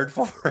his word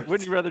for it?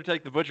 Wouldn't you rather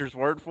take the butcher's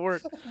word for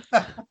it?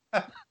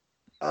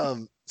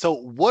 So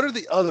what are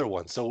the other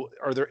ones? So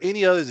are there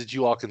any others that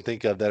you all can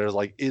think of that are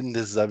like in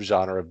this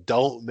subgenre of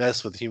don't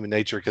mess with human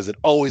nature because it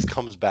always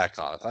comes back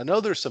on us? I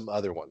know there's some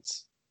other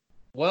ones.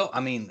 Well, I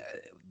mean,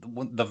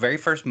 the very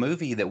first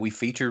movie that we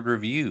featured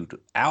reviewed,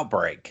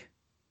 Outbreak.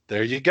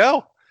 There you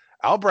go.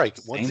 Outbreak.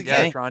 Once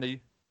again, trying to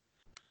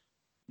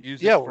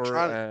use it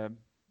for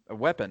a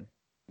weapon.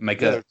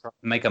 Make a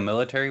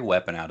military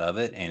weapon out of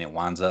it, and it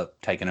winds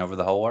up taking over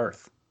the whole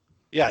earth.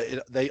 Yeah,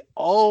 they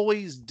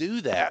always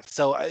do that.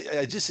 So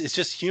it's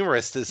just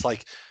humorous. It's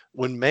like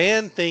when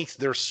man thinks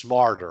they're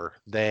smarter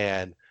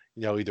than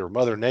either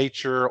Mother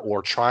Nature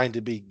or trying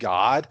to be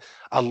God.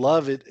 I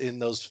love it in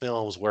those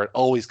films where it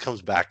always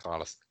comes back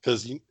on us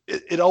because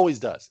it always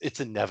does.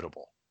 It's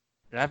inevitable.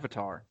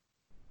 Avatar.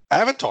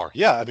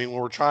 Yeah. I mean,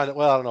 when we're trying to,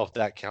 I don't know if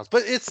that counts,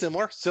 but it's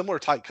similar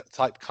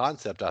type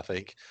concept, I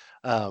think.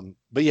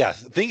 But yeah,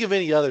 think of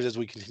any others as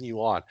we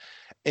continue on.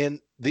 And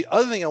the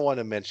other thing I want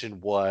to mention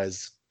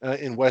was,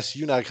 and Wes,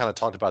 you and I kind of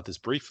talked about this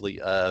briefly,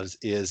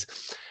 is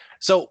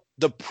so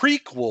the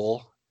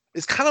prequel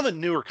is kind of a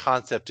newer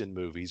concept in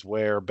movies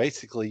where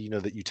basically,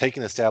 that you take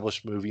an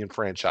established movie and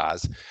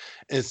franchise,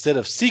 instead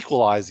of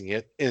sequelizing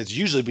it, and it's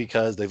usually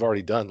because they've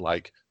already done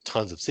like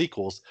tons of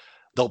sequels,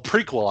 they'll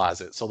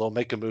prequelize it. So they'll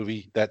make a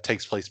movie that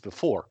takes place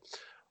before.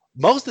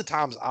 Most of the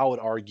times I would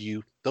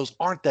argue those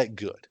aren't that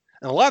good.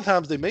 And a lot of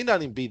times they may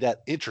not even be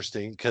that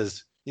interesting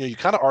because, you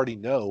kind of already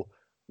know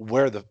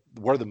where the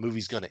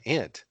movie's going to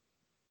end.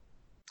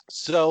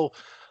 So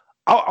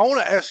I want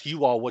to ask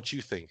you all what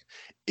you think.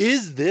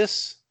 Is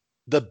this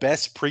the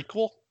best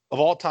prequel of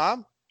all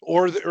time,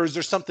 or is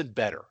there something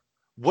better?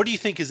 What do you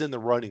think is in the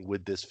running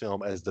with this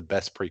film as the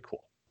best prequel?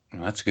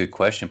 Well, that's a good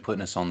question,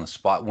 putting us on the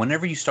spot.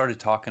 Whenever you started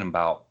talking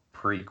about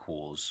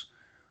prequels,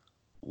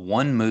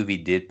 one movie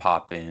did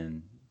pop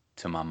in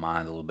to my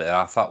mind a little bit that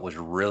I thought was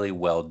really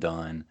well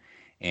done,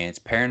 and it's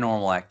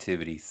Paranormal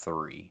Activity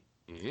 3.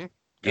 Mm-hmm.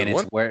 And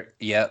it's where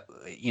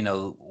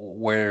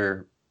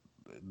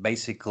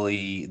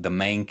basically the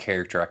main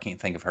character, I can't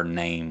think of her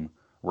name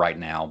right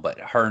now, but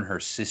her and her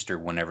sister,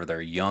 whenever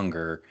they're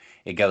younger,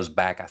 it goes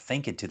back, I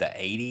think, into the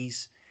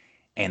 80s,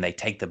 and they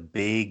take the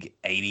big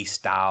 80s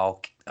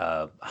style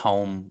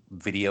home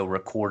video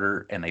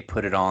recorder and they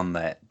put it on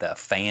the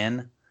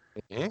fan.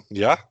 Mm-hmm.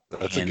 Yeah,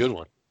 that's a good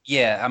one.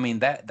 Yeah, I mean,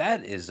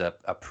 that is a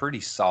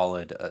pretty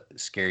solid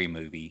scary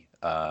movie.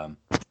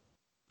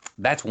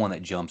 That's one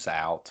that jumps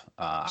out.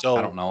 So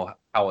I don't know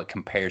how it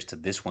compares to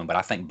this one, but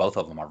I think both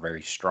of them are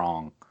very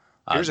strong.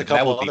 Here's a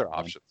couple of other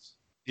options.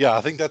 Yeah,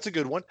 I think that's a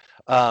good one.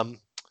 The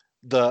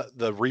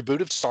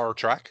reboot of Star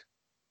Trek,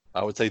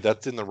 I would say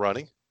that's in the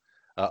running.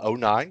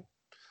 2009.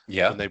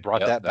 Yeah. When they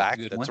brought that back,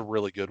 that's a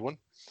really good one.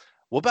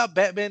 What about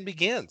Batman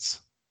Begins?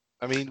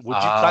 I mean, would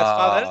you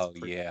classify that as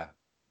Oh, yeah.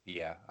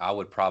 Yeah, I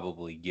would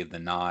probably give the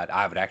nod.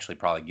 I would actually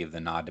probably give the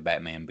nod to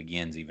Batman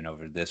Begins even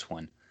over this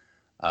one.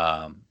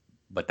 Um,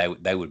 but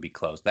they would be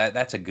close.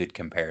 That's a good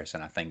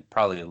comparison. I think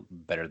probably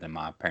better than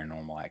my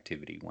Paranormal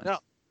Activity one. Now,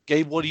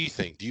 Gabe, what do you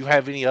think? Do you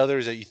have any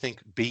others that you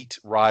think beat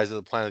Rise of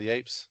the Planet of the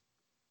Apes?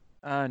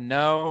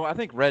 No, I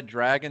think Red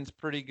Dragon's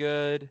pretty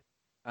good.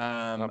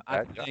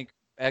 I think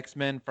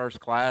X-Men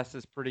First Class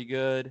is pretty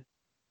good.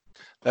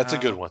 That's a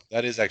good one.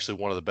 That is actually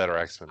one of the better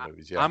X-Men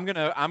movies. Yeah. I'm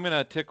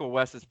gonna tickle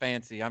Wes's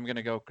fancy. I'm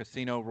gonna go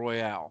Casino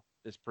Royale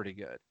is pretty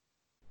good.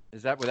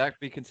 Would that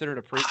be considered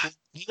a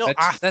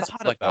prequel? That's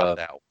like about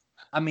that.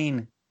 I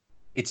mean,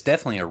 it's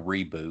definitely a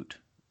reboot.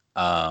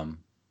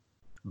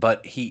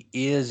 But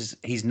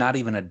he's not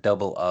even a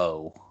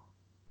 00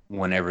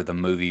 whenever the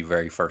movie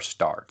very first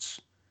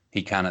starts.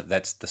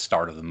 That's the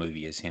start of the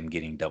movie, is him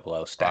getting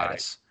 00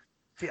 status.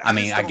 Right. I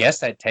mean, I guess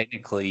that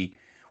technically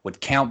would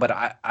count, but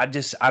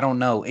I don't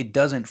know. It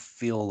doesn't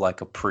feel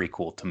like a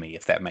prequel to me,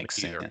 if that makes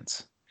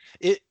sense.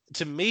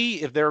 To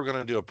me, if they were going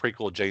to do a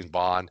prequel of James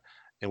Bond,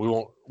 and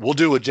we'll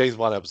do a James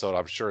Bond episode,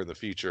 I'm sure, in the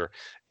future,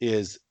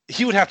 is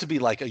he would have to be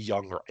like a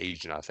younger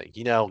agent, I think,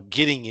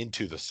 getting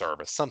into the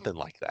service, something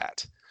like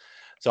that.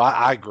 So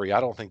I agree. I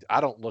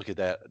don't look at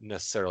that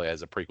necessarily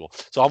as a prequel.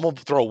 So I'm going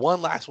to throw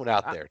one last one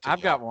out there.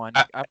 I've got one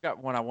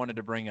I wanted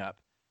to bring up.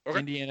 Okay.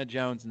 Indiana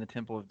Jones and the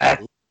Temple of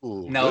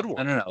Doom.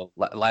 No.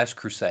 Last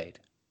Crusade,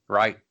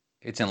 right?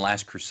 It's in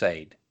Last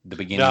Crusade. The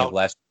beginning of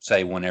Last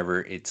Crusade,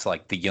 whenever it's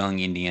like the young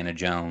Indiana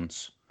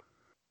Jones.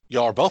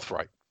 Y'all are both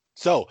right.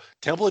 So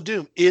Temple of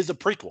Doom is a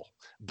prequel.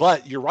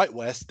 But you're right,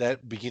 Wes,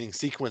 that beginning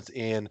sequence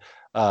in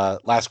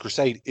Last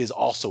Crusade is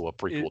also a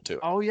prequel to it.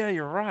 Oh yeah,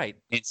 you're right.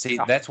 See,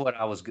 that's what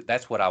I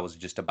was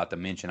just about to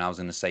mention. I was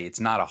going to say it's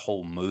not a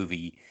whole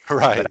movie,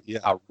 right? Yeah.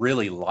 I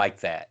really like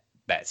that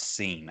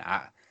scene.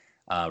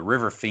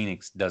 River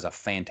Phoenix does a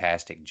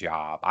fantastic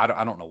job. I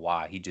don't know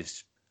why.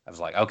 I was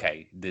like,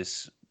 okay,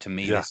 this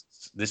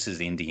is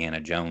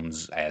Indiana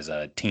Jones as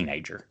a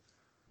teenager.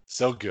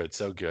 So good.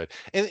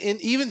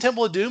 And even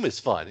Temple of Doom is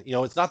fun.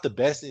 It's not the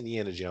best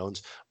Indiana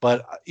Jones,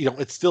 but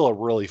it's still a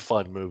really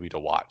fun movie to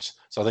watch.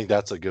 So I think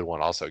that's a good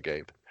one also,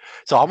 Gabe.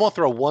 So I'm going to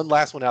throw one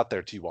last one out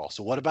there to you all.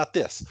 So what about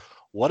this?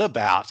 What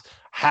about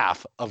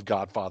half of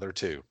Godfather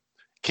 2?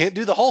 Can't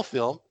do the whole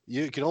film.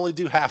 You can only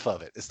do half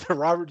of it. It's the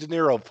Robert De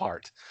Niro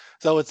part.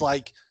 So it's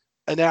like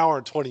an hour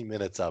and 20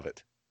 minutes of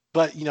it.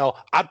 But,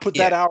 I'd put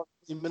that hour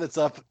and 20 minutes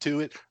up to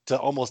it to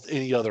almost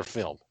any other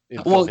film.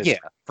 Well, yeah,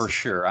 for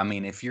sure. I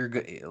mean, if you're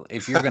going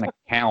to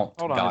count,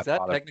 hold on, Godfather, is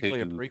that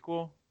technically a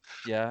prequel?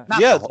 Yeah, not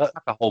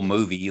the whole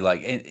movie.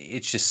 Like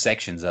it's just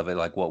sections of it,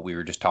 like what we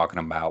were just talking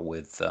about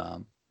with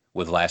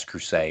Last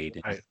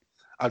Crusade.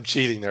 I'm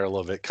cheating there a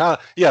little bit.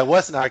 Yeah.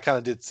 Wes and I kind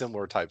of did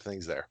similar type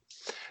things there.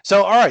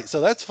 So, all right. So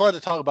that's fun to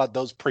talk about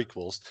those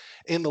prequels.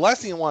 And the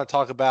last thing I want to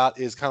talk about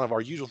is kind of our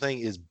usual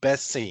thing is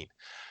best scene.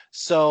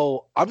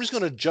 So I'm just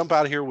going to jump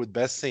out of here with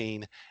best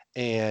scene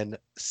and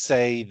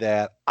say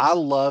that I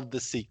love the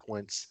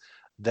sequence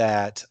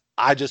that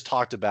I just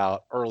talked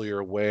about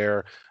earlier,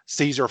 where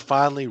Caesar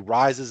finally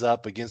rises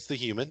up against the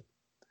human.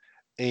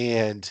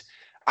 And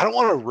I don't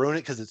want to ruin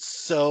it because it's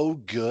so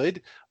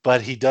good,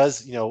 but he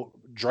does,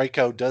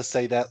 Draco does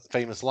say that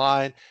famous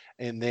line,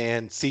 and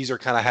then Caesar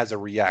kind of has a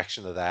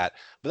reaction to that.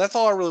 But that's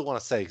all I really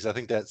want to say, because I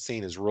think that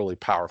scene is really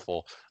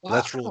powerful. Well,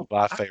 that's really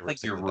my favorite. I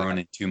think you're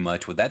ruining too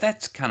much with that.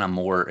 That's kind of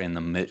more in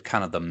the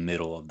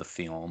middle of the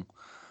film.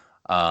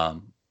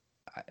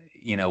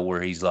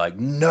 Where he's like,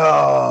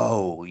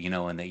 no,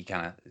 and he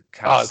kind of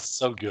it's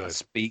so good,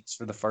 speaks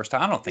for the first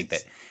time. I don't think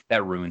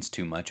that ruins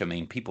too much. I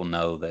mean, people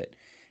know that,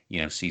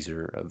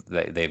 Caesar,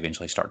 they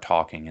eventually start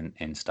talking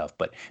and stuff,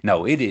 but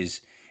no,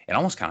 it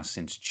almost kind of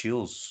sends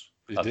chills.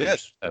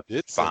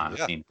 It's fine.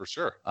 Yeah, I mean, for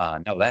sure.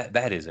 No,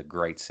 that is a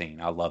great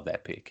scene. I love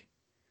that pick.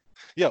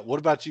 Yeah. What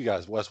about you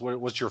guys, Wes?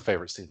 What's your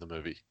favorite scene in the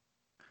movie?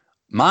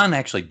 Mine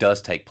actually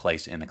does take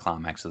place in the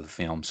climax of the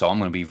film, so I'm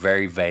going to be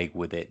very vague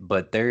with it.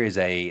 But there is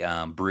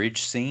a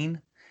bridge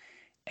scene,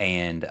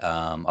 and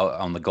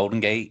on the Golden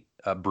Gate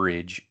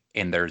Bridge,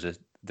 and there's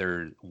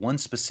one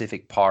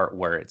specific part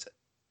where it's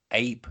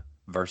ape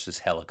versus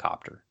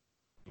helicopter.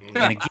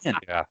 And again,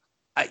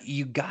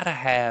 you got to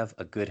have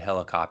a good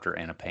helicopter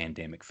in a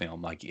pandemic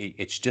film. Like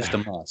it's just a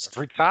must.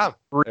 Every time,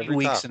 3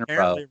 weeks in a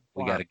row,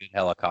 we got a good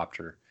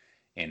helicopter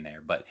in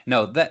there. But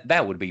no,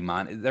 that would be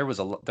mine. There's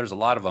a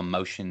lot of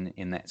emotion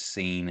in that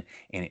scene,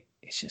 and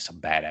it's just a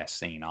badass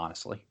scene,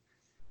 honestly.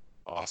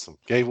 Awesome.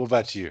 Gabe, what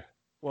about you?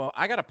 Well,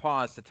 I got to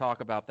pause to talk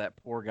about that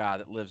poor guy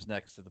that lives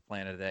next to the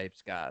Planet of the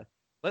Apes guy.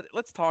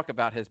 Let's talk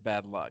about his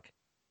bad luck.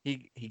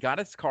 He got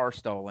his car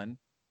stolen.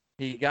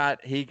 He got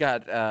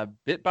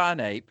bit by an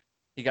ape.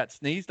 He got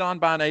sneezed on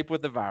by an ape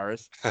with the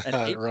virus. An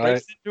ape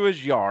breaks into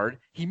his yard.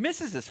 He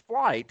misses his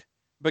flight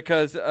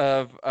because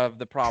of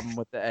the problem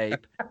with the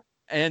ape.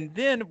 And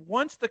then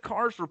once the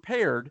car's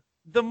repaired,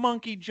 the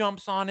monkey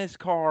jumps on his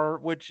car,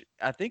 which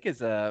I think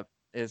is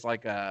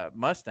like a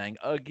Mustang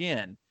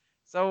again.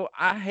 So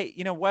I hate,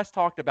 Wes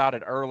talked about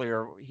it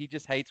earlier. He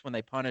just hates when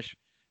they punish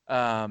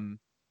a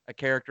a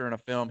character in a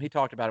film. He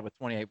talked about it with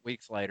 28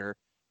 Weeks Later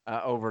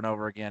over and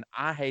over again.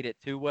 I hate it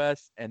too,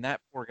 Wes, and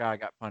that poor guy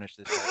got punished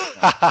this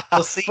time.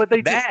 Well, see, But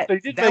they that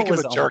did that make him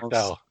was a jerk, almost-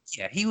 though.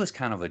 Yeah, he was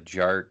kind of a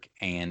jerk,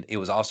 and it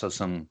was also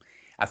some,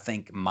 I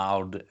think,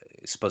 mild,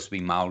 supposed to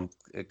be mild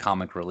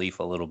comic relief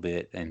a little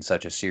bit in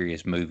such a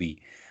serious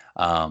movie.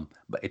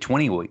 But at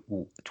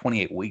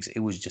 28 weeks, it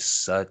was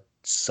just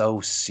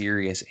so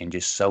serious and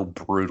just so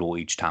brutal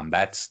each time.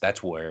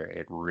 That's where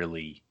it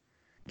really,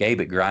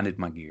 Gabe, it grinded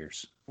my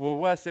gears. Well,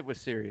 Wes, it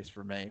was serious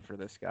for me for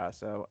this guy.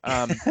 So,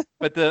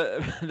 but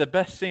the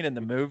best scene in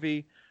the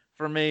movie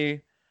for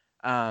me,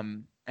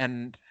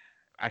 and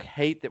I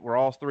hate that we're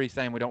all three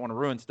saying we don't want to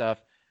ruin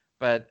stuff,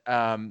 but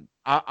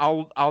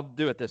I'll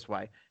do it this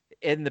way.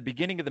 In the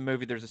beginning of the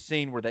movie, there's a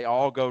scene where they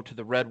all go to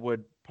the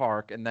Redwood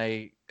Park and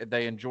they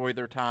enjoy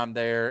their time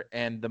there,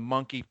 and the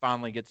monkey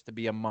finally gets to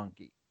be a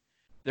monkey.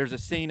 There's a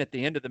scene at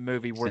the end of the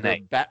movie where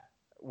and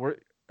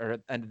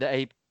the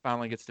ape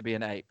finally gets to be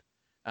an ape.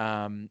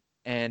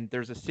 And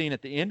there's a scene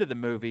at the end of the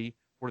movie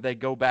where they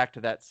go back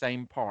to that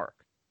same park,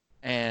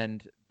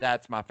 and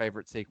that's my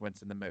favorite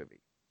sequence in the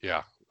movie.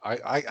 Yeah,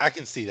 I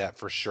can see that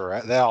for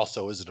sure. That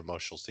also is an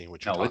emotional scene,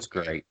 which it's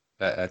great.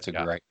 That's a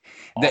Yeah. great.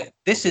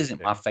 This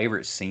isn't my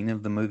favorite scene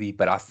of the movie,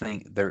 but I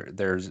think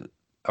there's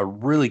a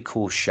really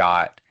cool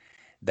shot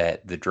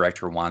that the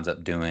director winds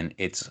up doing.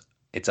 It's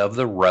of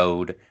the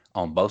road.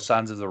 On both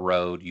sides of the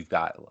road, you've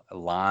got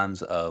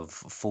lines of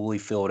fully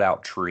filled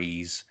out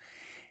trees,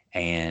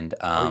 and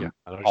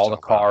all the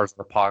cars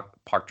are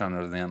parked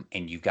under them,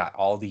 and you've got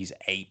all these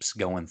apes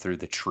going through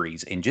the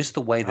trees, and just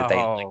the way that they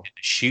elected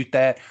to shoot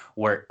that,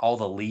 where all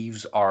the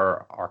leaves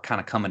are kind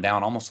of coming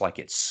down, almost like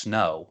it's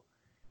snow.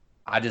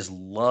 I just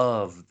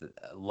love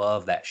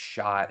that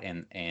shot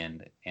and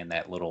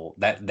that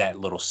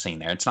little scene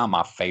there. It's not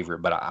my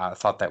favorite, but I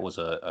thought that was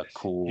a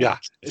cool. Yeah,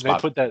 and they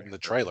spot. put that in the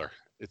trailer.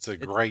 It's a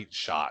great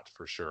shot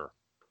for sure.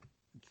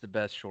 It's the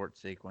best short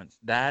sequence.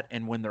 That,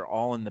 and when they're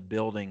all in the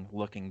building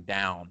looking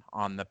down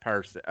on the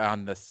person,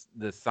 on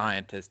the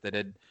scientist that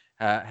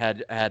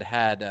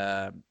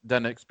had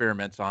done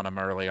experiments on him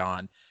early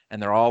on, and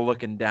they're all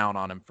looking down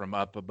on him from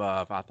up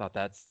above. I thought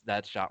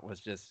that shot was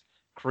just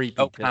creepy.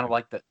 Oh, kind of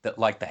like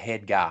the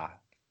head guy.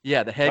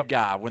 Yeah, the head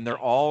guy, when they're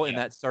all in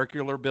that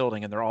circular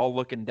building and they're all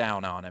looking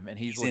down on him, and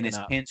he's in his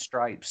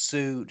pinstripe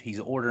suit. He's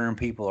ordering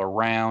people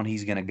around.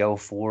 He's going to go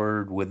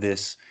forward with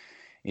this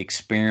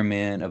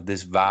experiment of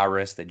this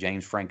virus that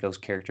James Franco's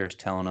character is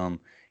telling him,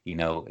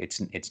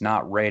 it's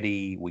not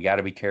ready. We got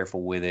to be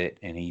careful with it.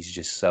 And he's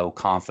just so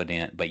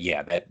confident. But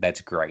yeah, that's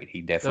great.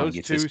 He definitely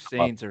gets those his two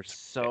scenes are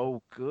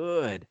so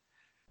good.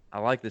 I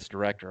like this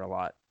director a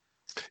lot.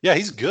 Yeah,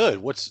 he's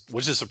good. Which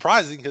is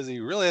surprising because he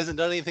really hasn't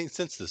done anything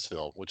since this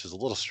film, which is a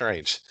little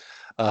strange.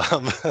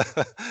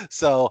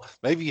 So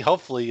maybe,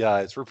 hopefully,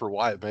 it's Rupert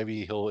Wyatt.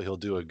 Maybe he'll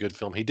do a good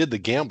film. He did The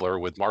Gambler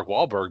with Mark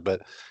Wahlberg,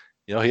 but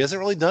he hasn't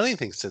really done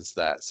anything since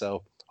that.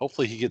 So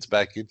hopefully he gets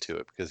back into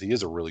it because he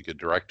is a really good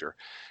director.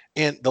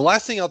 And the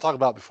last thing I'll talk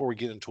about before we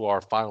get into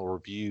our final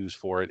reviews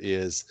for it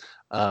is,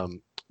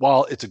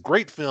 while it's a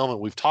great film and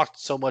we've talked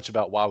so much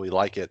about why we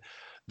like it,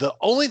 the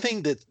only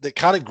thing that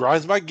kind of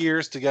grinds my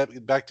gears, to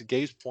get back to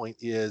Gabe's point,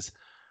 is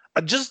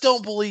I just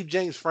don't believe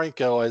James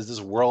Franco as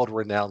this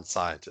world-renowned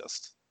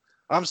scientist.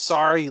 I'm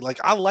sorry. Like,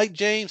 I like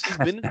James. He's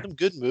been in some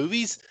good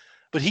movies,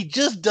 but he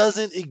just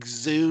doesn't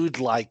exude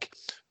like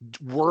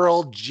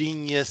world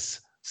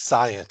genius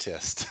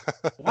scientist.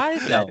 Why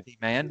is that,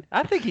 man?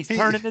 I think he's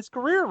turning his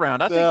career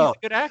around. I think he's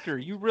a good actor.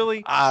 You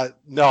really?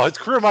 No, his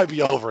career might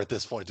be over at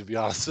this point, to be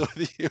honest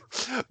with you.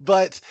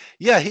 But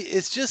yeah,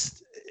 it's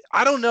just,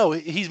 I don't know.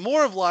 He's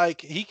more of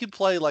like, he could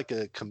play like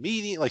a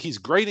comedian. Like, he's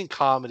great in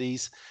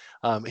comedies.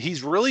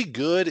 He's really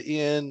good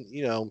in,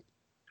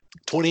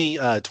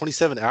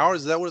 27 Hours.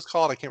 Is that what it's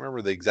called? I can't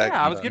remember the exact.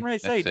 Yeah, I was getting ready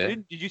to say,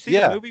 did you see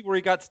the movie where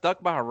he got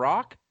stuck by a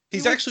rock?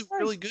 He's actually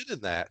really good in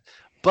that.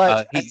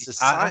 But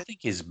I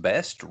think his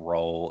best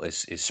role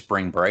is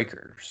Spring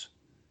Breakers.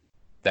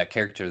 That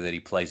character that he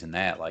plays in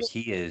that, like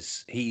he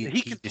just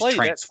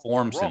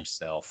transforms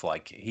himself.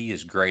 Like, he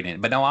is great in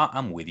it. But no,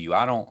 I'm with you.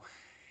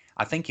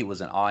 I think it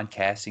was an odd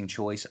casting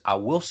choice. I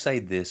will say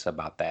this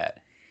about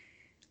that.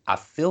 I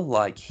feel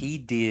like he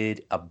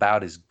did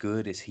about as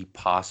good as he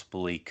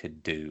possibly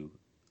could do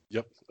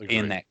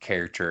in that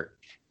character.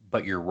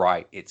 But you're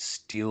right. It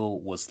still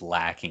was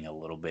lacking a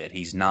little bit.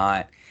 He's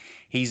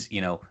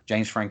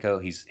James Franco,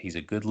 he's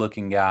a good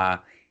looking guy.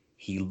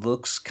 He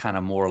looks kind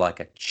of more like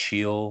a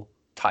chill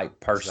type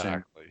person.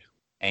 Exactly.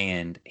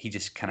 And he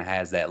just kind of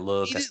has that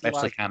look,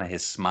 especially kind of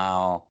his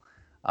smile.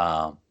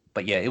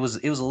 But yeah, it was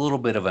a little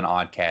bit of an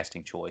odd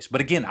casting choice.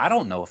 But again, I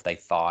don't know if they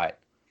thought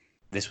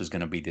this was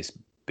going to be this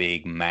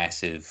big,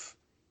 massive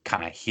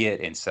kind of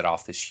hit and set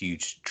off this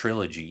huge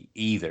trilogy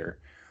either.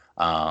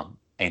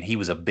 And he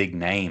was a big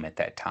name at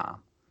that time.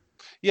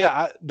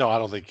 Yeah,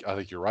 I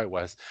think you're right,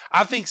 Wes.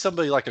 I think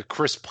somebody like a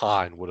Chris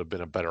Pine would have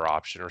been a better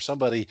option, or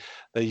somebody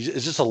that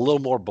is just a little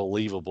more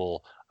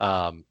believable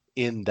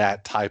in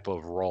that type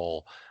of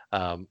role.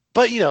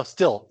 But you know,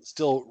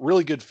 still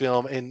really good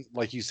film, and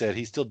like you said,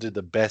 he still did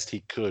the best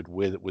he could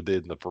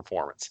within the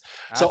performance.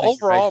 So I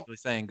think you're overall, basically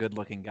saying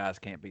good-looking guys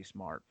can't be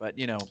smart, but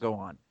go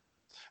on.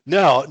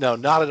 no,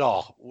 not at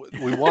all.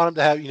 We want him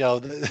to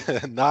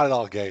have, not at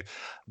all, Gabe.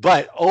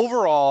 But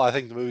overall, I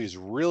think the movie is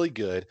really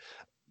good.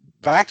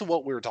 Back to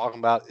what we were talking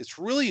about, it's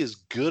really as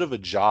good of a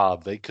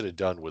job they could have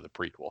done with a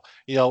prequel.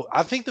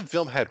 I think the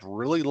film had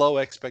really low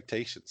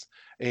expectations,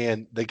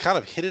 and they kind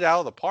of hit it out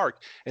of the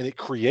park, and it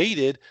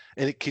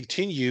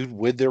continued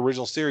with the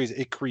original series.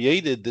 It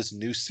created this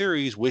new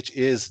series, which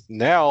is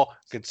now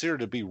considered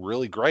to be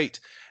really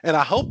great. And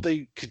I hope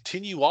they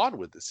continue on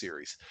with the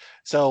series.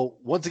 So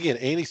once again,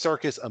 Andy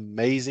Serkis,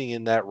 amazing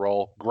in that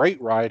role,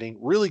 great writing,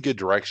 really good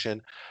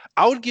direction.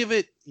 I would give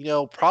it,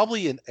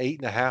 probably an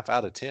 8.5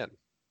 out of 10.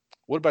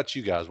 What about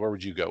you guys? Where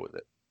would you go with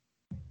it?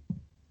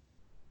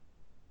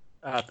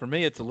 For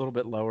me, it's a little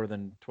bit lower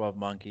than 12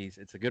 Monkeys.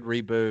 It's a good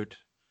reboot,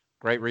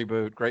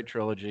 great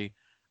trilogy.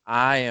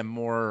 I am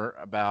more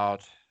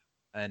about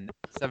an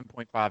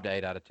 7.5 to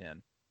 8 out of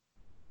 10.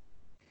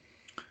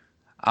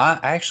 I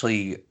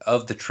actually,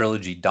 of the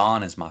trilogy,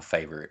 Dawn is my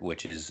favorite,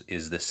 which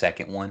is the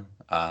second one.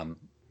 I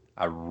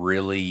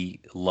really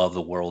love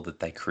the world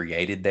that they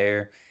created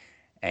there,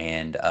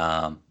 and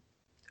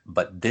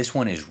but this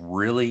one is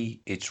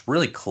it's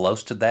really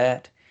close to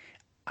that.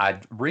 I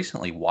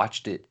recently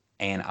watched it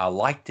and I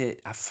liked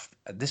it.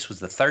 This was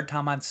the third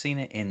time I'd seen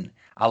it, and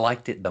I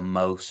liked it the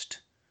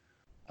most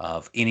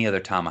of any other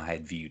time I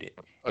had viewed it.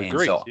 Agreed.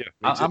 And so Yeah,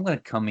 I'm going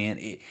to come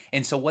in.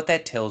 And so what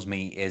that tells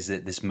me is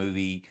that this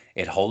movie,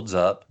 it holds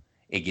up.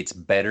 It gets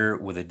better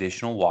with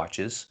additional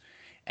watches.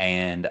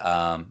 And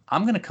I'm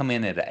going to come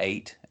in at an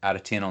 8 out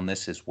of 10 on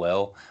this as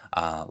well.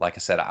 Like I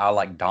said, I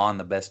like Dawn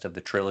the best of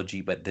the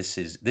trilogy, but this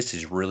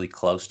is really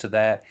close to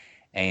that,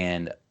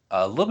 and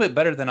a little bit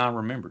better than I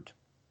remembered.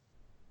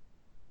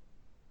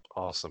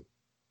 Awesome.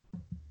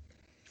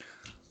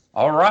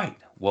 All right.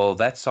 Well,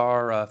 that's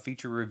our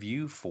feature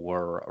review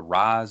for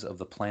Rise of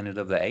the Planet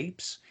of the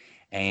Apes.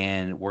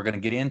 And we're going to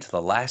get into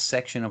the last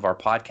section of our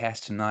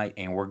podcast tonight,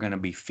 and we're going to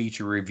be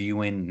feature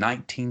reviewing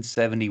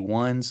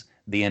 1971's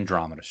The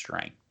Andromeda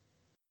Strain.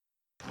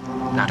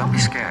 Now, don't be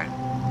scared.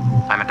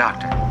 I'm a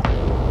doctor.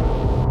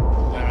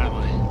 Where am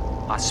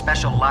I? A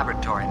special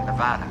laboratory in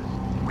Nevada.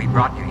 We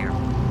brought you here.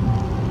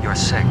 You're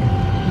sick.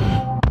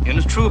 In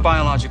a true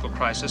biological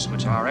crisis,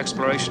 which our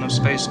exploration of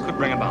space could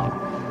bring about,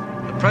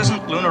 the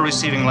present lunar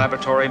receiving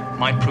laboratory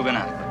might prove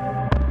inadequate.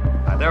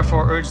 I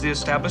therefore urge the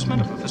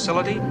establishment of a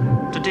facility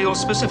to deal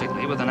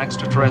specifically with an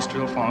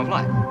extraterrestrial form of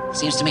life.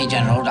 Seems to me,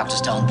 General, Dr.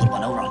 Stone put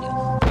one over on you.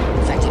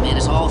 In fact, he made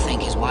us all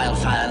think his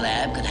wildfire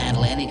lab could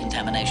handle any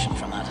contamination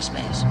from outer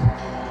space.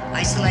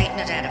 Isolate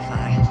and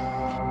identify.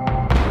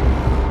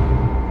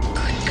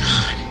 Good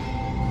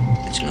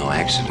God. It's no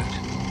accident.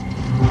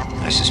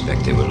 I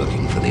suspect they were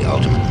looking for the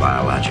ultimate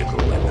biological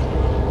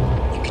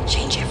weapon. You can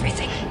change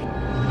everything.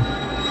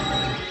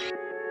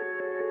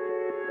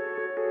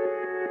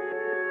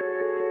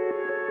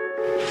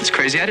 It's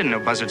crazy. I didn't know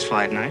buzzards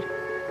fly at night.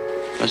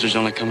 Buzzards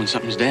only come when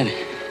something's dead.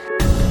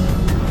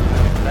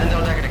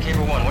 Vandal Decker to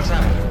Cable 1, what's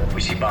happening?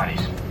 We see bodies.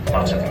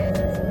 Lots of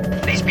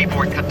them. These people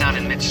were cut down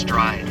in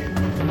mid-stride.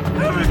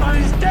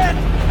 Everybody's dead!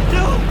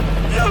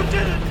 You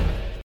did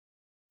it!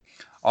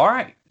 All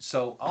right,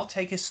 so I'll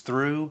take us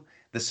through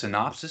the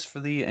synopsis for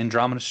The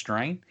Andromeda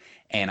Strain,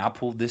 and I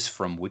pulled this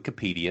from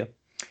Wikipedia.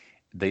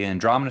 The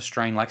Andromeda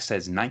Strain, like I said,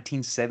 is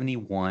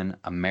 1971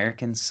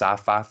 American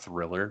sci-fi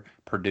thriller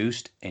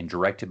produced and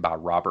directed by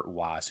Robert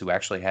Wise, who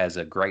actually has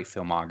a great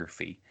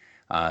filmography.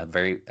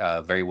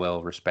 Very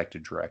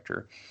well-respected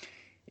director.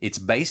 It's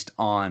based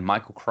on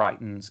Michael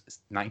Crichton's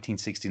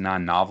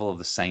 1969 novel of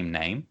the same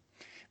name.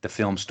 The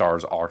film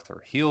stars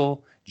Arthur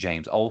Hill,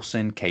 James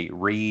Olsen, Kate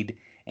Reed,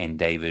 and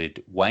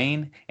David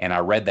Wayne. And I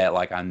read that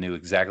like I knew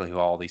exactly who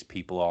all these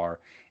people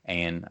are.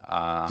 And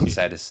I'm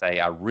sad to say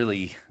I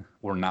really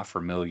were not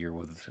familiar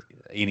with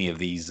any of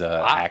these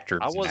actors.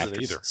 I and wasn't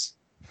actresses.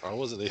 either. I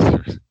wasn't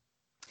either.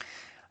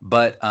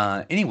 But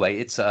anyway,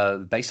 it's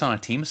based on a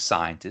team of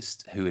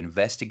scientists who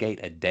investigate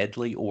a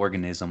deadly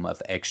organism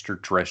of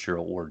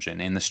extraterrestrial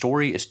origin. And the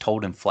story is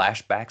told in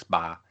flashbacks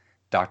by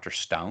Dr.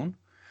 Stone,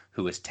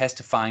 who is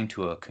testifying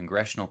to a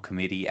congressional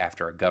committee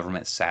after a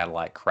government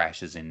satellite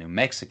crashes in New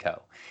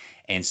Mexico.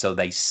 And so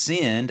they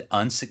send,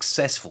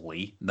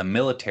 unsuccessfully, the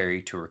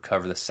military to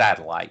recover the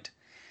satellite.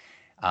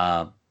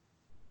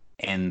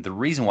 And the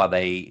reason why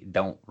they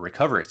don't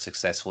recover it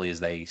successfully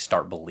is they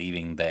start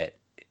believing that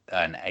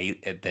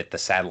that the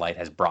satellite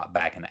has brought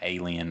back an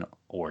alien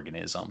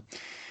organism.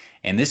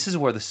 And this is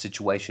where the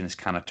situation is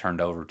kind of turned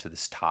over to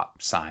this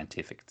top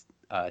scientific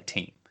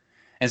team.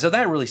 And so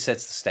that really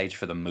sets the stage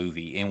for the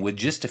movie. And with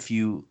just a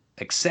few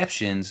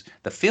exceptions,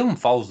 the film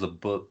follows the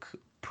book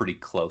pretty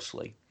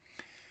closely.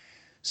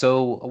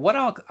 So what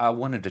I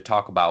wanted to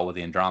talk about with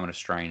The Andromeda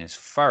Strain is,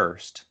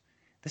 first,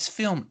 this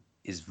film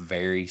is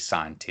very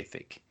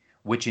scientific,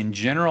 which in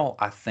general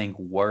I think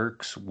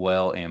works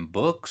well in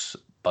books,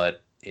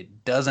 but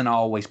it doesn't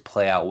always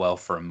play out well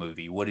for a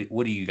movie. What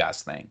do you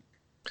guys think?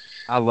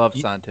 I love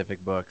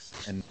scientific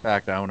books. In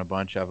fact, I own a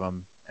bunch of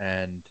them,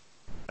 and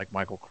like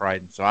Michael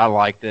Crichton, so I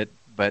liked it.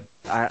 But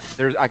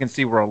I can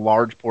see where a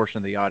large portion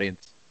of the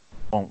audience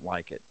won't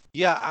like it.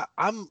 Yeah,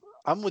 I'm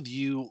with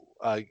you,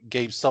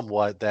 Gabe,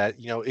 somewhat. That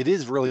it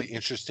is really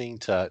interesting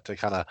to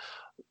kind of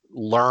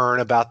learn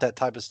about that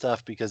type of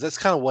stuff, because that's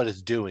kind of what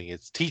it's doing.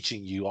 It's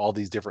teaching you all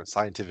these different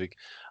scientific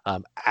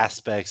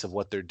aspects of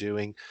what they're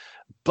doing.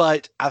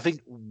 But I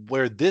think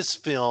where this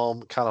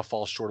film kind of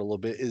falls short a little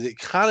bit is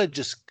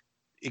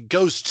it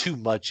goes too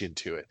much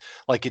into it.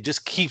 Like, it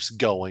just keeps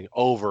going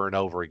over and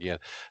over again.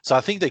 So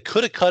I think they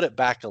could have cut it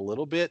back a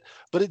little bit,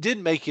 but it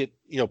did make it,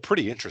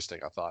 pretty interesting,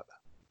 I thought.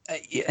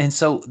 And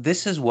so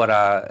this is what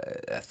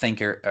I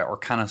think are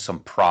kind of some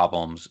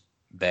problems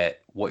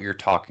that what you're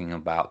talking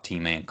about,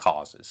 T-Man,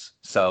 causes.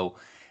 So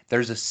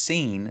there's a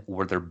scene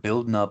where they're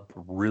building up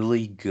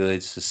really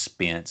good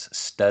suspense,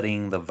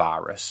 studying the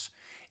virus.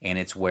 And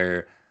it's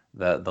where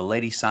the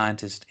lady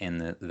scientist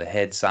and the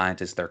head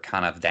scientist, they're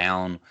kind of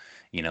down,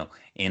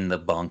 in the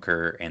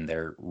bunker, and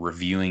they're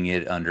reviewing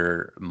it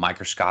under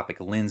microscopic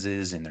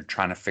lenses, and they're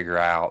trying to figure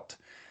out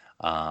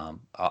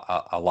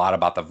a lot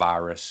about the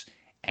virus.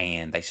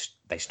 And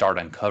they start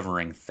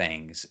uncovering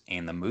things,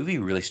 and the movie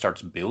really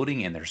starts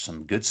building, and there's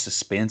some good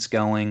suspense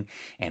going,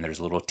 and there's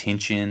a little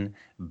tension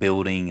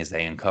building as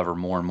they uncover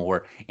more and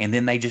more. And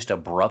then they just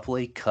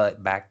abruptly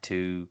cut back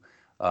to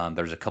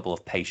there's a couple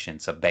of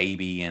patients, a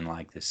baby and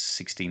like this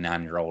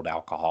 69-year-old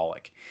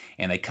alcoholic,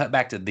 and they cut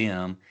back to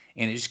them,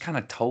 and it just kind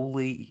of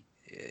totally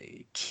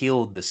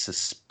killed the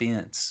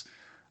suspense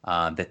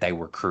that they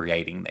were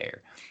creating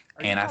there.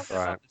 And I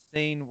thought the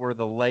scene where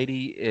the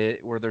lady,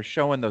 where they're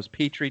showing those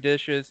petri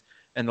dishes,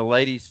 and the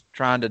lady's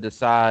trying to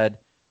decide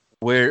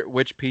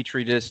which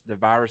petri dish the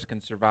virus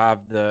can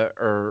survive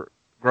or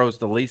grows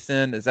the least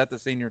in. Is that the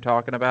scene you're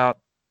talking about?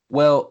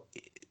 Well,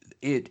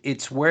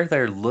 it's where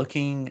they're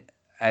looking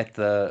at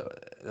the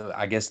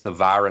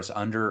virus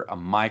under a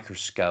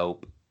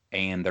microscope,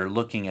 and they're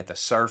looking at the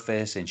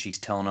surface, and she's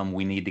telling them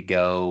we need to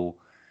go.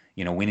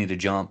 We need to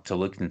jump to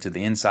look into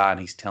the inside.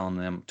 He's telling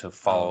them to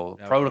follow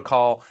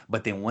protocol.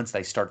 But then once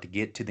they start to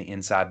get to the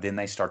inside, then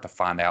they start to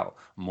find out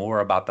more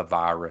about the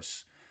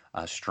virus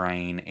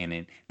strain.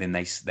 And then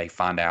they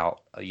find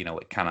out,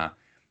 it kind of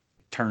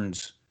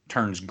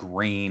turns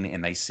green,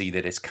 and they see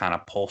that it's kind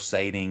of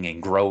pulsating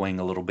and growing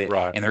a little bit.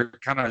 Right.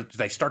 And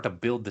they start to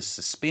build the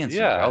suspense.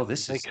 Yeah. Like,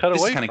 this is kind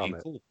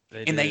of cool.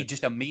 They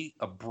just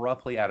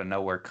abruptly out of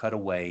nowhere cut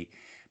away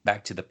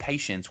back to the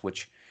patients,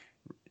 which,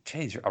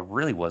 geez, I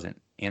really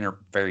wasn't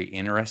very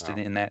interested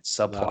in that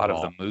subplot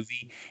of the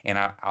movie. And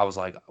I was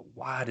like,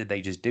 why did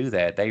they just do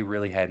that? They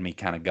really had me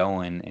kind of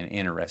going and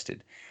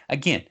interested.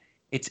 Again,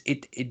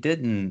 it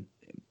didn't,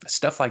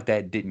 stuff like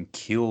that didn't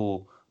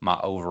kill my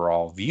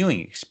overall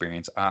viewing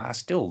experience. I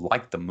still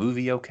liked the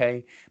movie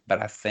okay,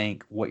 but I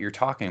think what you're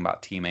talking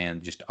about,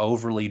 T-Man, just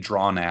overly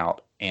drawn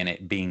out and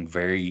it being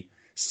very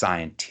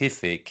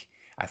scientific,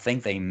 I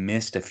think they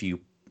missed a few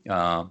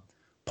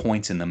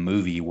points in the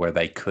movie where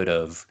they could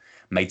have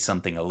made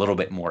something a little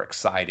bit more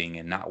exciting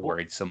and not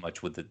worried so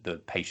much with the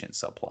patient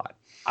subplot.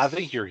 I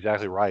think you're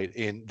exactly right.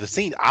 And the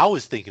scene I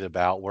was thinking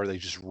about where they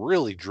just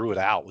really drew it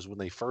out was when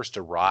they first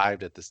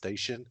arrived at the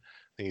station.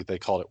 I think they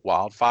called it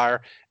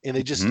Wildfire. And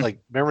they just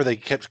remember they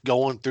kept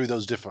going through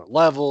those different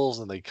levels,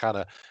 and they kind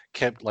of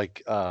kept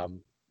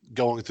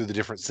going through the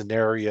different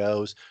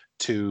scenarios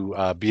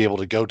to be able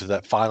to go to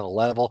that final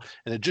level.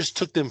 And it just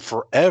took them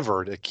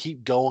forever to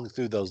keep going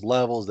through those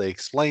levels. They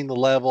explained the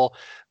level,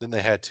 then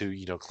they had to,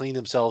 clean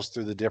themselves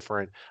through the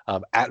different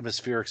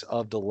atmospherics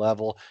of the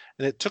level.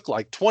 And it took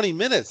like 20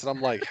 minutes. And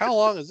I'm like, how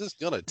long is this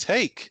going to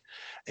take?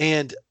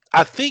 And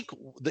I think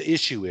the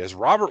issue is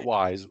Robert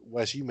Wise,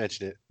 Wes, you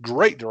mentioned it,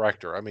 great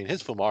director. I mean,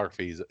 his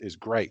filmography is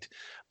great,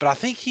 but I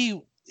think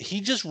he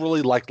just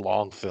really liked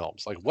long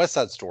films, like West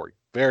Side Story,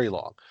 very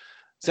long.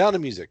 Sound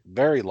of Music,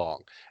 very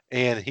long.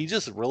 And he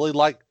just really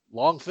liked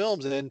long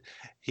films, and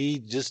he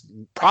just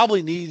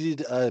probably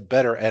needed a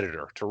better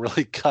editor to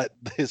really cut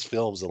his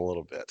films a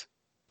little bit.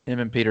 Him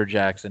and Peter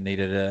Jackson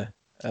needed an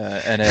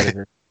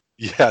editor.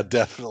 Yeah,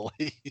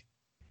 definitely.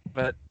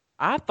 But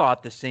I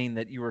thought the scene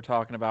that you were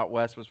talking about,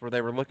 Wes, was where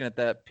they were looking at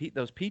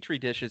those petri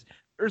dishes.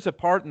 There's a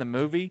part in the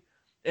movie,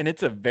 and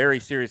it's a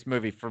very serious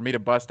movie. For me to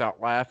bust out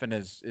laughing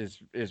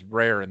is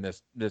rare in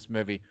this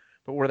movie.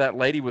 But where that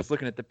lady was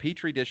looking at the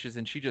petri dishes,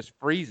 and she just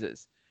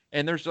freezes.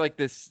 And there's like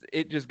this,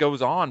 it just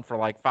goes on for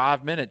like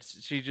 5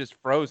 minutes. She's just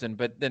frozen,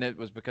 but then it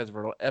was because of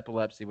her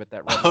epilepsy with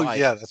that red light.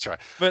 Yeah, that's right.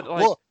 But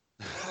I was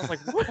like,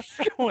 what's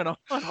going on?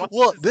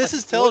 This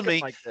is telling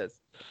me like this?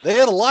 They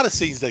had a lot of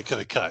scenes they could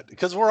have cut,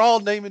 because we're all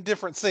naming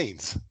different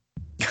scenes.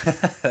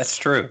 That's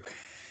true.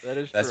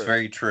 That's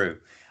very true.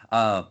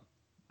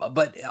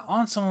 But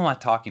on some of my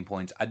talking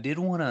points, I did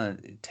want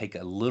to take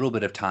a little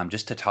bit of time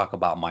just to talk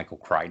about Michael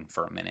Crichton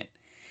for a minute.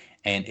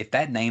 And if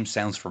that name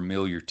sounds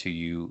familiar to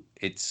you,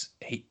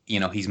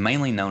 he's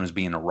mainly known as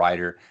being a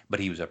writer,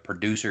 but he was a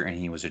producer and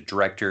he was a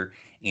director,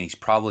 and he's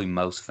probably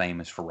most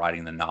famous for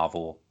writing the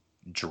novel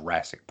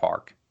Jurassic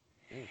Park.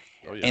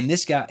 Oh, yeah. And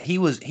this guy,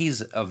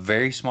 he's a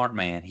very smart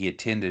man. He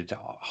attended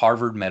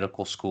Harvard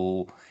Medical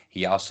School.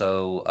 He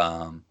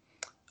also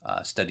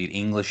studied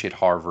English at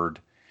Harvard.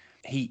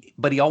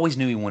 But he always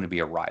knew he wanted to be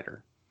a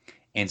writer.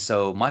 And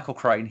so Michael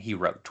Crichton, he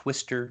wrote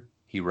Twister.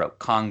 He wrote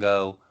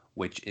Congo,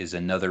 which is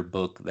another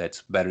book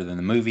that's better than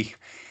the movie.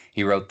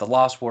 He wrote The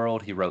Lost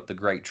World. He wrote The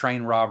Great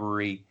Train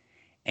Robbery.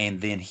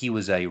 And then he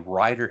was a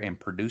writer and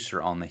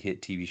producer on the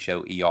hit TV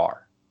show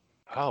ER.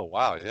 Oh,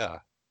 wow, yeah.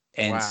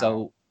 And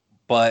so,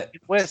 but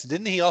Wes,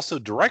 didn't he also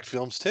direct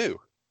films too?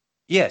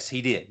 Yes,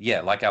 he did.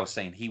 Yeah, like I was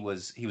saying, he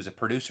was a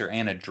producer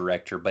and a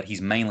director, but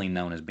he's mainly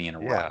known as being a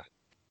writer.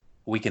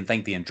 We can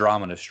thank the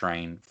Andromeda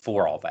Strain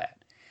for all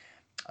that.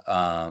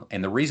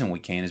 And the reason we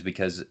can is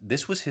because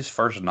this was his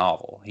first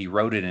novel. He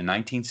wrote it in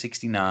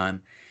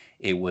 1969.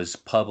 It was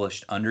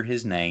published under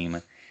his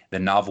name. The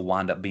novel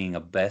wound up being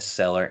a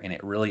bestseller, and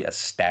it really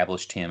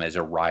established him as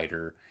a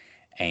writer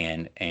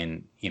and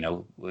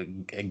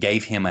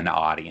gave him an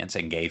audience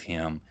and gave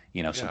him,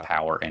 some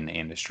power in the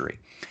industry.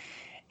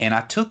 And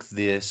I took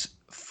this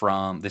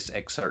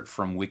excerpt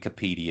from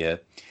Wikipedia,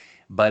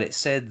 but it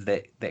said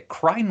that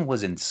Crichton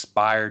was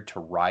inspired to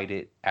write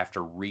it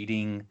after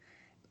reading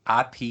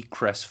IP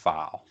Crest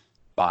File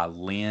by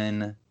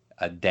Lynn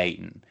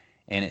Dayton.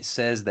 And it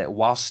says that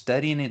while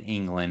studying in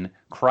England,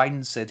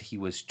 Crichton said he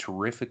was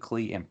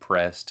terrifically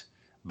impressed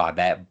by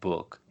that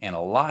book. And a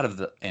lot of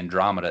the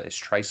Andromeda is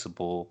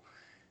traceable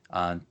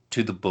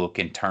to the book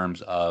in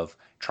terms of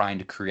trying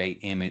to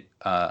create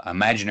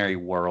imaginary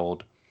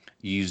world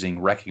using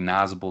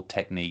recognizable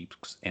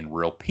techniques and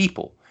real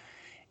people.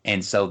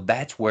 And so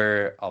that's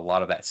where a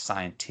lot of that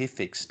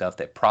scientific stuff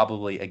that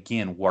probably,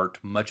 again,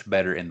 worked much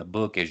better in the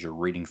book as you're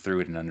reading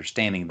through it and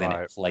understanding than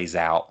it plays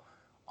out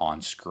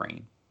on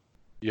screen.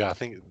 Yeah, I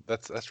think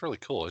that's really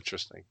cool.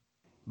 Interesting.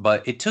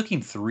 But it took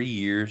him 3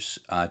 years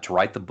to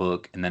write the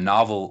book, and the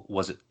novel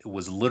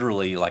was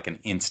literally like an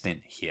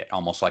instant hit,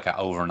 almost like an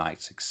overnight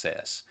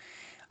success.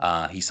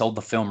 He sold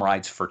the film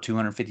rights for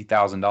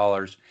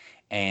 $250,000,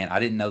 and I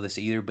didn't know this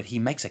either, but he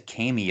makes a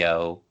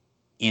cameo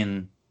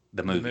in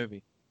the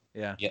movie.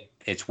 Yeah.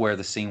 It's where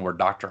the scene where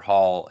Dr.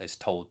 Hall is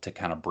told to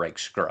kind of break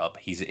scrub.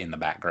 He's in the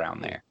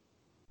background there.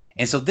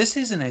 And so this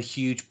isn't a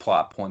huge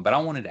plot point, but I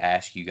wanted to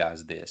ask you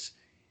guys this.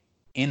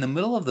 In the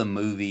middle of the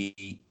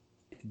movie,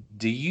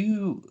 do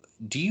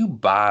you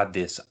buy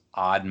this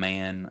odd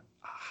man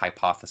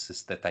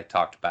hypothesis that they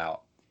talked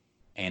about?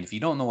 And if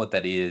you don't know what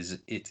that is,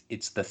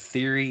 it's the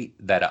theory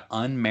that an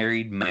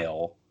unmarried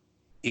male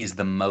is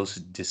the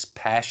most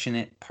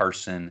dispassionate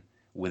person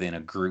within a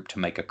group to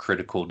make a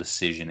critical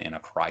decision in a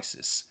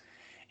crisis.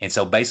 And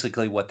so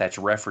basically what that's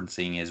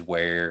referencing is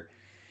where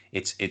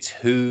it's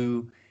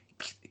who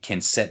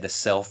can set the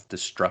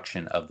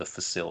self-destruction of the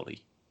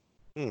facility.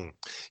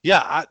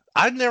 Yeah,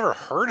 I'd never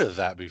heard of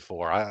that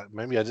before.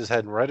 Maybe I just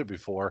hadn't read it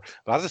before,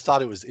 but I just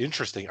thought it was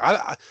interesting.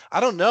 I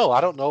don't know. I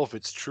don't know if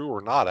it's true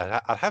or not.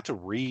 I'd have to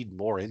read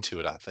more into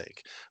it, I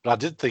think. But I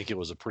did think it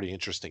was a pretty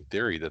interesting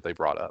theory that they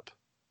brought up.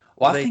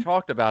 Well, they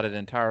talked about it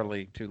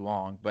entirely too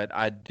long, but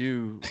I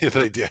do. Yeah,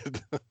 they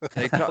did.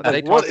 They talked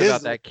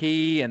about that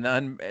key, and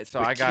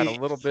I got a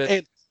little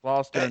bit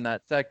lost in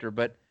that sector.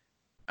 But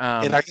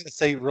and I gotta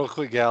say real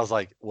quick, I was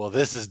like, well,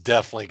 this is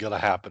definitely gonna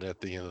happen at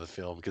the end of the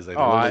film because they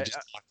literally just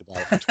talked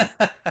about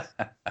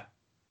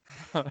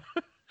it.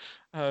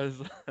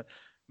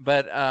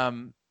 But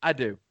I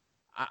do.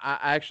 I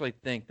actually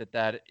think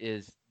that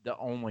is the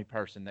only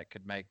person that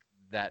could make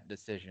that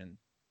decision,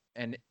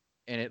 and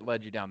it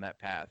led you down that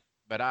path.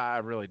 But I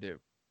really do.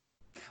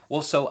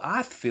 Well, so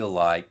I feel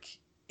like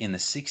in the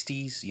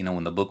 60s,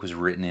 when the book was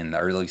written, in the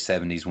early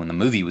 70s, when the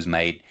movie was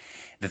made,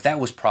 that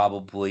was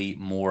probably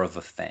more of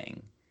a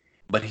thing.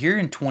 But here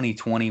in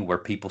 2020, where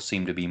people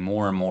seem to be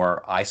more and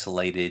more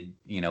isolated,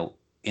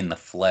 in the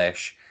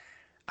flesh,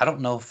 I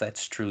don't know if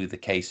that's truly the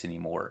case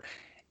anymore.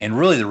 And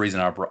really the reason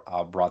I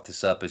brought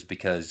this up is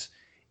because,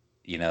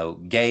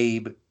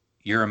 Gabe,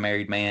 you're a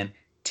married man,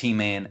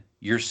 T-Man,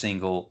 you're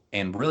single,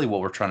 and really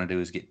what we're trying to do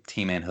is get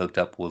T-Man hooked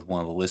up with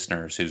one of the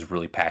listeners who's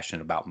really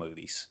passionate about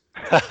movies.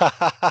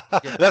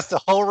 That's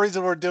the whole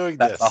reason we're doing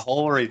this. That's the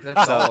whole reason.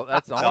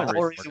 That's the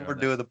whole reason we're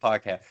doing the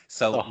podcast.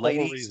 So,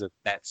 ladies,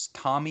 that's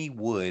Tommy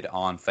Wood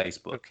on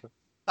Facebook.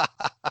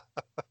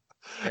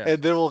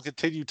 And then we'll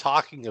continue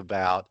talking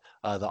about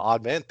the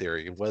odd man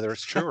theory and whether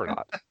it's true or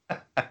not.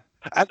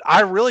 And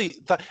I really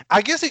thought,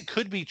 I guess it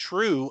could be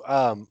true.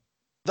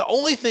 The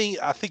only thing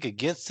I think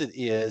against it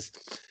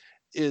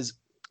is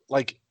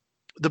like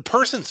the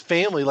person's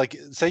family, like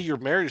say you're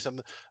married or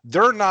something,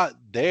 they're not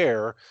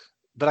there,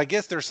 but I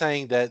guess they're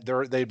saying that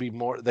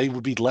they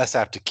would be less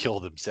apt to kill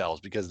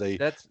themselves because they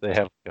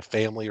have a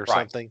family or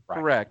something.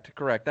 Right.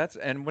 Correct.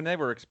 And when they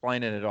were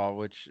explaining it all,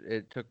 which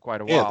it took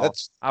quite a while,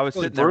 I was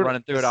sitting there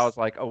running through it. I was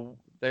like,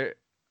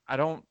 I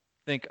don't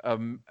think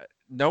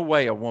no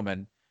way a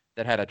woman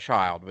that had a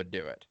child would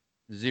do it.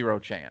 Zero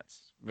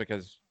chance,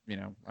 because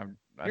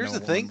here's the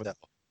thing though.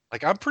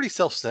 Like I'm pretty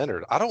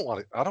self-centered. I don't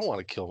want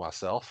to kill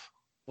myself.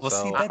 Well,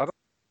 so see,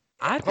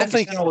 I don't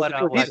think it's what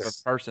type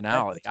of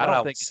personality. That's what I don't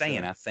I think was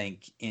saying. I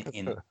think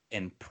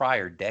in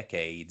prior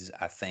decades,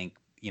 I think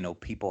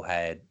people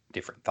had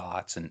different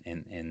thoughts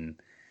and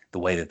the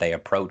way that they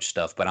approach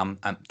stuff. But I'm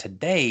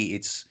today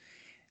it's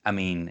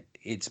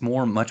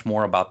much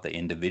more about the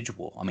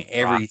individual. I mean,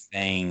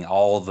 everything,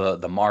 all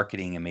the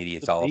marketing and media,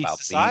 it's all about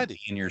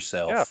being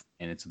yourself,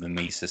 and it's the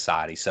me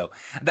society. So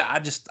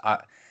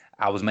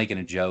I was making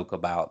a joke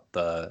about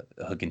the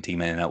Hook and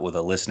teaming up with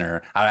a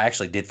listener. I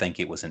actually did think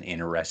it was an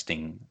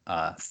interesting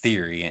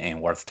theory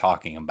and worth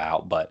talking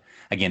about. But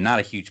again, not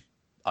a huge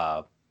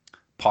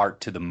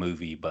part to the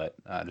movie, but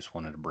I just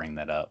wanted to bring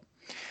that up.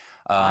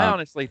 I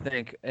honestly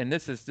think, and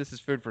this is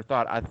food for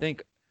thought, I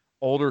think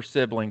older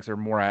siblings are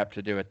more apt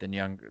to do it than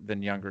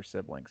younger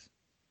siblings,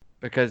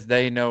 because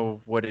they know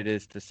what it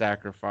is to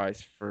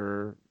sacrifice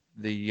for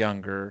the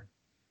younger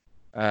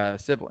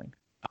sibling.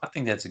 I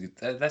think that's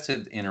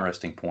an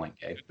interesting point,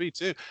 Gabe. Me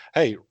too.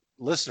 Hey,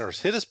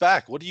 listeners, hit us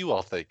back. What do you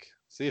all think?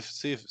 See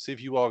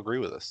if you all agree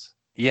with us.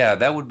 Yeah,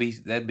 that'd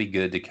be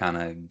good to kind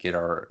of get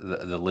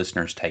the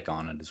listeners' take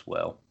on it as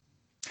well.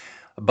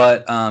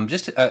 But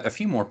just a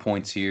few more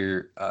points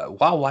here.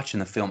 While watching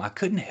the film, I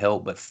couldn't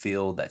help but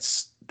feel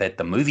that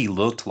the movie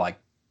looked like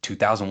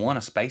 2001: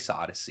 A Space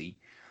Odyssey.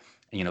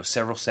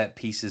 Several set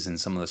pieces and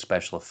some of the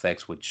special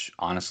effects, which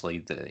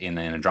honestly, in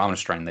Andromeda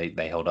Strain,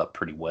 they held up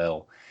pretty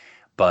well.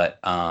 But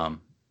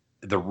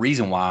the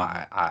reason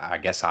why I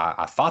guess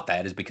I thought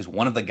that is because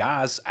one of the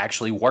guys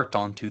actually worked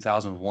on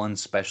 2001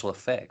 special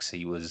effects.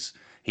 He was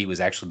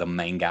actually the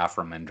main guy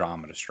from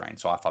Andromeda Strain,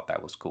 so I thought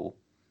that was cool.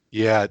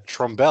 Yeah,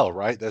 Trumbull,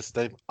 right? That's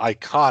the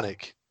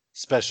iconic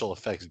special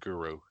effects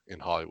guru in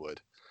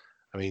Hollywood.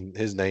 I mean,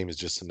 his name is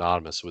just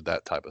synonymous with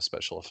that type of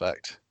special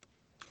effect.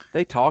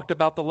 They talked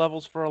about the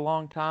levels for a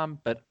long time,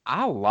 but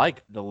I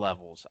liked the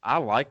levels. I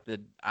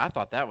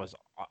thought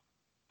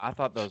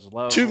those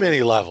levels. Too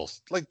many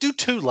levels. Like, do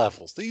 2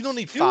 levels. You don't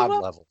need 5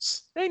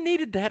 levels. They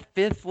needed that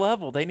 5th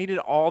level. They needed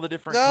all the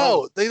different. No,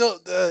 colors. they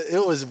don't.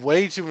 It was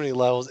way too many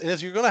levels. And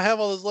if you're going to have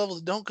all those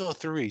levels, don't go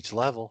through each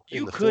level.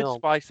 You could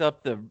spice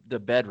up the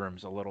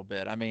bedrooms a little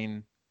bit. I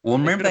mean, well,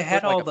 remember they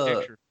had all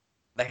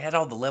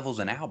the levels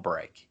in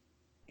Outbreak,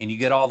 and you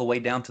get all the way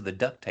down to the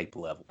duct tape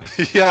level.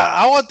 Yeah,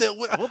 I want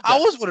that. I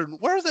was wondering,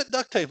 where's that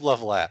duct tape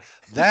level at?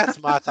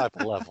 That's my type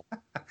of level.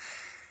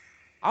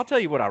 I'll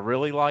tell you what I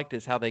really liked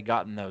is how they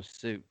got in those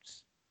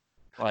suits.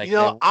 Like,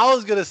 I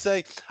was gonna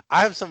say I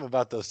have something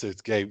about those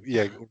suits, Gabe.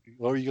 Yeah,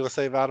 what were you gonna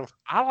say about them?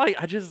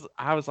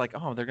 I was like,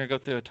 oh, they're gonna go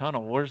through a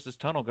tunnel. Where's this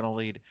tunnel gonna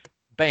lead?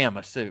 Bam,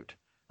 a suit.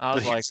 I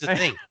was here's the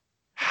thing.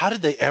 How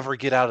did they ever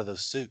get out of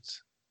those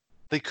suits?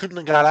 They couldn't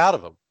have got out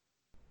of them.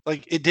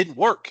 Like, it didn't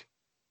work.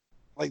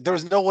 Like, there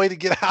was no way to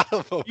get out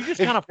of them. You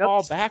just kind of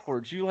fall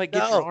backwards. You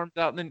get your arms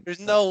out, and then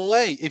there's no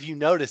way. If you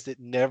noticed, it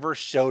never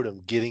showed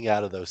them getting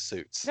out of those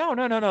suits. No.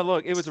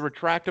 Look, it was a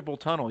retractable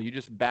tunnel. You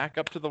just back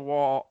up to the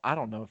wall. I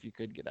don't know if you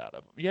could get out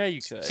of them. Yeah,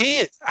 you could.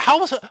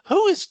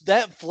 Who is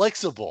that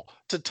flexible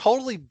to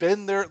totally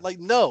bend their, like,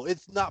 no,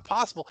 it's not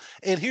possible.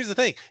 And here's the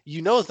thing,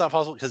 it's not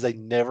possible because they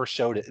never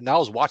showed it. And I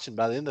was watching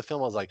by the end of the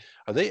film, I was like,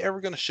 are they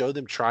ever going to show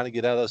them trying to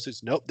get out of those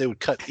suits? Nope. They would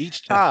cut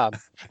each time.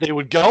 They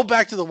would go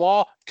back to the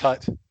wall,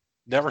 cut.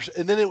 Never,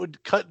 and then it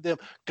would cut them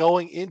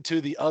going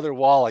into the other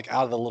wall, like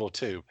out of the little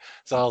tube.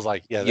 So I was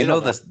like, yeah.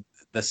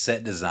 The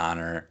set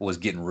designer was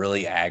getting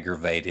really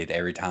aggravated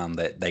every time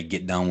that they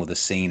get done with a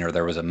scene or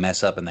there was a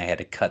mess up and they had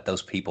to cut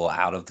those people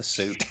out of the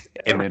suit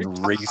and then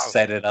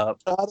reset it up.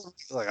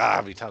 Like,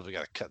 how many times we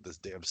got to cut this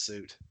damn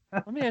suit?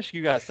 Let me ask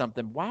you guys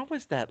something. Why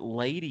was that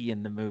lady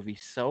in the movie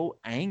so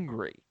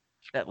angry?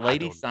 That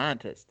lady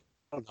scientist.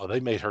 I don't know. They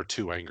made her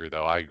too angry,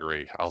 though. I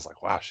agree. I was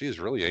like, wow, she is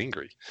really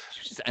angry.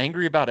 She's just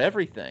angry about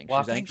everything.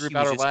 Well, she's angry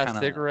about her last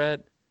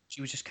cigarette. She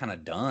was just kind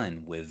of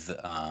done with,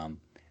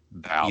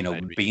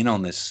 being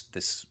on this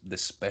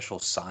special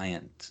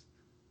science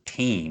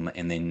team,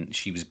 and then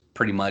she was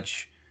pretty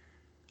much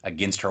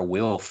against her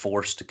will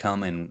forced to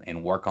come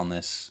and work on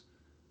this,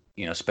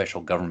 special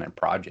government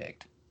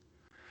project.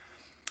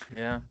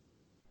 Yeah.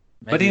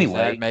 But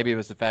anyway, maybe it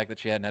was the fact that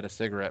she hadn't had a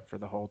cigarette for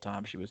the whole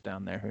time she was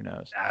down there. Who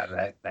knows?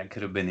 That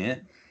could have been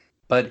it.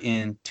 But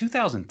in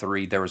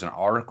 2003, there was an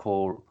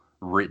article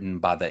written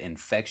by the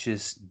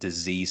Infectious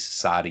Disease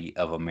Society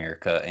of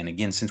America. And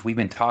again, since we've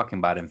been talking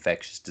about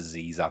infectious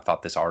disease, I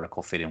thought this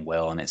article fit in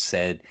well. And it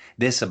said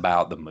this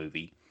about the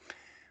movie: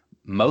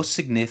 most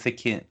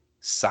significant,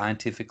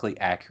 scientifically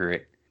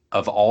accurate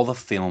of all the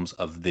films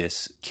of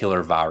this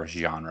killer virus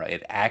genre.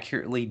 It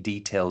accurately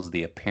details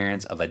the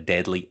appearance of a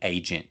deadly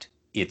agent,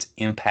 its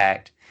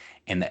impact,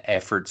 and the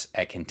efforts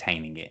at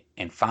containing it.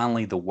 And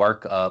finally, the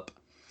workup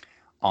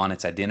on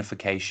its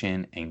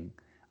identification and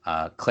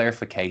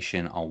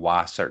clarification on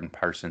why certain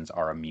persons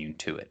are immune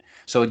to it.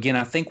 So again,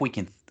 I think we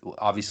can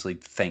obviously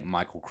thank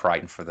Michael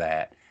Crichton for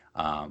that.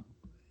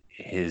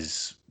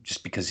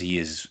 Just because he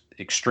is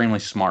extremely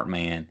smart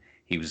man,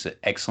 he was an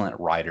excellent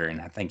writer, and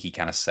I think he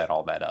kind of set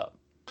all that up.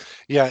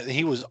 Yeah,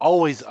 he was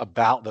always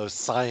about those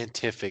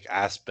scientific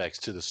aspects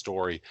to the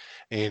story.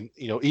 And,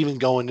 even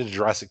going into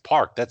Jurassic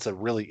Park, that's a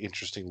really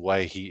interesting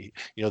way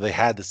they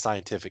had the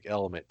scientific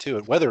element to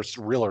it. Whether it's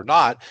real or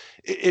not,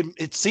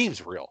 it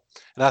seems real.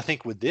 And I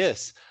think with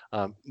this,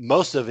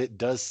 most of it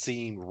does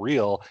seem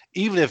real,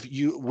 even if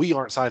we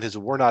aren't scientists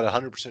and we're not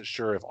 100%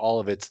 sure if all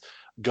of it's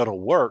going to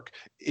work.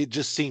 It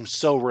just seems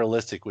so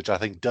realistic, which I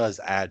think does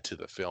add to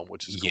the film,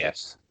 which is cool.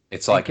 Yes.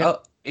 It's like,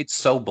 it's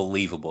so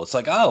believable. It's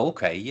like, oh,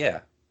 okay,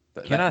 yeah.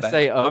 Can I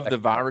say of the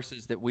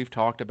viruses that we've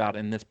talked about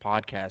in this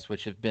podcast,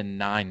 which have been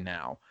 9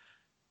 now,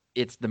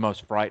 it's the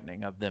most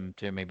frightening of them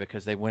to me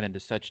because they went into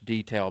such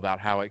detail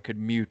about how it could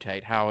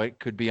mutate, how it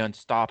could be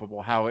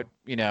unstoppable, how it,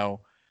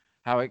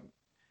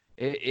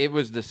 it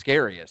was the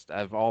scariest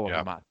of all of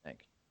them, I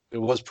think.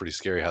 It was pretty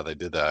scary how they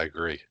did that. I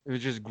agree. It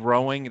was just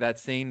growing, that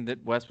scene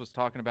that Wes was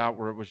talking about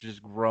where it was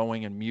just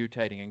growing and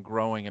mutating and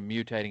growing and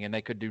mutating, and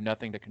they could do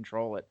nothing to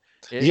control it.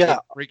 It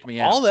freaked me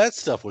out. All that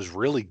stuff was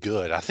really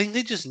good. I think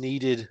they just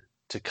needed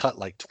to cut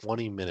like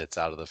 20 minutes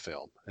out of the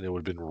film, and it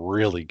would have been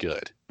really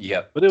good.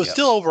 Yep. But it was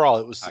still overall,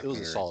 it was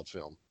a solid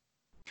film.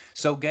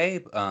 So,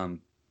 Gabe,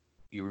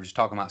 you were just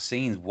talking about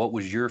scenes. What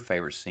was your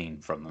favorite scene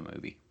from the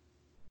movie?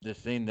 The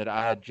scene that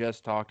I had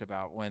just talked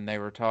about when they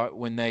were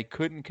when they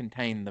couldn't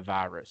contain the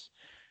virus.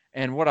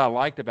 And what I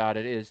liked about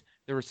it is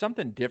there was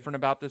something different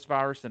about this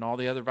virus than all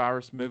the other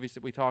virus movies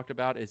that we talked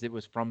about, is it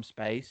was from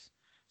space.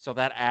 So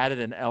that added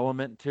an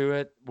element to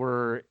it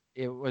where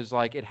it was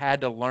like it had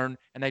to learn,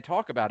 and they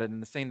talk about it in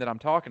the scene that I'm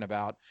talking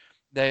about,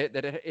 that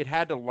it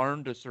had to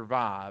learn to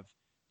survive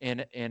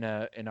in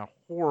a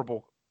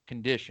horrible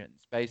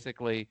conditions,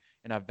 basically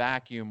in a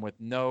vacuum with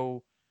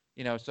no,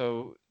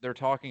 so they're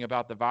talking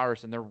about the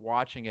virus and they're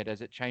watching it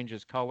as it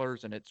changes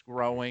colors and it's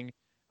growing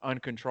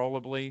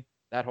uncontrollably.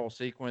 That whole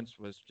sequence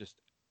was just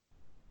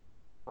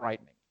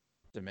frightening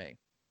to me.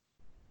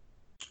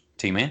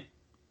 T-Man?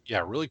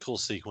 Yeah, really cool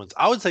sequence.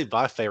 I would say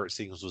my favorite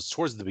sequence was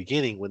towards the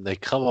beginning when they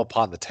come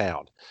upon the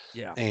town.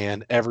 Yeah.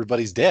 And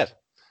everybody's dead.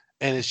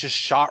 And it's just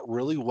shot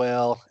really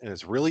well, and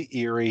it's really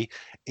eerie.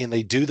 And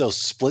they do those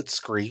split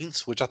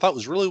screens, which I thought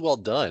was really well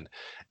done.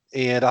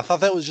 And I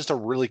thought that was just a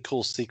really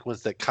cool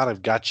sequence that kind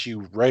of got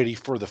you ready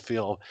for the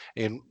film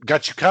and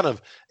got you kind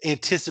of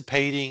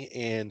anticipating,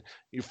 and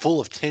you're full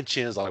of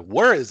tension. It's like,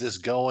 where is this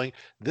going?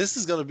 This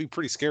is going to be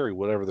pretty scary,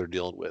 whatever they're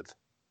dealing with.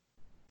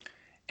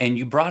 And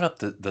you brought up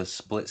the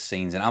split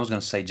scenes, and I was going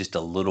to say just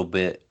a little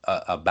bit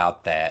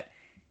about that.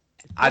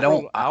 I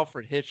don't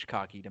Alfred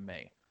Hitchcocky to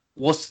me.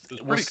 We'll see.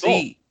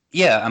 Cool.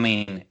 Yeah, I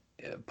mean,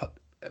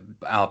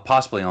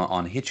 possibly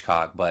on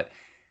Hitchcock,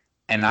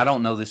 and I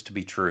don't know this to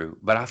be true,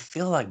 but I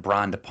feel like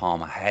Brian De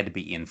Palma had to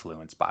be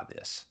influenced by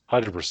this.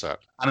 100%.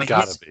 I mean,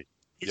 gotta be.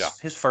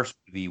 His first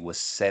movie was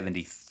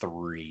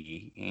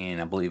 1973,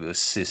 and I believe it was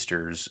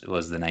Sisters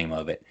was the name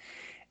of it,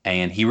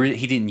 and he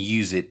didn't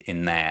use it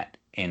in that.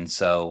 And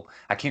so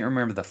I can't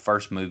remember the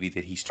first movie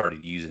that he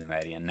started using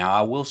that in. Now,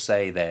 I will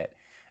say that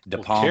De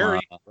Palma,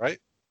 Carrie, right?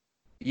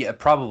 Yeah,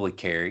 probably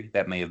Carrie.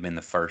 That may have been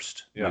the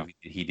first movie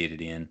that he did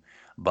it in.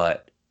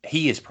 But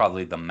he is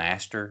probably the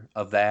master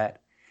of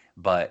that.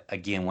 But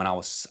again, when I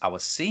was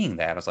seeing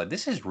that, I was like,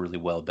 this is really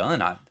well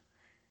done.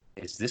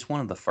 Is this one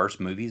of the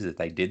first movies that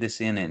they did this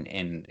in?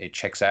 And it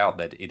checks out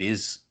that it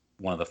is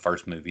one of the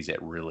first movies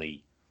that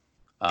really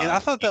and I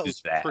thought that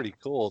was pretty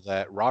cool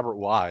that Robert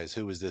Wise,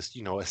 who was this,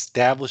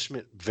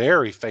 establishment,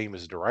 very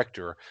famous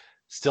director,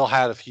 still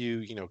had a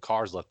few,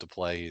 cars left to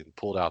play and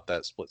pulled out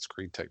that split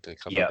screen technique.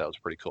 I thought that was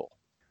pretty cool.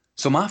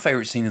 So my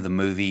favorite scene of the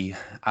movie,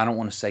 I don't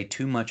want to say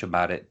too much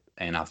about it,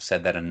 and I've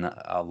said that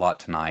a lot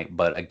tonight,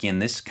 but again,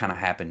 this kind of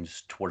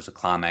happens towards the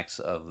climax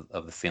of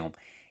the film.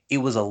 It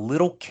was a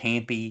little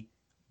campy,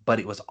 but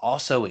it was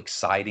also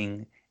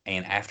exciting.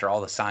 And after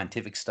all the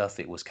scientific stuff,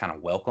 it was kind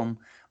of welcome.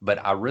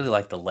 But I really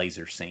like the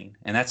laser scene,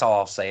 and that's all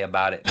I'll say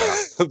about it.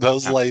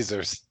 Those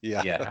lasers,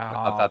 yeah. I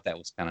thought that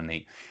was kind of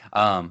neat.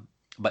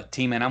 But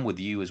T-Man, I'm with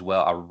you as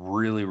well. I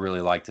really,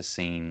 really like the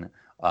scene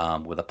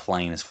where the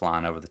plane is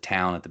flying over the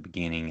town at the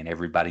beginning, and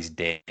everybody's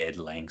dead,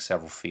 laying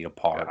several feet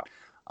apart.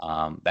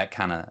 Yeah.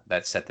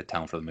 That set the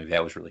tone for the movie.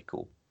 That was really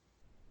cool.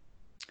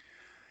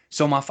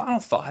 So my final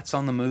thoughts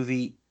on the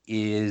movie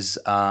is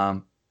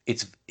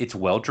it's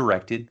well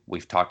directed.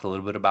 We've talked a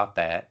little bit about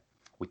that.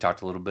 We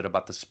talked a little bit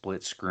about the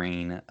split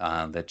screen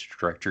that the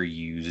director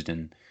used.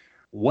 And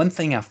one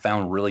thing I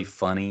found really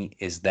funny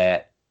is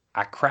that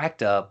I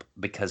cracked up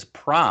because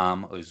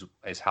Prime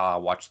is how I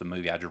watched the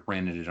movie. I just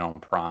rented it on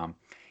Prime.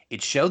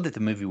 It showed that the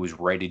movie was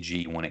rated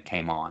G when it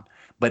came on,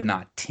 but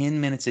not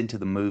 10 minutes into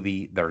the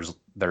movie, there's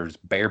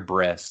bare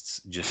breasts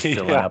just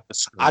filling up the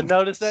screen. I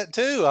noticed that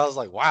too. I was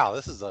like, wow,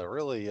 this is a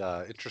really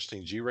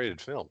interesting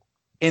G-rated film.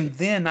 And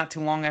then not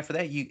too long after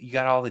that, you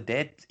got all the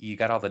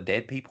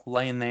dead people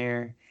laying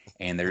there,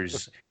 and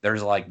there's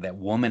like that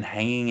woman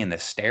hanging in the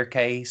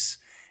staircase,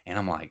 and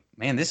I'm like,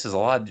 man, this is a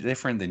lot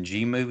different than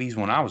G movies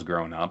when I was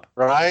growing up.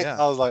 Right?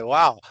 Yeah. I was like,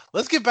 wow,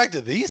 let's get back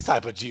to these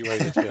type of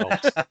G-rated films.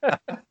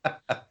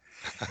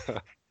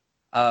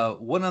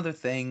 One other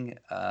thing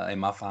in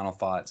my final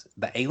thoughts,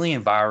 the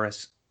alien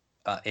virus,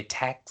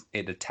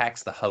 it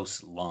attacks the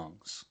host's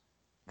lungs.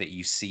 That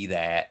you see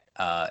that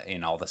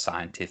in all the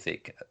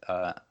scientific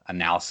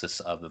analysis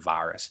of the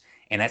virus,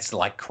 and that's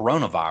like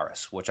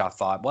coronavirus, which I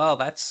thought, well,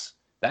 that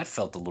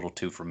felt a little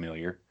too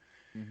familiar.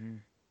 Mm-hmm.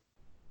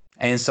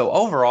 And so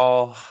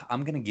overall,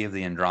 I'm going to give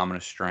the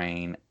Andromeda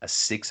Strain a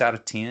 6 out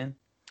of 10.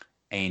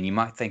 And you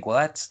might think, well,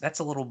 that's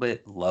a little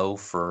bit low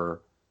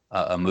for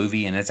a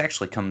movie, and it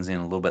actually comes in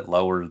a little bit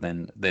lower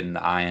than the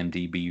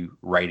IMDb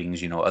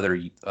ratings.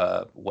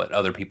 What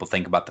other people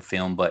think about the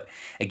film, but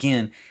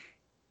again,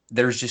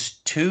 there's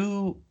just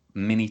too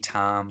many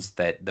times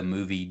that the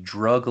movie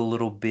drug a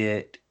little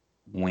bit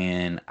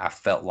when I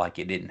felt like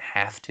it didn't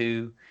have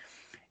to.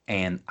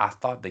 And I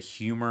thought the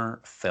humor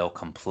fell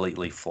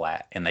completely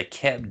flat. And they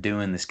kept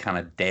doing this kind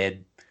of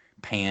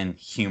deadpan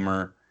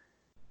humor.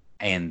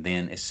 And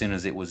then as soon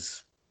as they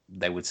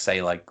would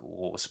say like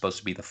what was supposed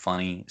to be the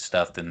funny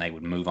stuff, then they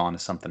would move on to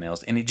something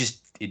else. And it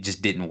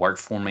just didn't work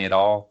for me at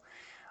all.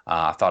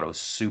 I thought it was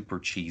super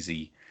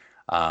cheesy.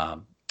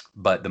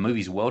 But the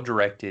movie's well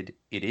directed.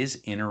 It is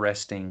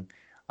interesting.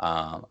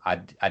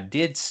 I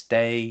did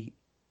stay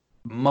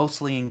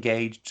mostly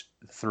engaged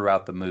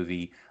throughout the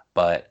movie,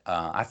 but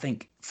I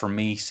think for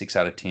me, 6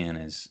 out of 10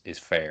 is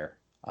fair.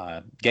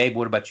 Gabe,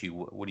 what about you?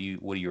 What are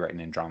you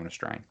rating Andromeda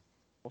Strain?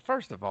 Well,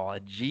 first of all, a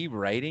G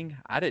rating.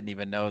 I didn't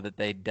even know that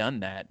they'd done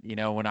that.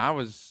 When I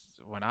was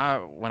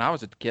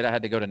a kid, I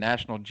had to go to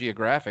National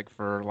Geographic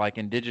for like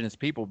indigenous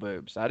people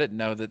boobs. I didn't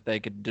know that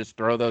they could just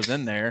throw those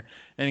in there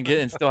and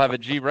still have a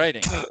G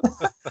rating.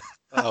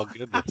 Oh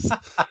goodness!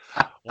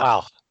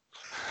 Wow.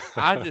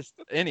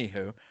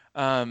 Anywho,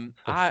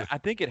 I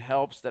think it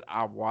helps that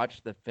I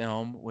watched the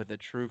film with a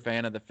true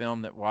fan of the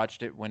film that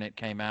watched it when it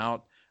came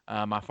out.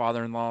 My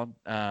father-in-law.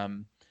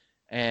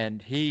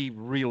 And he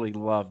really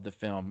loved the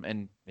film,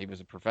 and he was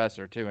a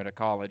professor too at a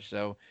college,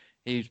 so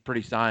he's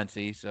pretty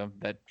sciencey, so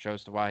that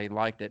shows to why he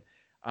liked it.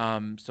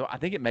 So I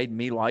think it made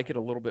me like it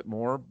a little bit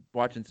more,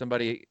 watching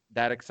somebody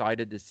that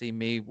excited to see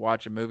me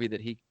watch a movie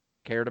that he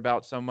cared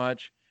about so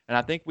much. And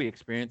I think we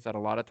experience that a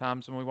lot of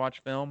times when we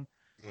watch film.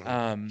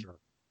 Sure.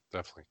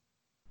 Definitely.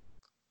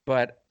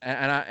 But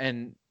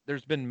and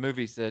there's been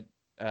movies that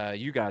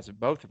you guys have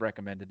both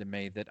recommended to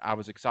me that I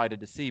was excited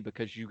to see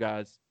because you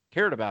guys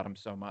cared about them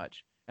so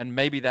much. And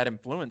maybe that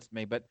influenced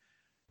me, but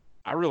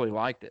I really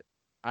liked it.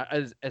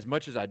 As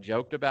much as I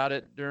joked about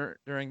it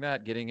during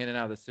that, getting in and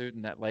out of the suit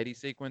and that lady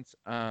sequence,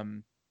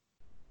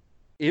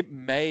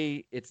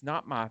 it's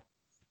not my.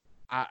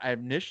 I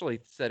initially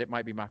said it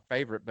might be my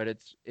favorite, but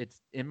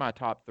it's in my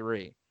top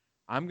 3.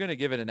 I'm going to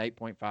give it an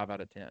 8.5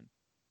 out of 10.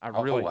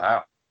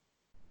 Wow.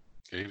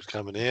 He was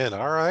coming in.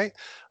 All right.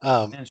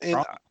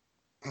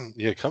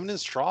 Yeah, coming in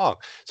strong.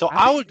 So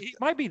it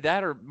might be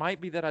that, or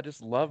might be that I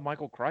just love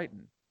Michael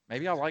Crichton.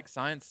 Maybe I like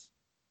science.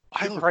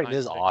 Michael Crichton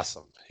is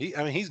awesome.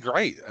 He's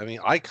great.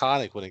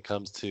 Iconic when it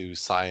comes to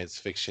science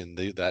fiction,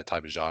 that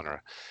type of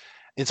genre.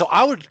 And so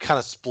I would kind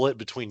of split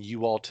between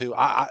you all two.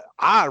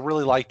 I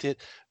really liked it.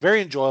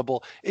 Very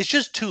enjoyable. It's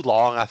just too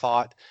long, I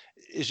thought.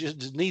 It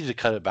just needed to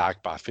cut it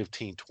back by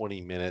 15,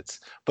 20 minutes.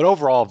 But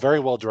overall,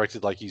 very well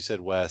directed, like you said,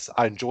 Wes.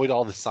 I enjoyed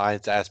all the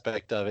science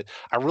aspect of it.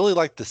 I really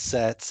liked the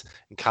sets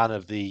and kind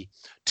of the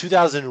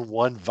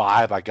 2001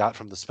 vibe I got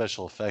from the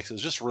special effects. It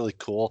was just really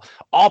cool.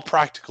 All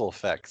practical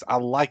effects. I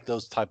like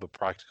those type of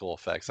practical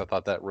effects. I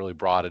thought that really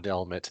brought an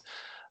element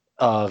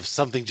of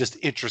something just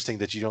interesting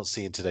that you don't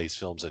see in today's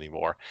films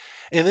anymore.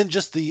 And then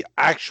just the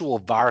actual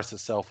virus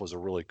itself was a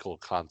really cool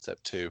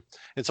concept too.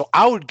 And so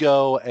I would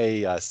go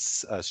a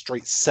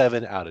straight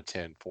 7 out of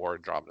 10 for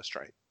Andromeda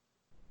Strain.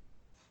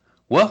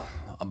 Well,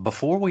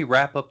 before we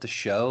wrap up the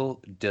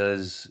show, do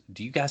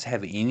you guys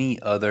have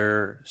any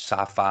other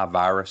sci-fi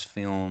virus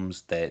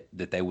films that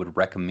they would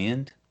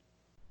recommend?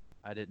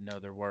 I didn't know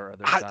there were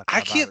other.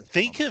 I can't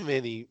think of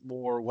any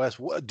more, Wes.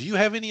 Do you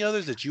have any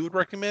others that you would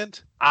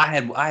recommend? I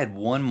had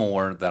one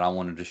more that I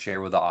wanted to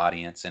share with the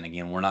audience, and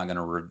again, we're not going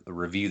to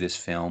review this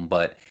film,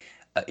 but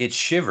it's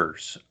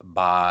Shivers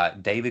by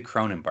David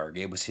Cronenberg.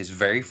 It was his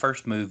very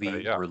first movie,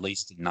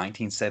 released in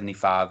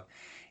 1975.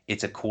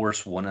 It's, of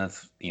course, one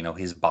of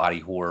his body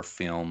horror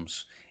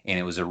films, and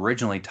it was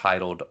originally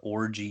titled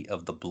Orgy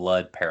of the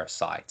Blood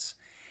Parasites.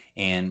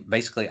 And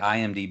basically,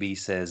 IMDb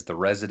says the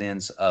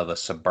residents of a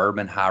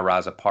suburban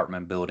high-rise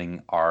apartment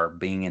building are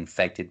being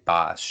infected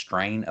by a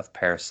strain of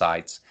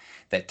parasites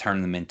that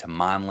turn them into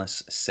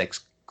mindless,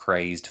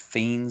 sex-crazed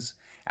fiends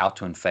out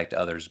to infect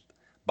others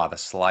by the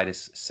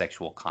slightest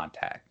sexual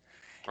contact.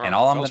 And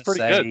all I'm going to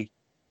say, good.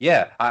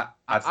 Yeah, I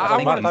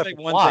want to say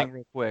one thing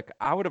real quick.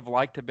 I would have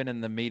liked to have been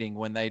in the meeting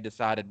when they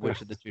decided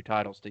which of the two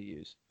titles to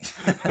use.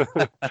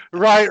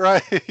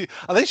 Right.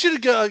 They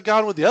should have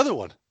gone with the other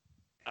one.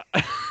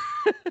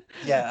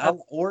 Yeah,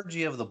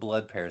 Orgy of the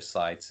Blood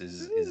Parasites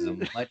is a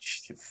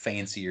much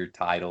fancier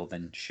title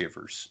than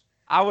Shivers.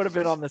 I would have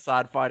been on the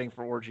side fighting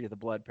for Orgy of the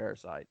Blood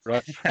Parasites.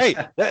 Right. Hey,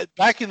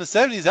 back in the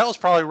 70s, that was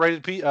probably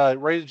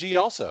rated G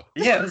also.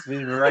 Yeah, it was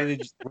a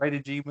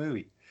rated G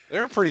movie. They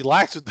were pretty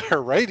lax with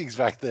their ratings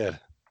back then.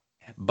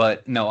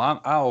 But no,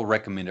 I'll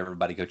recommend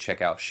everybody go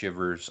check out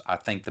Shivers. I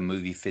think the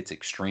movie fits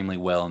extremely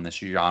well in this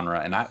genre,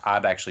 and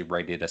I'd actually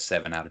rate it a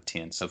 7 out of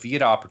 10. So if you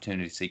get an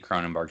opportunity to see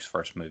Cronenberg's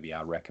first movie,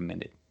 I'd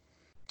recommend it.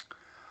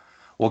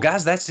 Well,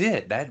 guys, that's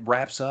it. That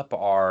wraps up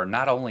our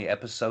not only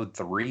episode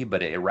 3,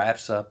 but it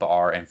wraps up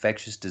our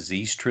infectious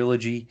disease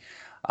trilogy.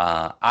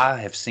 I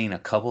have seen a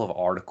couple of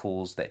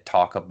articles that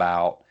talk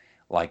about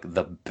like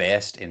the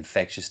best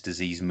infectious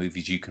disease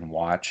movies you can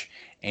watch,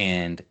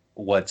 and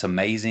what's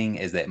amazing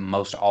is that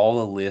most all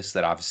the lists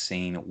that I've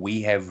seen,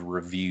 we have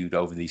reviewed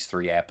over these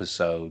 3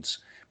 episodes,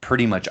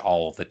 pretty much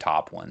all of the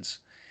top ones.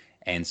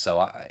 And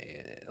so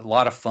a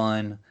lot of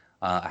fun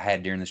I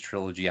had during this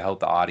trilogy. I hope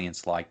the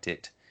audience liked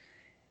it.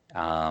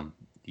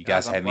 You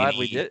guys have glad any?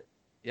 we did.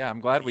 Yeah,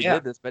 I'm glad we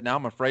did this, but now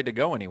I'm afraid to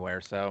go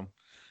anywhere. So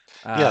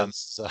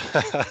yes,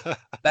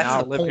 now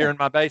I live here in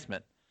my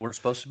basement. We're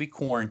supposed to be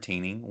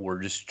quarantining. We're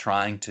just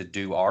trying to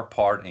do our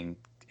part and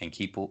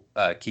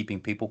keeping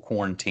people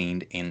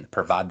quarantined and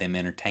provide them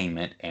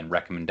entertainment and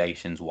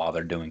recommendations while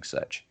they're doing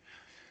such.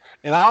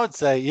 And I would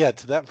say, yeah,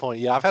 to that point,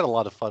 yeah, I've had a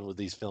lot of fun with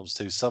these films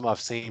too. Some I've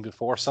seen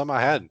before, some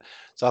I hadn't.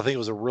 So I think it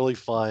was a really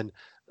fun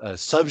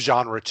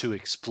subgenre to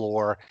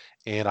explore,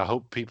 and I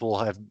hope people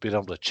have been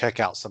able to check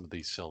out some of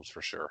these films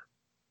for sure.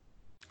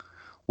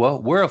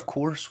 Well, we're, of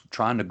course,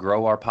 trying to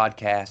grow our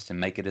podcast and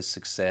make it a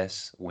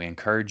success. We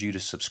encourage you to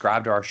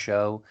subscribe to our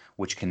show,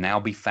 which can now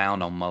be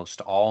found on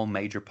most all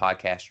major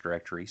podcast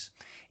directories.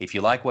 If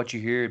you like what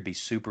you hear, it'd be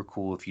super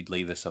cool if you'd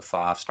leave us a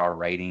 5-star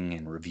rating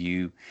and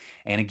review.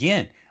 And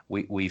again,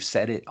 we've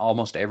said it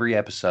almost every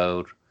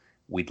episode.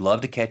 We'd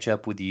love to catch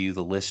up with you,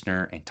 the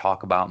listener, and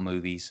talk about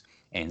movies.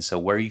 And so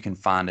where you can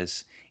find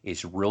us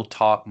is Real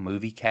Talk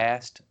Movie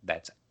Cast.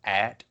 That's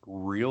at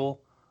real_cast.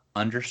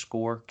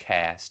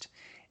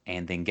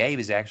 And then Gabe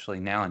is actually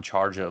now in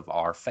charge of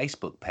our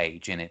Facebook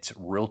page, and it's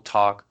Real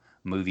Talk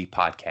Movie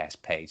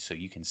Podcast page. So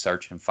you can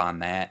search and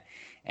find that.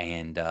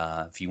 And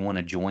if you want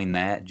to join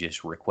that,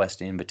 just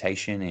request an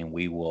invitation, and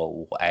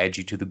we'll add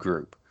you to the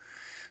group.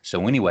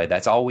 So anyway,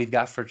 that's all we've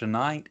got for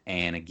tonight.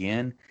 And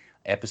again,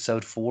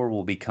 episode 4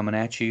 will be coming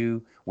at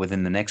you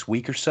within the next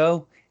week or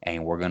so,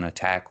 and we're going to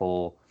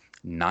tackle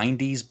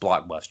 90s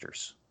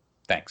blockbusters.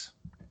 Thanks.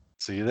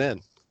 See you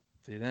then.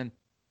 See you then.